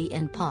brevity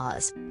in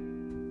pause.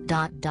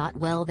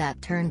 Well,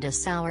 that turned a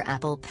sour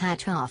apple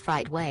patch off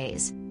right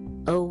ways.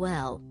 Oh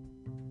well.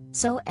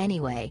 So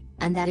anyway,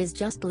 and that is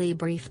justly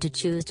brief to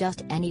choose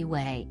just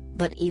anyway,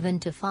 but even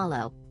to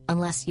follow,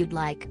 unless you'd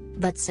like,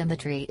 but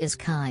symmetry is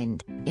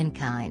kind, in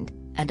kind,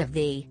 and of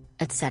the,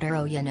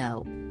 etc. You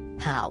know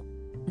how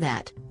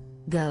that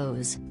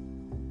goes.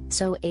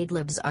 So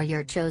adlibs are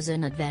your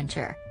chosen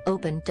adventure.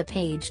 Open to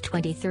page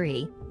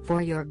 23,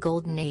 for your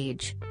golden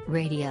age,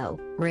 radio,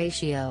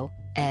 ratio,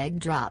 egg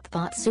drop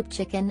pot soup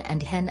chicken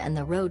and hen and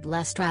the road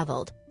less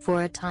traveled,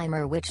 for a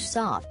timer which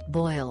soft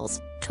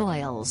boils,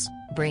 toils,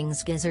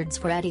 brings gizzards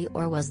for Eddie,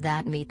 or was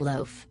that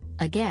meatloaf,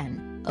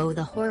 again? Oh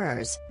the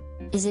horrors.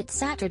 Is it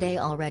Saturday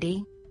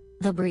already?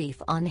 The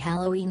brief on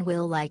Halloween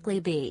will likely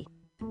be,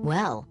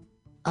 well,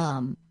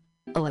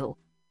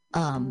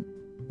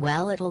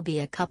 well it'll be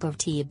a cup of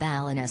tea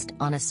balanced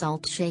on a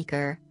salt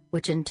shaker,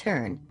 which in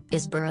turn,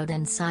 is burrowed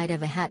inside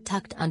of a hat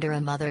tucked under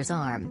a mother's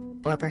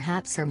arm, or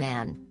perhaps her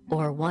man,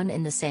 or one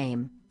in the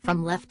same,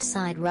 from left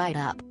side right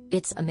up.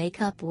 It's a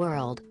make-up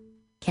world.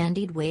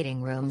 Candied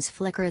waiting rooms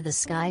flicker the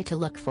sky to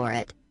look for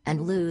it,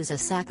 and lose a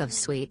sack of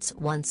sweets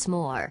once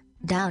more,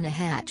 down a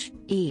hatch,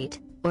 eat,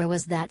 or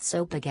was that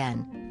soap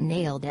again,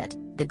 nailed it,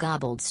 the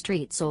gobbled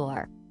streets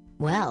or,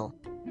 well,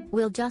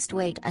 we'll just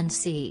wait and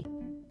see.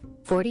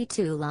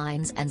 42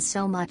 lines and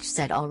so much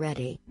said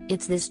already.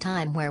 It's this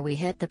time where we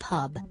hit the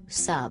pub,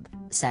 sub,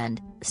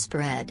 send,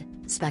 spread,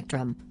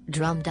 spectrum,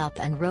 drummed up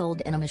and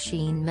rolled in a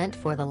machine meant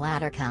for the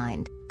latter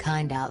kind,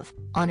 kind of,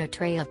 on a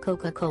tray of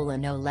Coca-Cola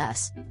no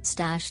less,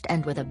 stashed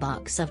and with a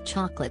box of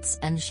chocolates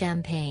and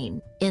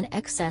champagne, in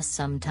excess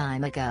some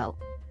time ago.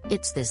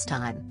 It's this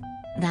time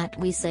that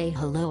we say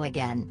hello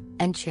again,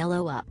 and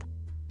cello up.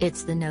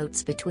 It's the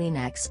notes between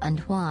X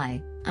and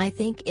Y. I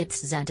think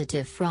it's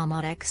zentative from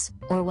X,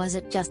 or was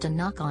it just a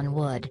knock on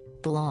wood,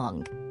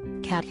 belong?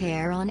 Cat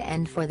hair on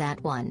end for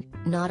that one,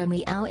 not a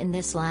meow in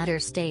this latter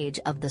stage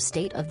of the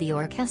state of the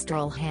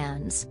orchestral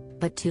hands,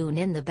 but tune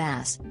in the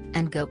bass,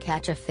 and go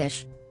catch a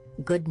fish.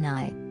 Good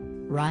night.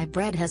 Rye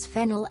bread has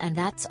fennel and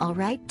that's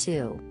alright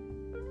too.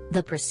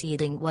 The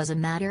proceeding was a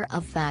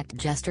matter-of-fact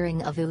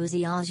gesturing of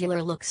Uzi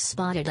Oscular looks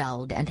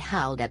spotted-owled and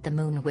howled at the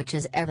moon which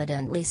is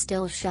evidently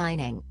still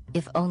shining,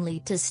 if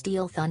only to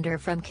steal thunder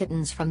from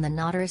kittens from the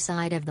nodder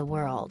side of the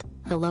world.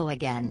 Hello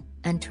again,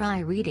 and try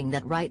reading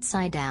that right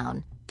side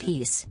down.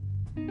 Peace.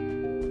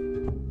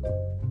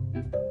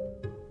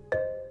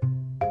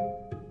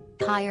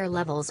 Higher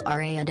levels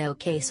are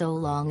a-and-okay so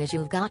long as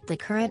you've got the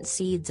current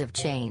seeds of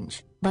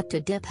change. But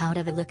to dip out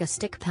of a lick of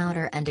stick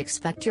powder and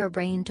expect your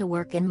brain to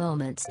work in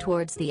moments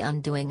towards the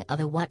undoing of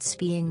a what's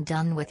being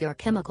done with your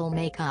chemical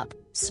makeup,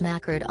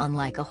 smackered on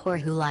like a whore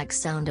who likes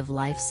sound of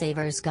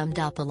lifesavers gummed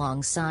up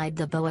alongside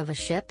the bow of a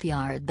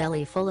shipyard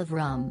belly full of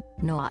rum,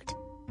 not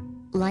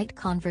light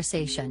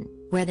conversation,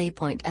 where they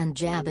point and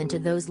jab into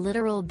those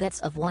literal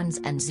bits of ones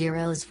and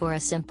zeros for a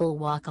simple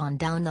walk on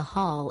down the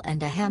hall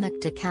and a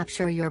hammock to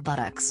capture your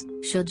buttocks.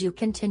 Should you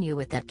continue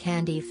with that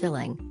candy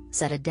filling,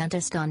 said a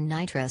dentist on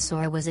nitrous,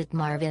 or was it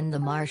Marvin the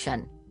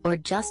Martian, or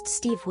just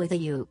Steve with a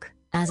uke,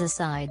 as a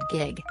side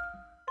gig?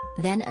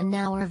 Then and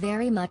now are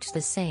very much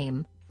the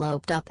same,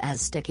 loped up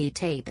as sticky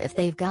tape if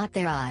they've got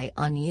their eye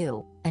on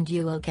you, and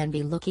you can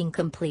be looking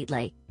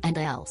completely, and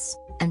else,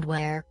 and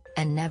where,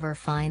 and never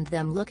find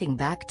them looking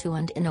back to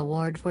and in a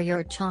ward for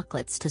your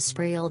chocolates to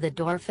sprinkle the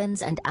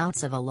endorphins and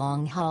outs of a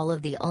long haul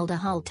of the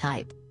aldehol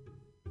type.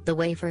 The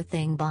wafer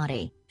thing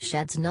body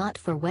sheds not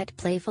for wet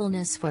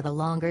playfulness for the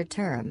longer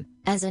term,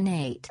 as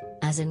innate,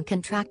 as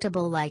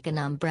incontractable like an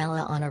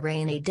umbrella on a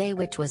rainy day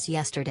which was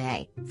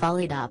yesterday,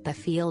 volleyed up a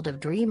field of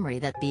dreamery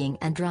that being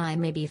and dry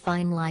may be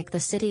fine like the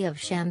city of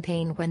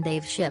Champagne when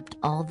they've shipped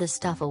all the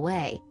stuff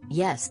away.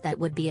 Yes, that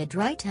would be a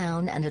dry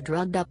town and a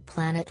drugged up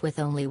planet with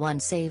only one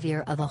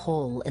savior of a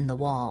hole in the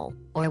wall,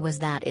 or was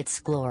that its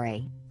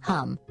glory?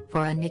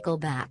 For a nickel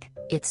back,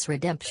 its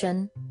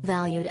redemption,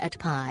 valued at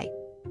pi.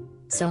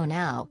 So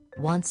now,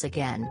 once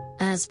again,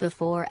 as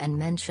before and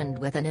mentioned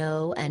with an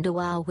O and a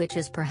wow which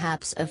is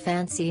perhaps a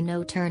fancy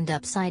no turned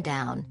upside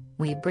down,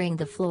 we bring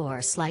the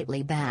floor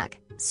slightly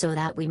back, so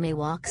that we may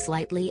walk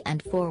slightly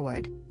and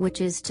forward, which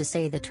is to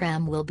say the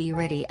tram will be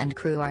ready and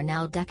crew are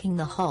now decking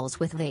the halls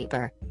with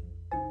vapor.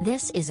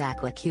 This is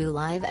AquaQ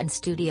Live and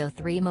Studio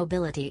 3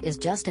 mobility is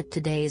just at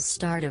today's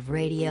start of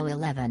Radio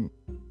 11.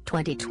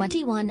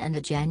 2021 and the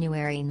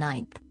January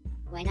 9th.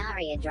 When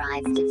Aria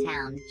drives to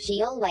town,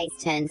 she always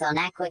turns on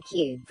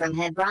AquaQ from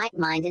her bright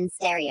mind and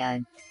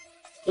stereo.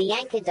 The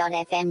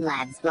Anchor.fm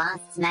labs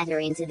blasts matter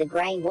into the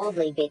grey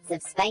warbly bits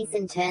of space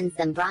and turns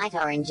them bright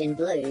orange and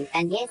blue,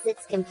 and yes,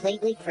 it's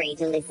completely free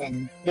to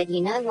listen. But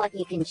you know what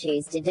you can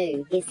choose to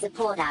do, is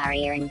support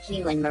Aria and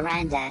Q and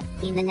Miranda,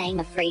 in the name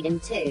of freedom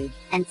too,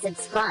 and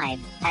subscribe,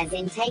 as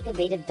in take a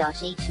bit of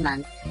dosh each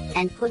month,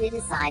 and put it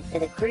aside for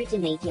the crew to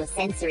meet your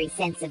sensory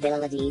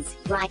sensibilities,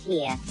 right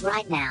here,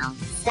 right now.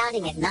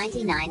 Starting at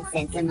 99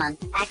 cents a month,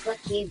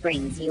 AquaQ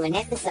brings you an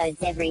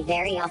episodes every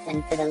very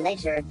often for the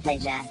leisure of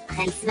pleasure,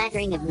 and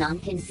smattering of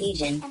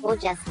non-confusion, or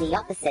just the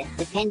opposite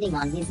depending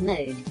on his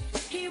mood.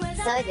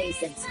 So do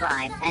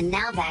subscribe, and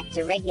now back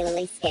to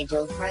regularly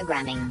scheduled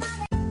programming.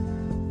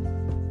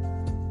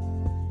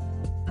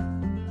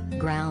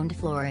 Ground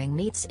flooring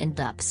meets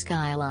end-up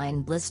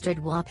skyline blistered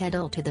wah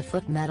pedal to the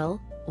foot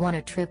metal, want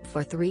a trip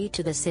for 3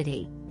 to the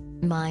city.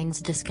 Minds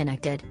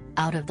disconnected,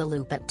 out of the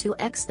loop at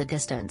 2x the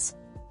distance.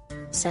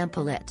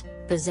 Sample it,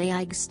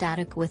 Pizzaig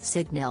static with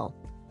signal.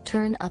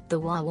 Turn up the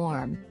wah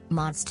warm,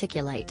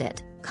 modsticulate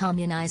it,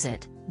 communize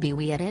it, be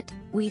we at it,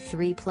 we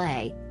 3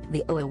 play,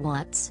 the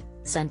what's,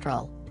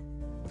 central.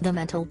 The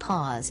mental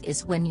pause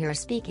is when you're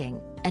speaking,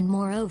 and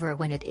moreover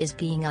when it is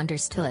being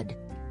understood.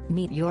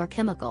 Meet your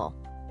chemical.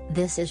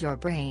 This is your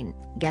brain,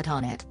 get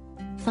on it.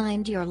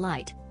 Find your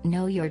light,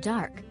 know your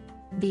dark.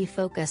 Be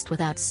focused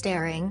without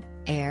staring,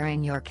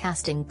 airing your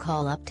casting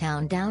call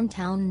uptown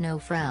downtown no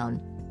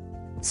frown.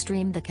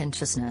 Stream the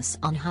consciousness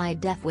on high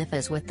def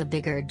wifas with the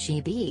bigger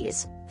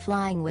GBs,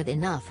 flying with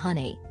enough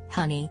honey,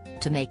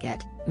 to make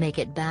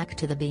it back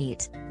to the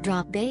beat,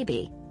 drop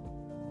baby.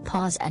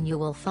 Pause and you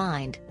will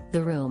find,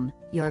 the room,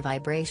 your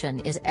vibration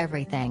is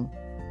everything.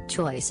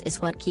 Choice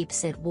is what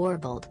keeps it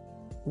warbled.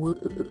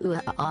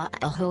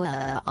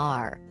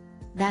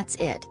 That's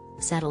it,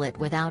 settle it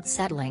without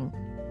settling.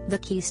 The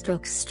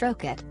keystrokes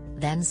stroke it,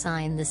 then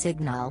sign the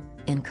signal,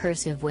 in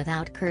cursive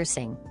without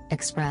cursing,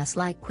 express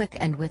like quick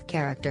and with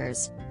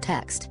characters,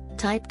 text,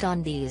 typed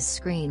on these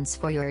screens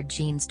for your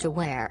genes to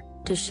wear,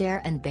 to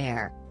share and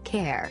bear,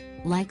 care,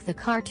 like the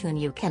cartoon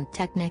you can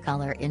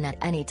technicolor in at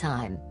any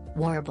time,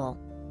 warble.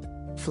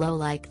 flow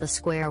like the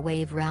square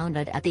wave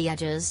rounded at the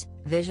edges,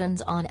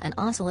 visions on an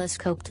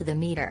oscilloscope to the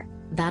meter,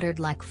 battered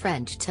like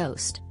French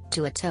toast,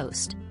 to a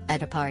toast,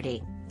 at a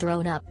party,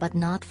 thrown up but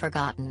not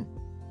forgotten.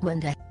 When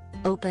the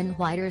open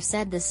whiter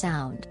said the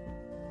sound.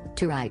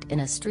 To write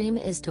in a stream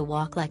is to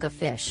walk like a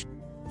fish.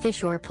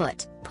 Fish or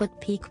put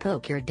peek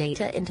poke your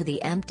data into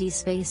the empty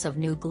space of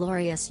new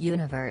glorious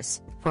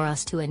universe, for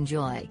us to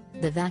enjoy,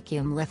 the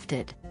vacuum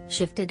lifted,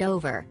 shifted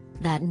over,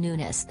 that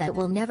newness that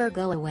will never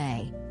go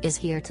away, is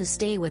here to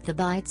stay with the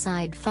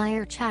bite-side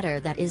fire chatter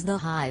that is the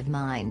hive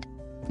mind.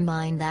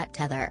 Mind that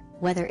tether,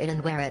 whether it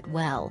and wear it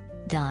well,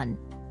 done.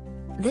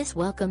 This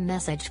welcome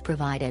message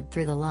provided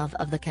through the love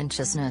of the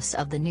consciousness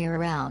of the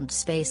near-round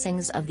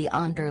spacings of the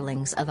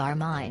underlings of our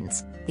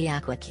minds, the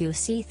Aqua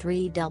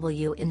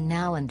QC3W in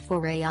now and for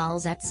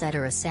Reals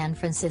etc. San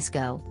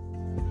Francisco.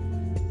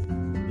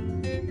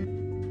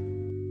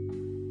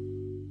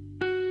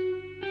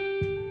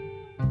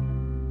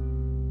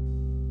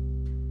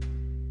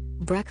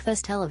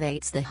 Breakfast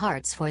elevates the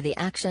hearts for the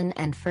action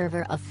and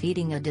fervor of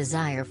feeding a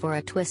desire for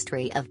a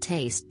twistry of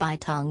taste by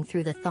tongue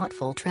through the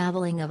thoughtful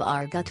traveling of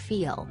our gut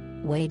feel,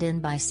 weighed in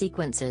by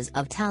sequences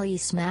of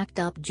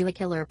tally-smacked-up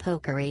jugular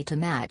pokery to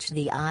match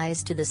the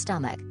eyes to the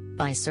stomach,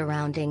 by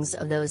surroundings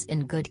of those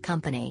in good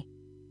company.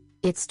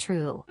 It's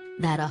true,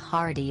 that a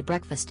hearty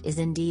breakfast is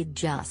indeed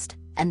just,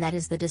 and that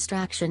is the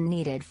distraction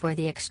needed for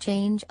the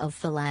exchange of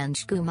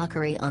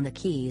phalange-muckery on the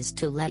keys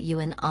to let you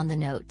in on the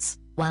notes,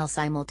 while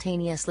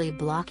simultaneously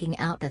blocking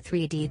out the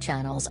 3D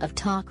channels of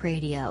talk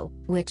radio,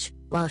 which,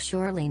 while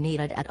surely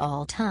needed at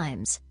all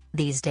times,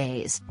 these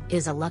days,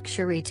 is a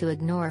luxury to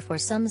ignore for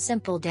some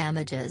simple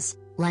damages,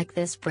 like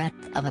this breath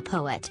of a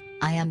poet,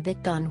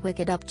 iambicked on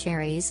wicked-up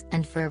cherries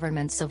and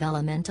fervorments of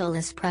elemental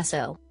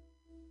espresso.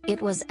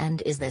 It was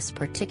and is this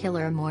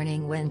particular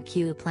morning when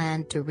Q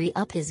planned to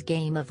re-up his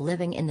game of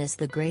living in this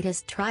the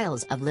greatest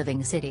trials of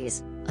living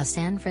cities, a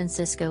San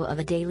Francisco of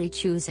a daily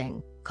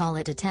choosing, call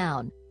it a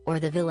town, or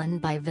the villain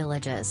by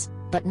villages,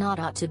 but not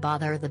ought to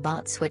bother the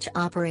bots which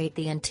operate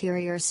the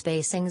interior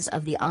spacings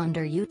of the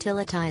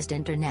underutilized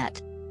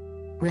internet.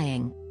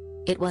 Ring.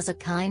 It was a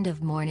kind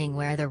of morning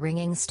where the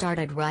ringing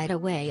started right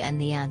away and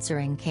the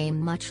answering came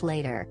much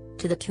later,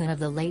 to the tune of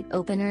the late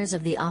openers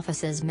of the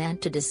offices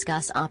meant to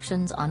discuss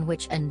options on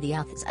which and the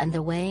ups and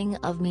the weighing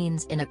of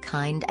means in a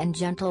kind and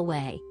gentle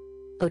way.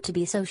 Oh, to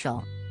be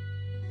social.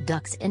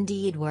 Ducks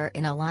indeed were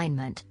in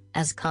alignment,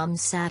 as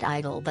Combs sat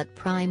idle but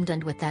primed,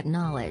 and with that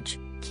knowledge,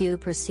 Q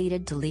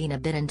proceeded to lean a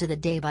bit into the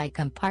day by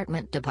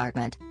compartment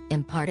department,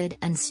 imparted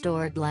and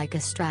stored like a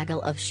straggle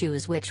of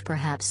shoes which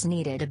perhaps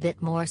needed a bit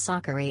more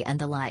soccery and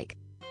the like.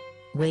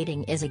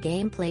 Waiting is a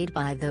game played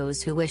by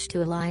those who wish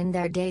to align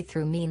their day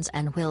through means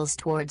and wills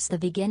towards the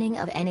beginning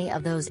of any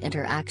of those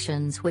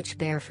interactions which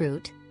bear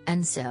fruit,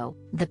 and so,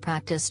 the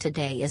practice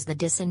today is the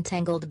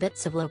disentangled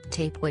bits of loop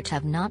tape which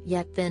have not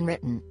yet been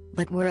written,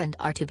 but were and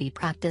are to be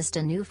practiced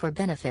anew for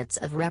benefits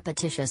of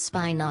repetitious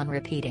by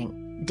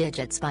non-repeating,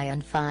 digits by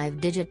and 5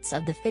 digits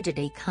of the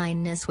fidgety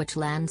kindness which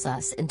lands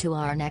us into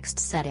our next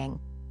setting.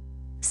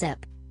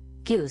 Sip.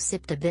 Q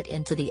sipped a bit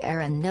into the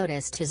air and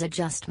noticed his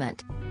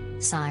adjustment.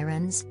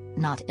 Sirens,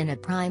 not in a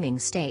priming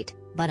state,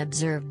 but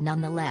observed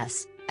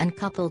nonetheless, and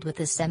coupled with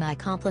the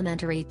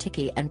semi-complementary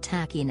ticky and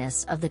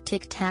tackiness of the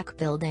tic-tac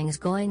buildings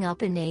going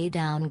up and a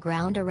down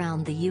ground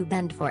around the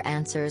U-bend for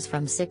answers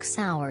from 6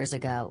 hours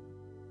ago.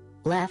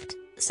 Left,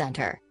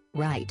 center,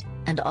 right,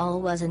 and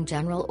all was in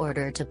general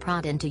order to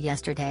prod into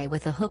yesterday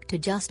with a hook to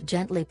just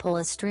gently pull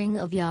a string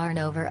of yarn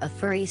over a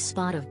furry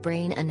spot of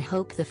brain and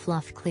hope the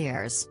fluff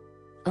clears.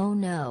 Oh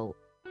no.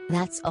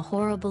 That's a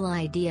horrible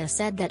idea,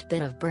 said that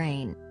bit of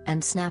brain,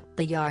 and snapped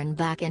the yarn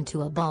back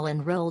into a ball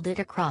and rolled it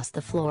across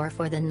the floor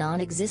for the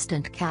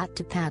non-existent cat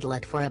to paddle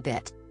it for a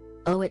bit.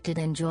 Oh, it did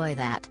enjoy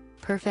that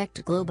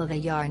perfect globe of a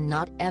yarn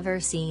not ever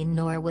seen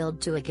nor willed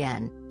to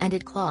again, and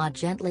it clawed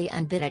gently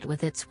and bit it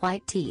with its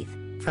white teeth,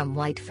 from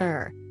white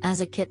fur,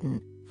 as a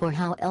kitten, for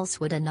how else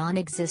would a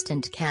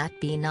non-existent cat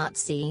be not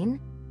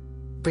seen?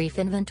 Brief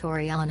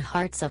inventory on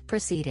hearts of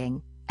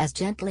proceeding, as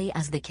gently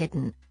as the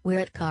kitten, we're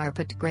at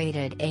carpet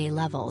graded A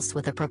levels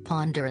with a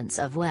preponderance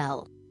of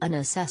a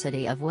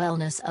necessity of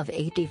wellness of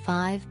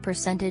 85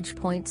 percentage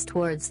points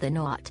towards the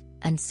naught,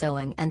 and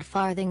sewing and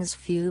farthings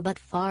few but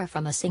far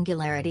from a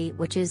singularity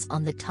which is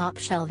on the top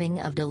shelving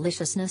of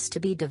deliciousness to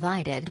be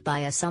divided by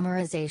a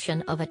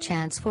summarization of a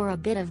chance for a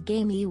bit of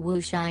gamey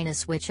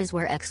woo-shyness which is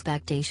where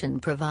expectation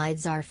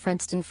provides our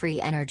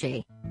Princeton-free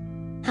energy.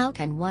 How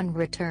can one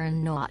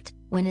return naught,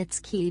 when it's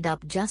keyed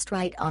up just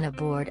right on a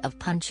board of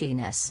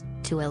punchiness,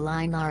 to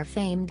align our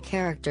famed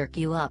character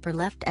Q upper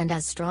left, and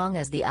as strong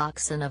as the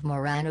oxen of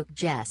Moranuk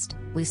jest,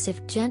 we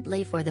sift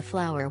gently for the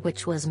flour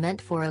which was meant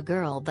for a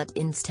girl but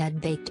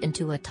instead baked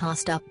into a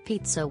tossed-up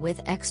pizza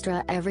with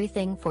extra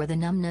everything for the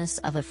numbness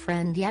of a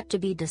friend yet to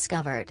be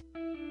discovered.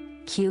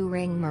 Q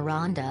ring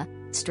Miranda,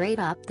 straight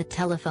up the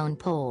telephone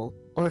pole,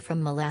 or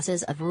from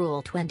molasses of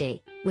Rule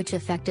 20, which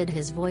affected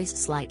his voice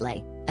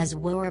slightly, as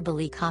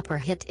Warbly Copper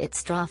hit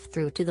its trough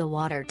through to the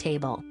water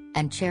table,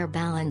 and chair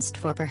balanced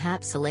for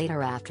perhaps a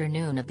later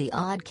afternoon of the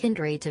odd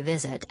kindred to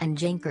visit and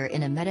jinker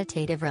in a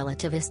meditative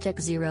relativistic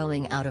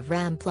zeroing out of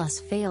RAM plus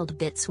failed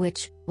bits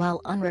which,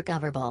 while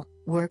unrecoverable,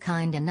 were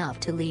kind enough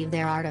to leave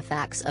their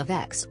artifacts of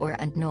X or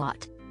and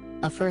naught.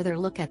 A further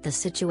look at the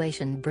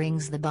situation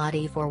brings the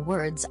body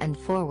forwards and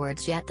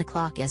forwards, yet the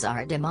clock is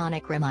our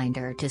demonic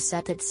reminder to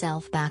set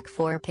itself back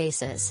 4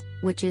 paces,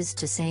 which is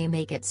to say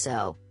make it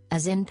so,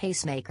 as in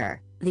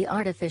pacemaker, the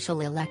artificial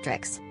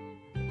electrics.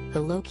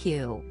 Hello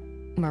Q.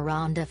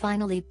 Miranda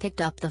finally picked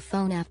up the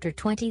phone after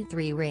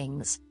 23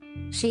 rings.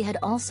 She had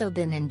also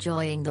been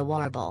enjoying the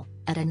warble,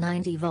 at a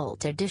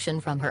 90-volt edition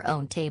from her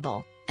own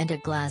table, and a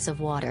glass of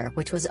water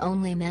which was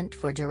only meant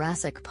for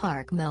Jurassic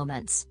Park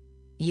moments.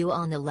 You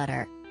on the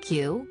letter,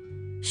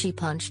 Q? She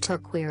punched her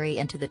query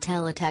into the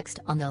teletext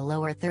on the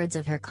lower thirds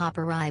of her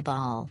copper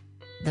eyeball.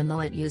 The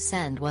moat you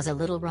send was a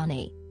little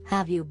runny.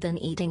 Have you been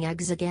eating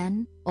eggs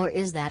again, or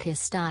is that his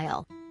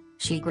style?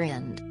 She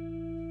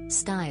grinned.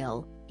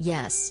 Style,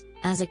 yes,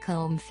 as a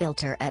comb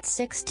filter at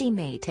 60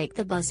 may take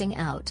the buzzing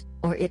out,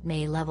 or it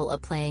may level a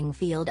playing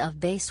field of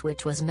bass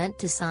which was meant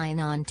to sign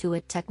on to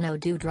a techno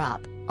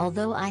dewdrop,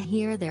 although I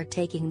hear they're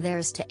taking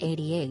theirs to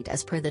 88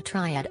 as per the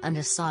triad and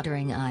a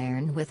soldering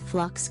iron with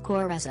flux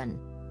core resin.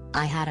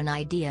 I had an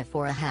idea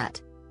for a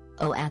hat.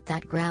 Oh, at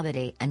that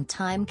gravity and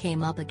time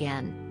came up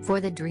again,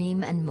 for the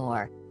dream and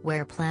more,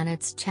 where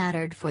planets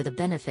chattered for the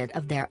benefit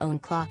of their own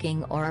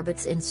clocking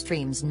orbits in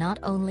streams not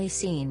only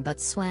seen but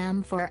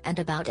swam for and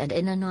about and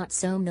in a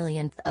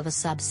not-so-millionth of a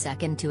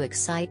sub-second to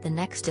excite the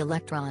next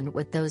electron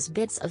with those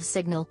bits of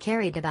signal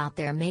carried about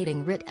their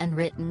mating writ and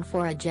written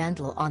for a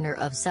gentle honor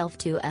of self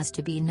to as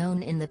to be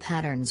known in the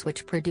patterns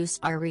which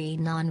produce re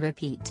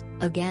non-repeat,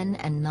 again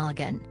and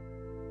noggin.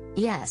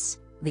 Yes,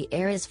 the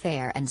air is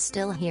fair and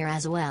still here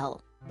as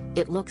well.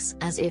 It looks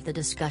as if the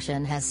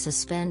discussion has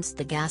suspensed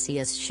the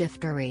gaseous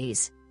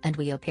shifteries, and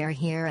we appear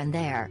here and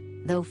there,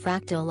 though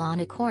fractal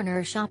on a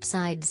corner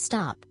shop-side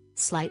stop,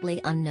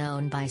 slightly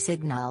unknown by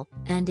signal,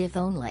 and if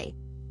only.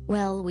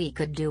 Well, we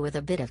could do with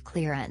a bit of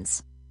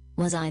clearance.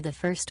 Was I the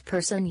first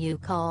person you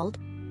called?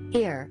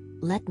 Here,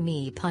 let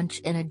me punch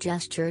in a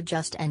gesture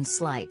just and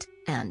slight,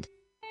 and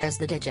there's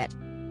the digit.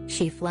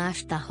 She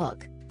flashed the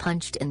hook,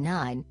 punched in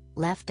 9,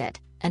 left it,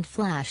 and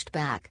flashed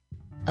back.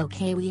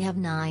 Okay, we have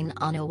 9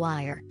 on a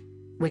wire.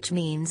 Which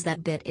means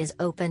that bit is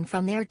open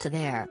from there to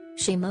there.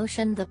 She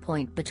motioned the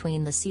point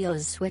between the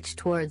CO's switch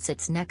towards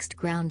its next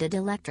grounded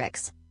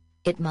electrics.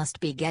 It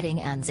must be getting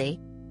antsy.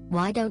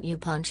 Why don't you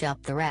punch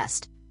up the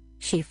rest?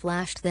 She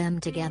flashed them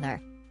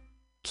together.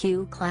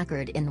 Q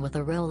clackered in with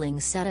a rolling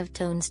set of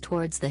tones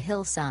towards the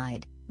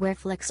hillside, where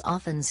Flicks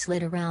often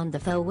slid around the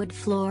faux wood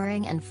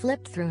flooring and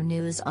flipped through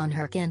news on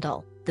her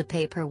Kindle, the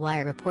paper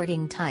wire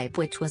reporting type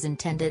which was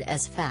intended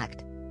as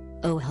fact.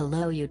 Oh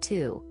hello you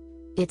two.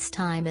 It's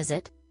time, is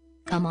it?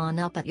 Come on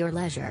up at your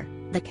leisure.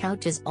 The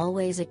couch is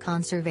always a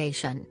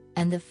conservation,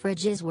 and the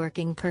fridge is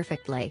working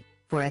perfectly,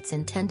 for its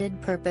intended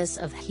purpose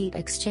of heat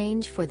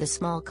exchange for the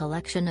small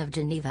collection of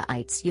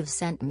Genevaites you've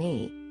sent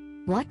me.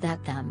 What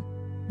that them?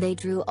 They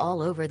drew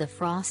all over the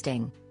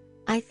frosting.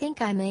 I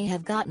think I may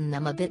have gotten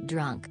them a bit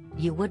drunk.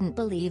 You wouldn't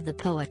believe the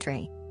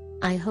poetry.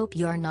 I hope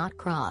you're not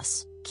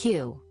cross,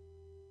 Q.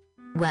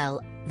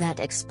 Well, that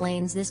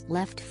explains this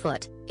left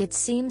foot. It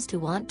seems to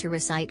want to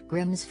recite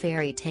Grimm's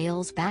fairy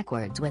tales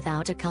backwards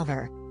without a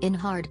cover, in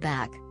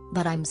hardback,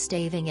 but I'm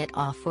staving it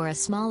off for a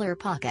smaller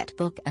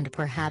pocketbook and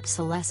perhaps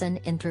a lesson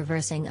in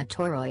traversing a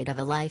toroid of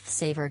a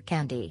lifesaver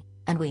candy,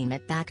 and wean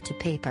it back to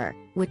paper,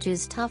 which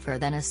is tougher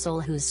than a soul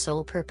whose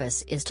sole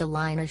purpose is to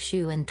line a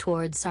shoe in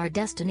towards our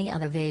destiny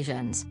of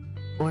evasions.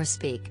 Or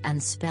speak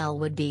and spell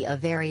would be a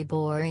very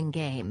boring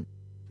game.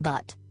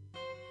 But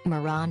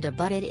Miranda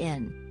butted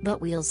in,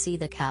 but we'll see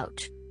the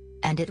couch.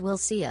 And it will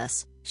see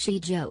us, she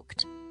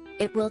joked.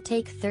 It will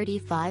take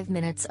 35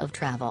 minutes of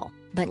travel,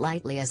 but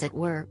lightly as it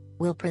were,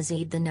 we'll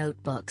precede the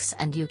notebooks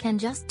and you can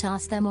just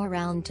toss them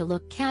around to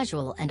look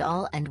casual and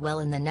all and well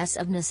in the ness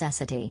of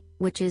necessity,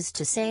 which is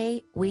to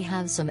say, we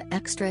have some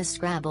extra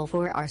Scrabble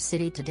for our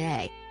city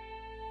today.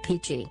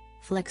 Peachy,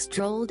 Flicks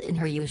drawled in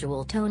her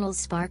usual tonal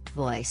sparked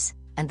voice,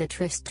 and the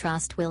tryst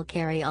trust will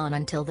carry on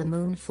until the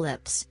moon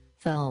flips,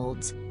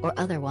 folds, or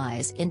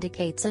otherwise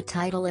indicates a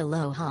tidal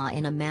aloha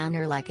in a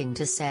manner liking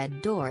to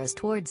said doors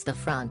towards the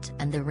front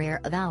and the rear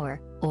of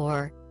our,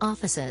 or,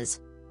 offices.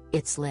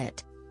 It's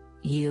lit.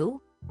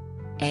 You?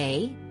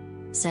 Eh?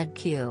 Said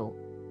Q.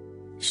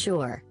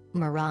 Sure,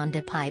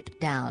 Miranda piped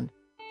down.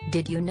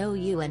 Did you know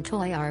you and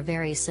Toy are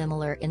very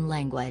similar in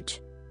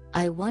language?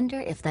 I wonder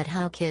if that's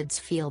how kids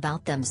feel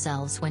about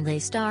themselves when they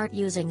start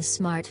using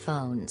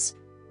smartphones.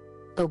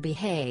 Oh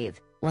behave,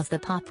 was the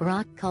pop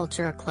rock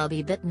culture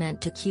clubby bit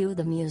meant to cue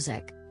the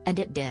music, and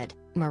it did.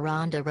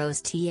 Miranda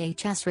rose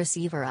THS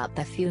receiver up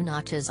a few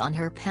notches on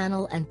her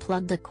panel and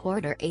plugged a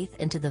 1/4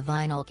 into the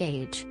vinyl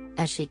cage,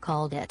 as she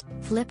called it,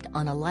 flipped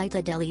on a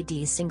lighted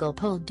LED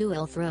single-pole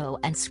dual throw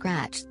and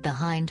scratched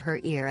behind her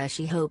ear as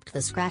she hoped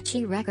the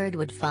scratchy record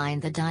would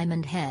find the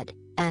diamond head,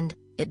 and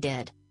it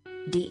did.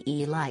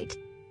 DE light.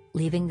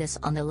 Leaving this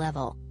on the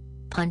level.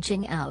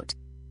 Punching out.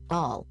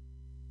 All.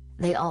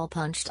 They all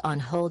punched on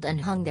hold and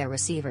hung their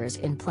receivers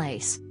in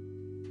place.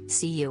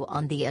 See you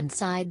on the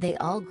inside. They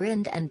all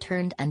grinned and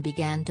turned and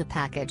began to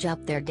package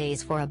up their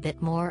days for a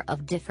bit more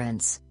of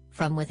difference,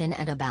 from within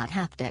and about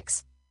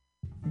haptics.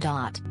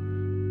 Dot.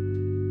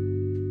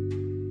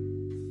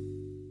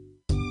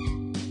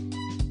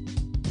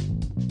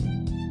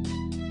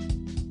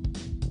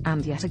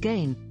 And yet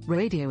again,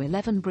 Radio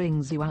 11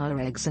 brings you our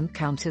eggs and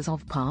counters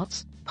of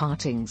parts,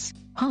 partings,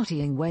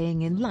 partying,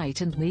 weighing in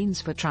light and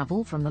means for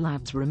travel from the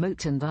lab's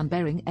remote and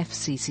unbearing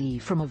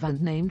FCC from a van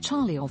named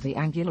Charlie, or the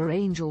angular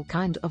angel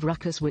kind of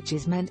ruckus which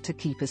is meant to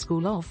keep a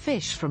school of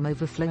fish from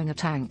overflowing a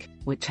tank,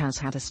 which has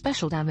had a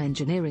special damn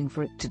engineering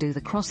for it to do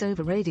the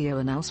crossover radio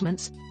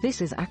announcements.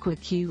 This is Aqua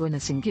Q in a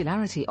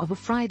singularity of a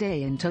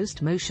Friday in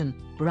toast motion,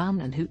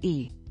 brown and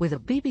hooey, with a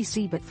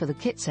BBC bit for the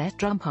kit set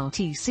drum part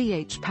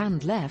ECH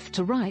panned left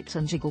to right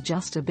and jiggle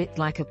just a bit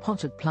like a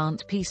potted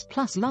plant piece,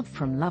 plus love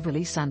from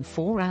lovely San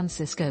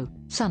Francisco,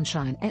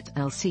 Sunshine et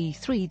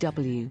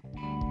LC3W.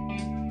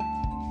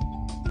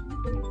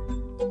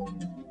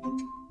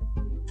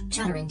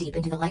 Chattering deep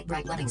into the light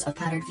bright lettings of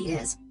patterned feed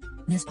is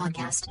this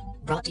podcast,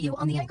 brought to you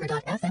on the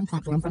Anchor.fm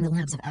platform from the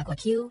labs of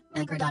AquaQ.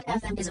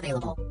 Anchor.fm is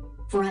available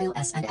for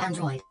iOS and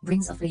Android,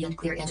 brings a free and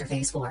clear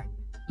interface for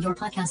your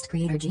podcast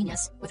creator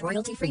genius, with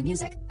royalty-free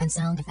music and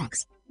sound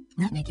effects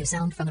that make you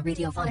sound from the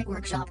radiophonic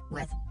workshop,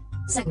 with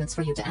segments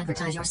for you to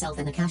advertise yourself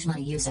in the cash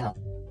money you so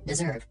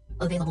deserve.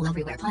 Available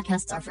everywhere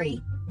podcasts are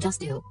free. Just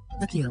do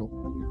the Q.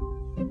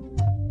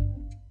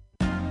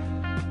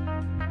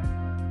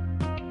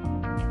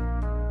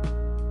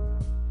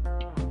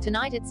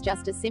 Tonight it's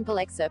just a simple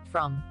excerpt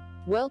from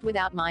World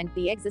Without Mind,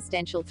 The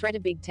Existential Threat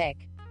of Big Tech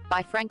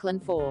by Franklin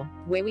Foer,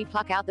 where we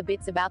pluck out the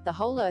bits about the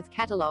whole Earth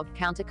catalog,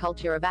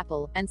 counterculture of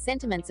Apple, and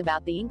sentiments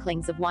about the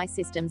inklings of why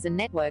systems and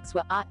networks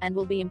were, are, and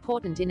will be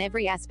important in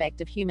every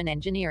aspect of human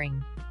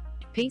engineering.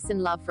 Peace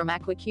and love from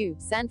AquaQ,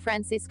 San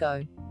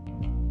Francisco.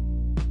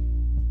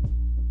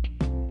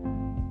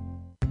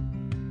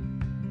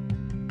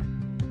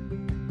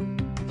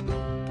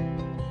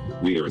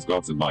 We are as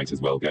gods and might as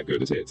well get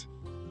good at it.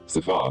 So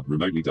far,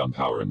 remotely done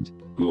power and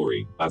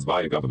glory, as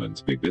via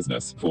government, big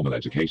business, formal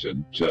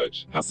education,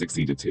 church, has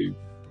succeeded to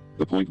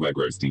the point where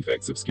gross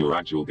defects obscure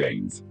actual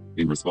gains.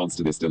 In response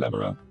to this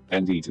dilemma,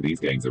 ND to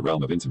these gains a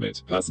realm of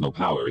intimate, personal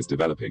power is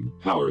developing,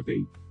 power of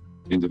the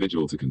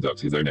individual to conduct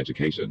his own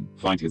education,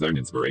 find his own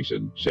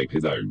inspiration, shape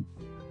his own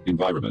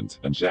environment,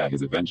 and share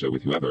his adventure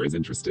with whoever is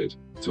interested.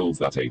 Tools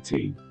that AT.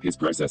 His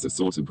process is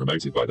sought and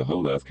promoted by the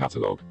whole Earth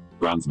catalog.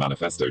 Brand's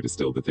manifesto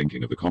distilled the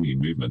thinking of the commune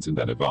movement and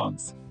then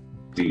advance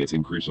it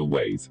in crucial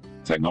ways.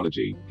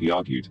 Technology, he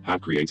argued,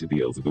 had created the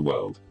ills of the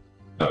world.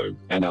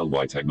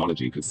 NLY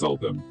technology could solve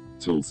them.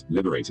 Tools,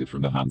 liberated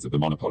from the hands of the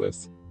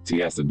monopolists,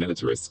 TS and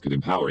militarists, could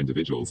empower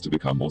individuals to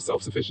become more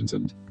self-sufficient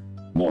and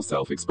more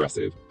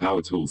self-expressive.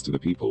 Power tools to the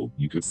people,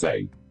 you could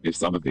say. If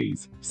some of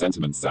these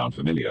sentiments sound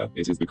familiar,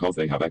 it is because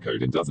they have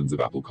echoed in dozens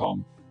of Apple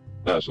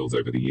commercials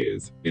over the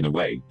years. In a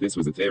way, this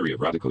was a theory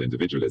of radical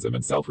individualism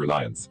and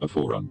self-reliance, a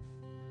forerunner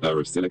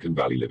of Silicon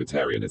Valley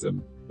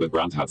libertarianism. But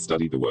Brandt had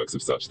studied the works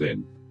of such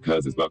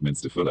thinkers as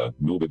Buckminster Fuller,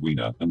 Norbert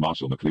Wiener, and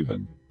Marshall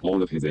McLuhan.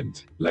 All of his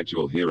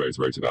intellectual heroes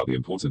wrote about the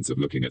importance of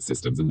looking at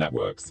systems and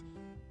networks.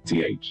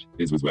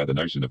 His was where the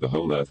notion of the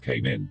whole Earth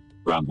came in.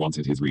 Brandt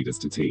wanted his readers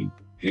to think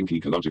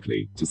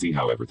ecologically, to see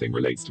how everything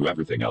relates to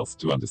everything else,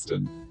 to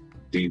understand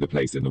the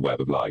place in the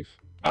web of life.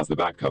 As the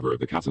back cover of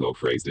the catalog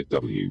phrased it,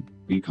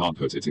 we can't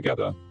put it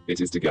together.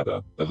 It is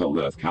together. The whole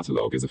Earth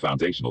catalog is a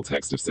foundational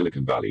text of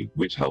Silicon Valley,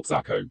 which helps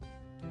echo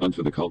and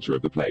for the culture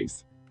of the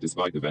place.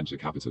 Despite the venture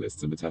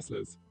capitalists and the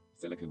Teslas,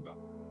 Silicon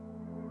Valley.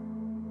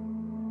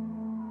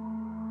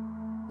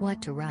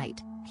 What to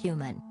write,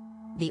 human.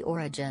 The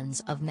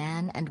origins of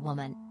man and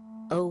woman.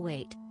 Oh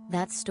wait,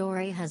 that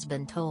story has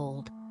been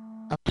told.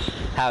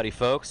 Howdy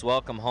folks,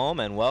 welcome home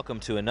and welcome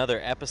to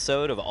another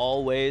episode of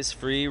Always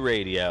Free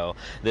Radio.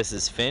 This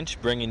is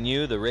Finch bringing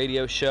you the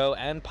radio show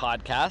and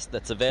podcast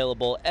that's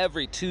available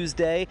every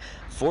Tuesday,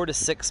 4 to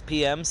 6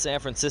 p.m. San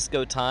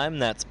Francisco time.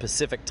 That's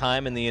Pacific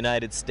time in the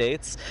United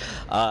States.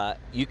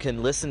 You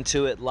can listen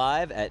to it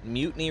live at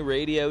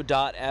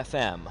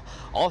MutinyRadio.fm.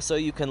 Also,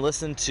 you can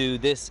listen to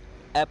this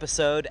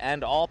episode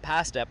and all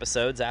past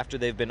episodes after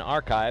they've been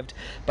archived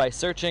by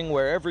searching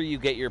wherever you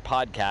get your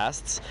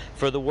podcasts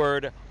for the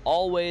word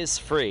Always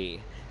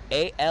Free,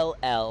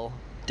 ALLWAYSFREE,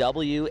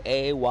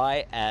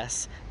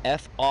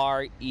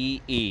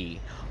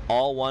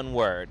 all one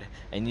word,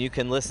 and you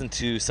can listen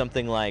to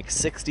something like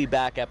 60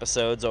 back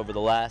episodes over the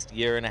last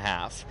year and a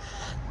half.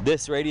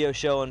 This radio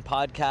show and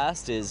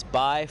podcast is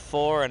by,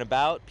 for, and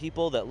about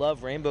people that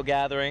love rainbow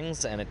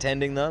gatherings and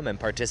attending them and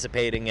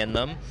participating in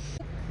them.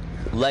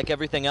 Like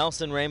everything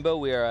else in Rainbow,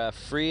 we are a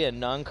free and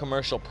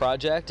non-commercial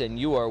project, and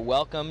you are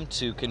welcome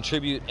to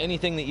contribute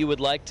anything that you would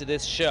like to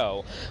this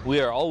show.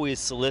 We are always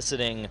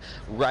soliciting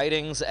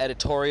writings,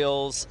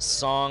 editorials,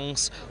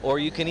 songs, or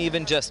you can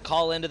even just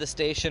call into the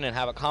station and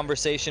have a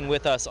conversation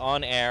with us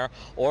on air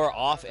or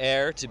off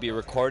air to be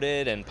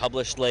recorded and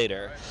published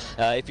later.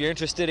 If you're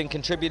interested in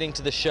contributing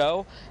to the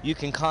show, you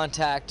can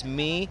contact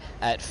me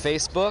at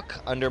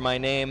Facebook under my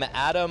name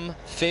Adam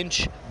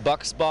Finch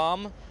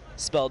Buxbaum,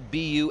 spelled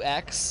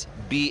Buxbaum,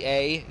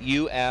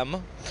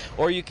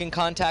 or you can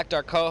contact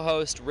our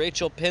co-host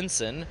Rachel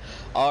Pinson,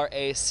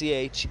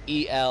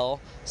 Rachel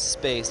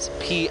space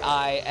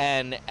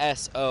Pinson,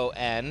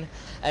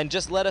 and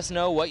just let us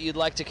know what you'd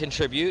like to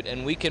contribute,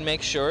 and we can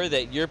make sure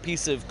that your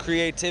piece of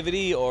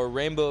creativity or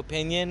rainbow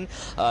opinion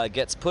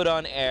gets put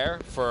on air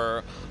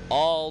for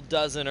all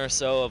dozen or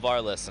so of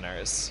our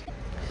listeners.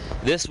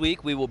 This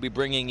week we will be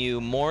bringing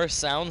you more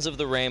sounds of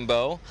the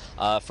rainbow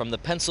from the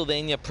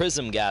Pennsylvania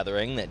Prism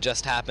Gathering that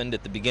just happened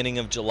at the beginning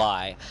of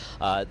July.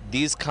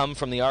 These come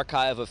from the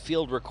archive of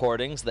field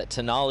recordings that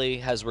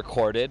Tenali has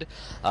recorded.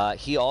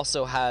 He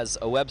also has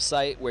a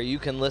website where you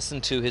can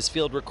listen to his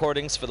field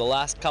recordings for the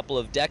last couple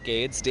of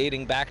decades,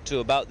 dating back to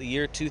about the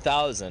year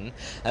 2000,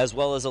 as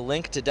well as a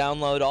link to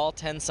download all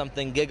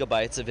 10-something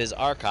gigabytes of his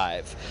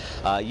archive.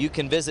 You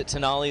can visit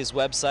Tenali's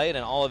website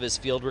and all of his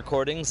field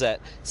recordings at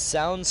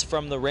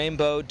soundsfromtherainbow.org.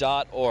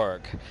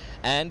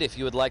 And if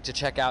you would like to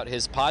check out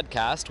his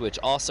podcast, which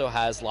also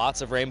has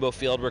lots of rainbow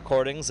field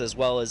recordings as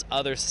well as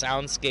other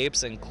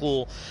soundscapes and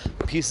cool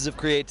pieces of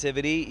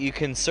creativity, you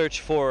can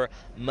search for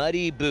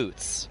Muddy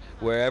Boots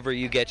wherever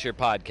you get your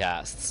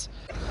podcasts.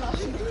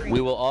 We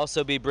will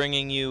also be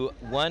bringing you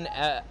one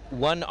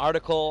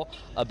article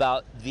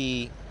about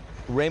the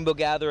rainbow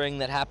gathering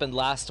that happened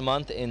last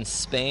month in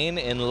Spain,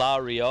 in La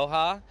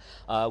Rioja.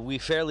 We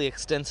fairly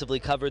extensively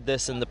covered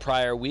this in the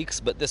prior weeks,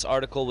 but this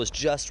article was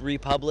just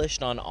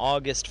republished on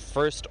August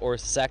 1st or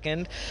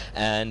 2nd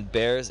and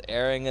bears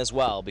airing as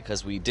well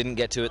because we didn't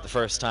get to it the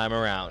first time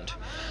around.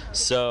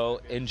 So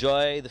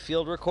enjoy the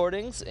field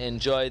recordings,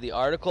 enjoy the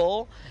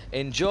article,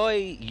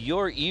 enjoy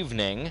your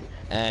evening,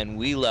 and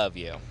we love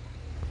you.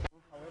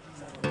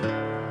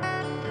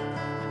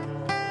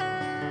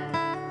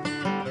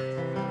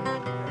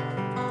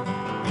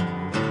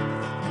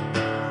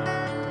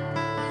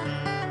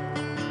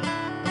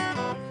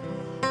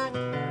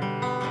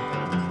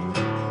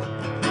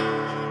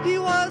 He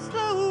was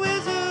the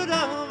wizard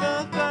of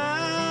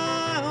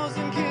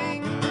 1,000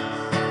 kings,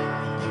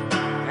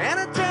 and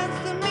a chance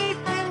to meet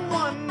him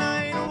one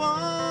night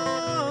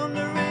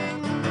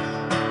wandering.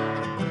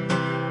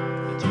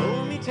 He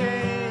told me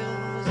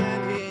tales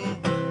and he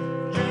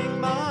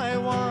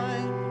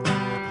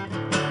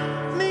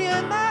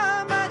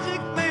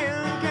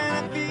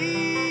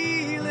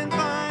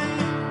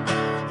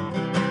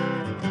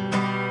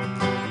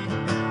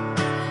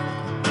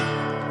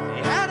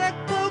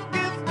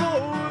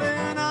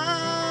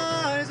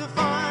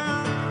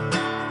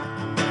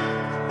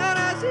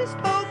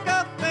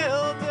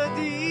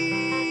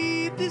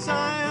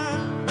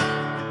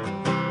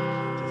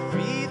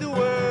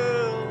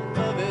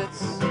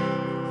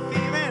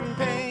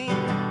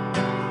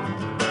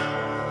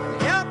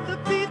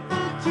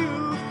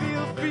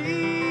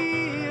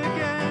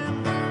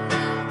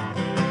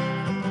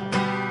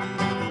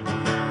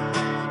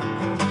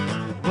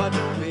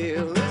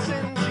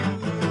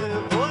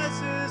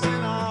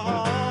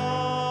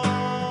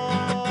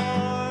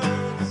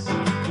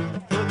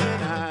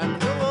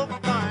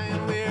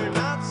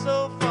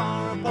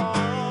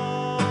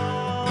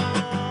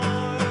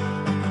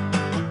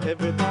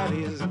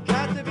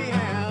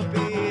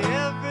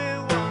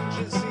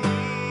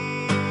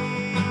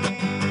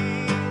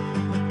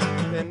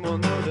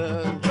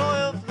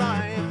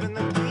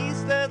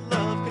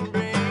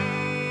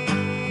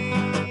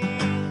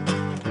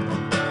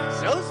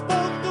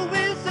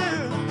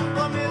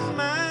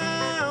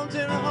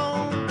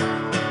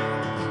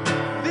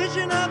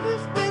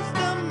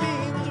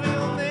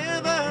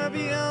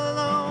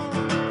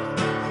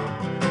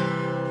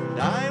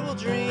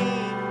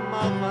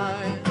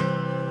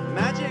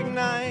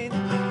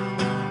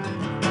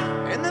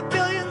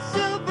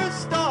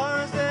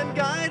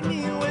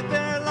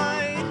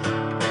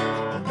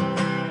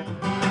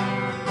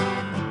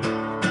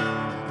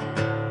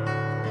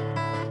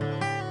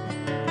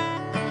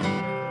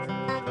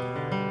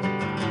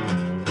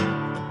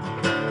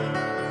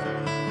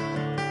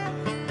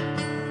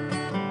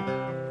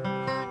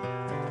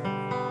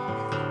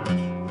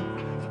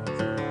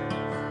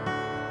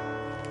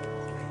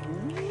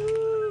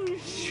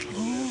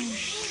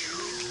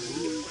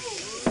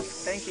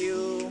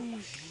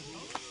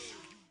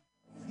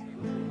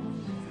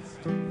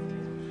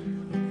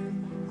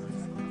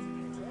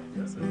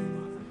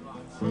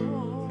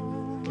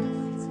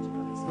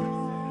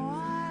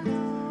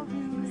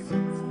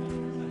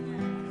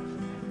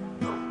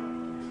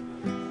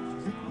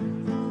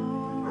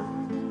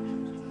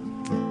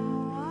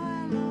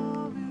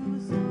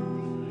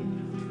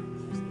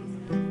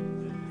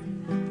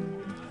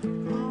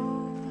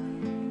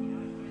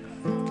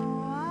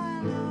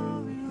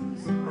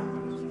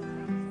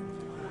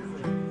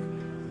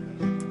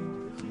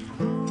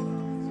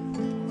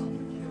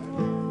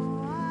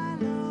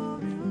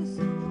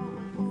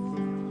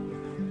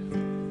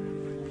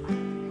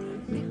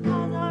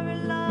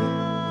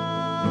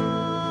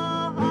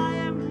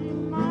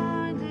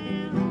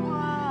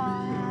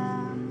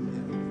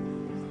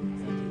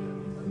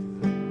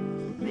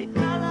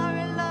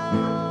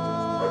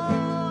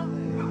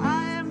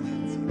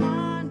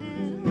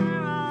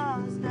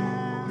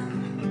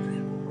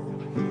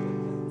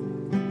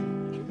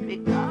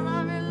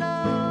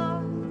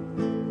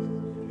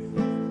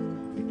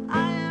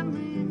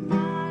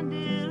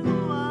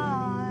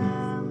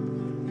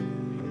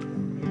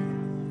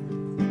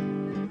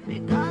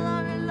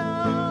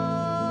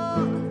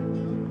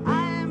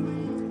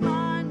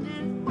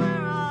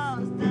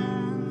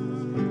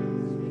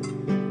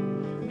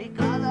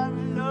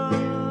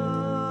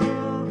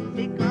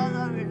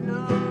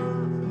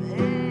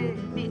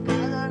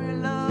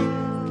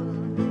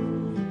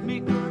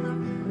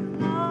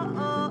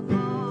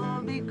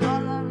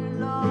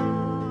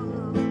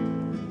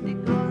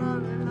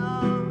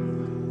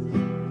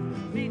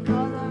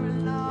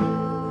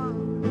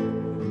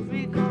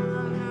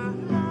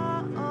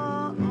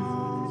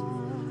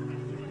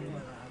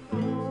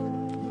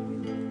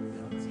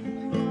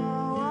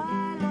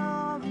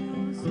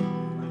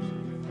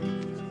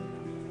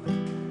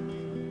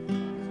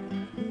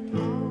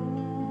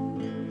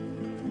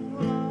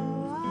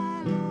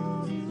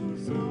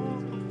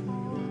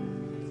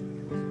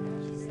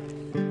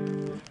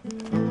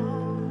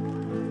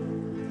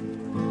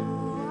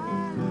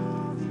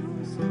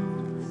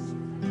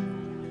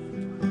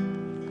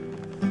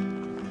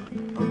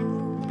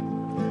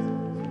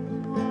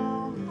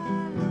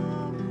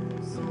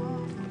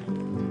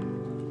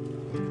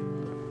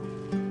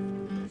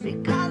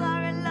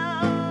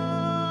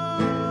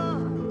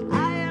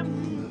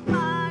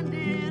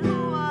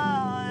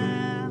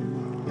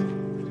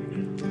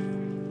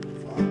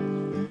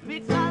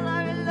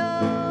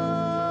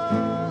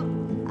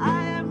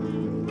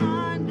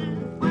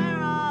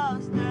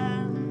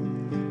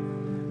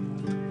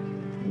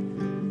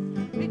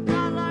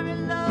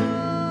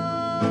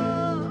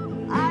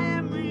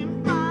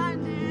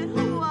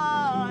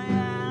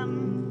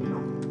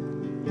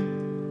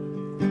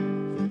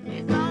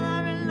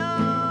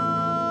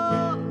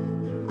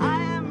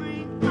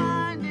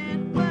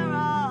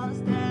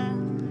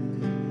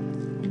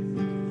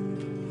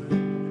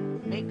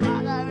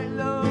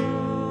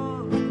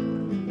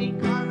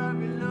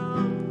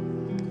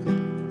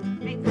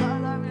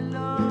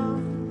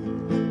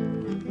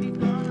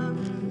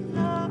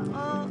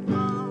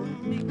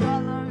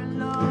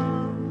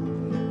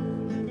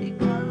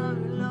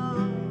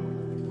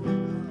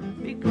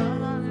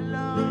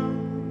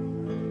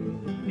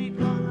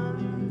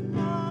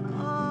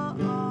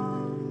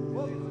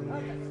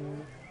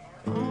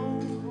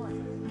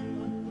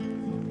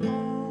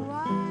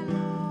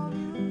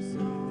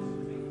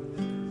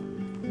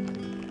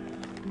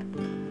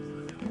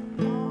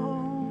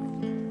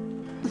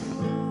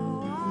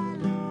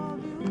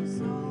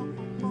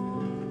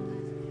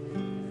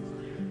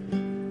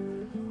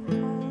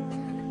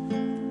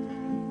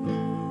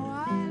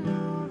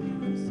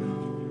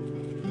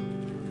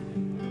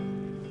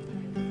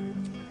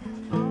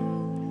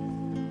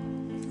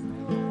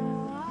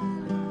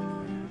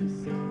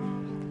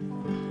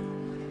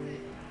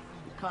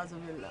because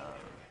of your love.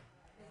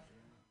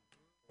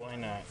 Why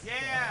not?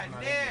 Yeah,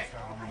 Nick.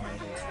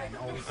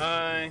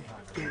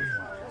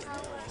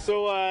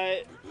 So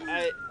I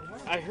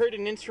heard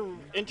an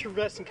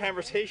interesting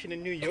conversation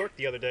in New York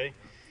the other day.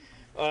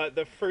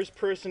 The first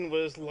person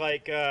was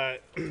like, I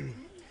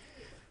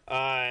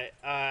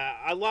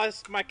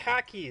lost my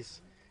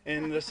khakis,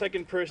 and the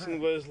second person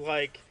was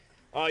like,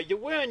 you're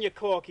wearing your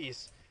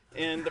khakis,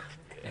 and the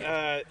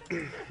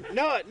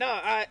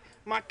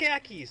my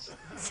khakis,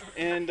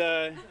 and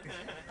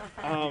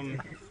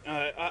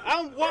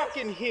I'm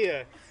walking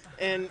here,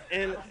 and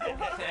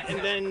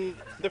then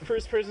the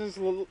first person's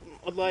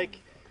like,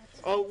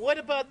 oh, what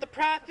about the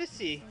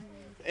prophecy?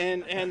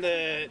 And then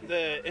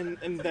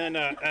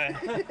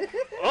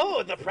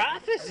oh, the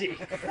prophecy.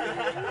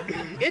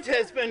 It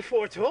has been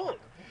foretold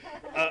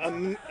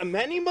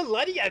many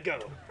millennia ago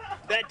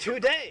that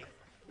today,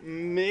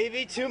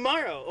 maybe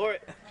tomorrow or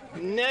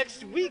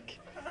next week,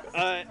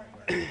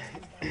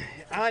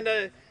 on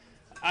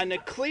a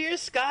clear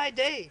sky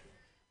day,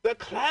 the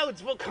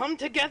clouds will come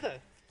together,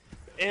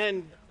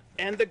 and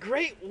the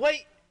great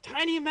white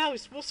tiny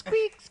mouse will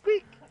squeak,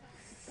 squeak,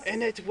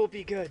 and it will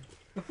be good.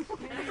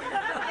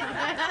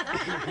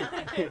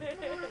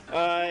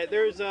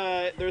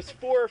 There's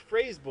four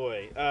phrase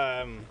boy.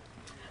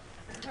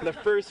 The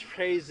first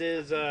phrase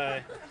is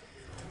I'm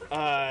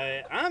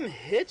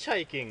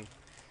hitchhiking.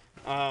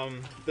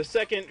 The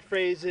second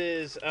phrase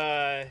is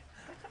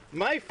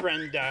my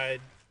friend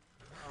died.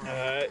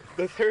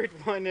 The third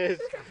one is,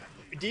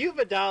 do you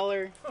have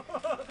 $1?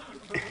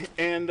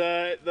 And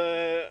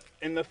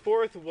the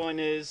fourth one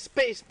is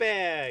space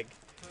bag.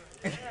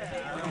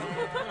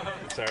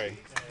 Sorry.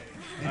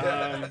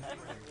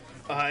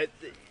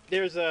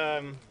 There's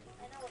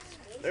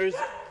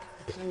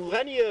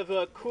plenty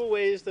of cool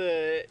ways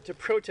to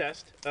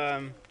protest.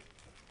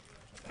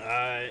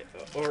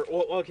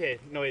 Okay,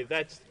 no wait,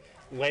 that's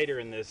later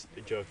in this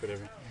joke,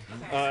 whatever.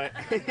 I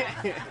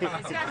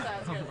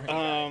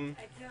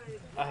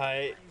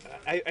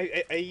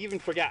even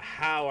forgot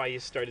how I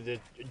started the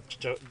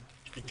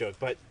joke,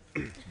 but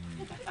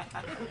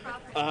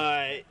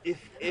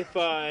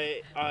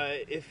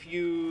if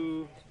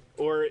you,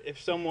 or if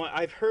someone,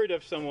 I've heard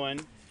of someone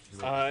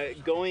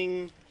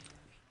going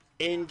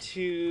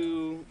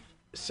into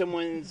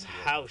someone's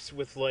house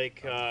with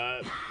like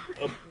a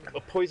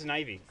poison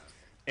ivy,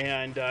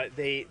 and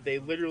they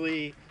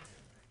literally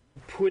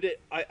put it,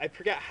 I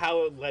forgot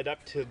how it led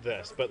up to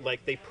this, but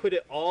like they put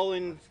it all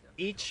in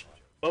each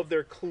of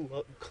their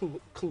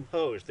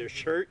clothes, their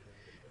shirt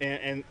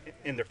and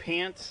their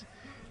pants,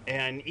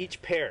 and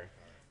each pair.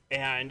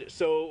 And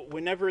so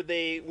whenever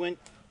they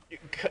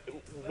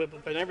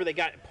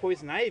got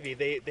poison ivy,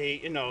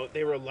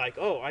 they were like,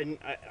 oh,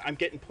 I'm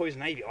getting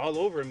poison ivy all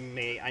over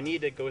me. I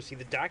need to go see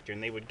the doctor,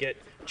 and they would get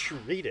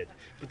treated.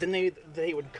 But then they would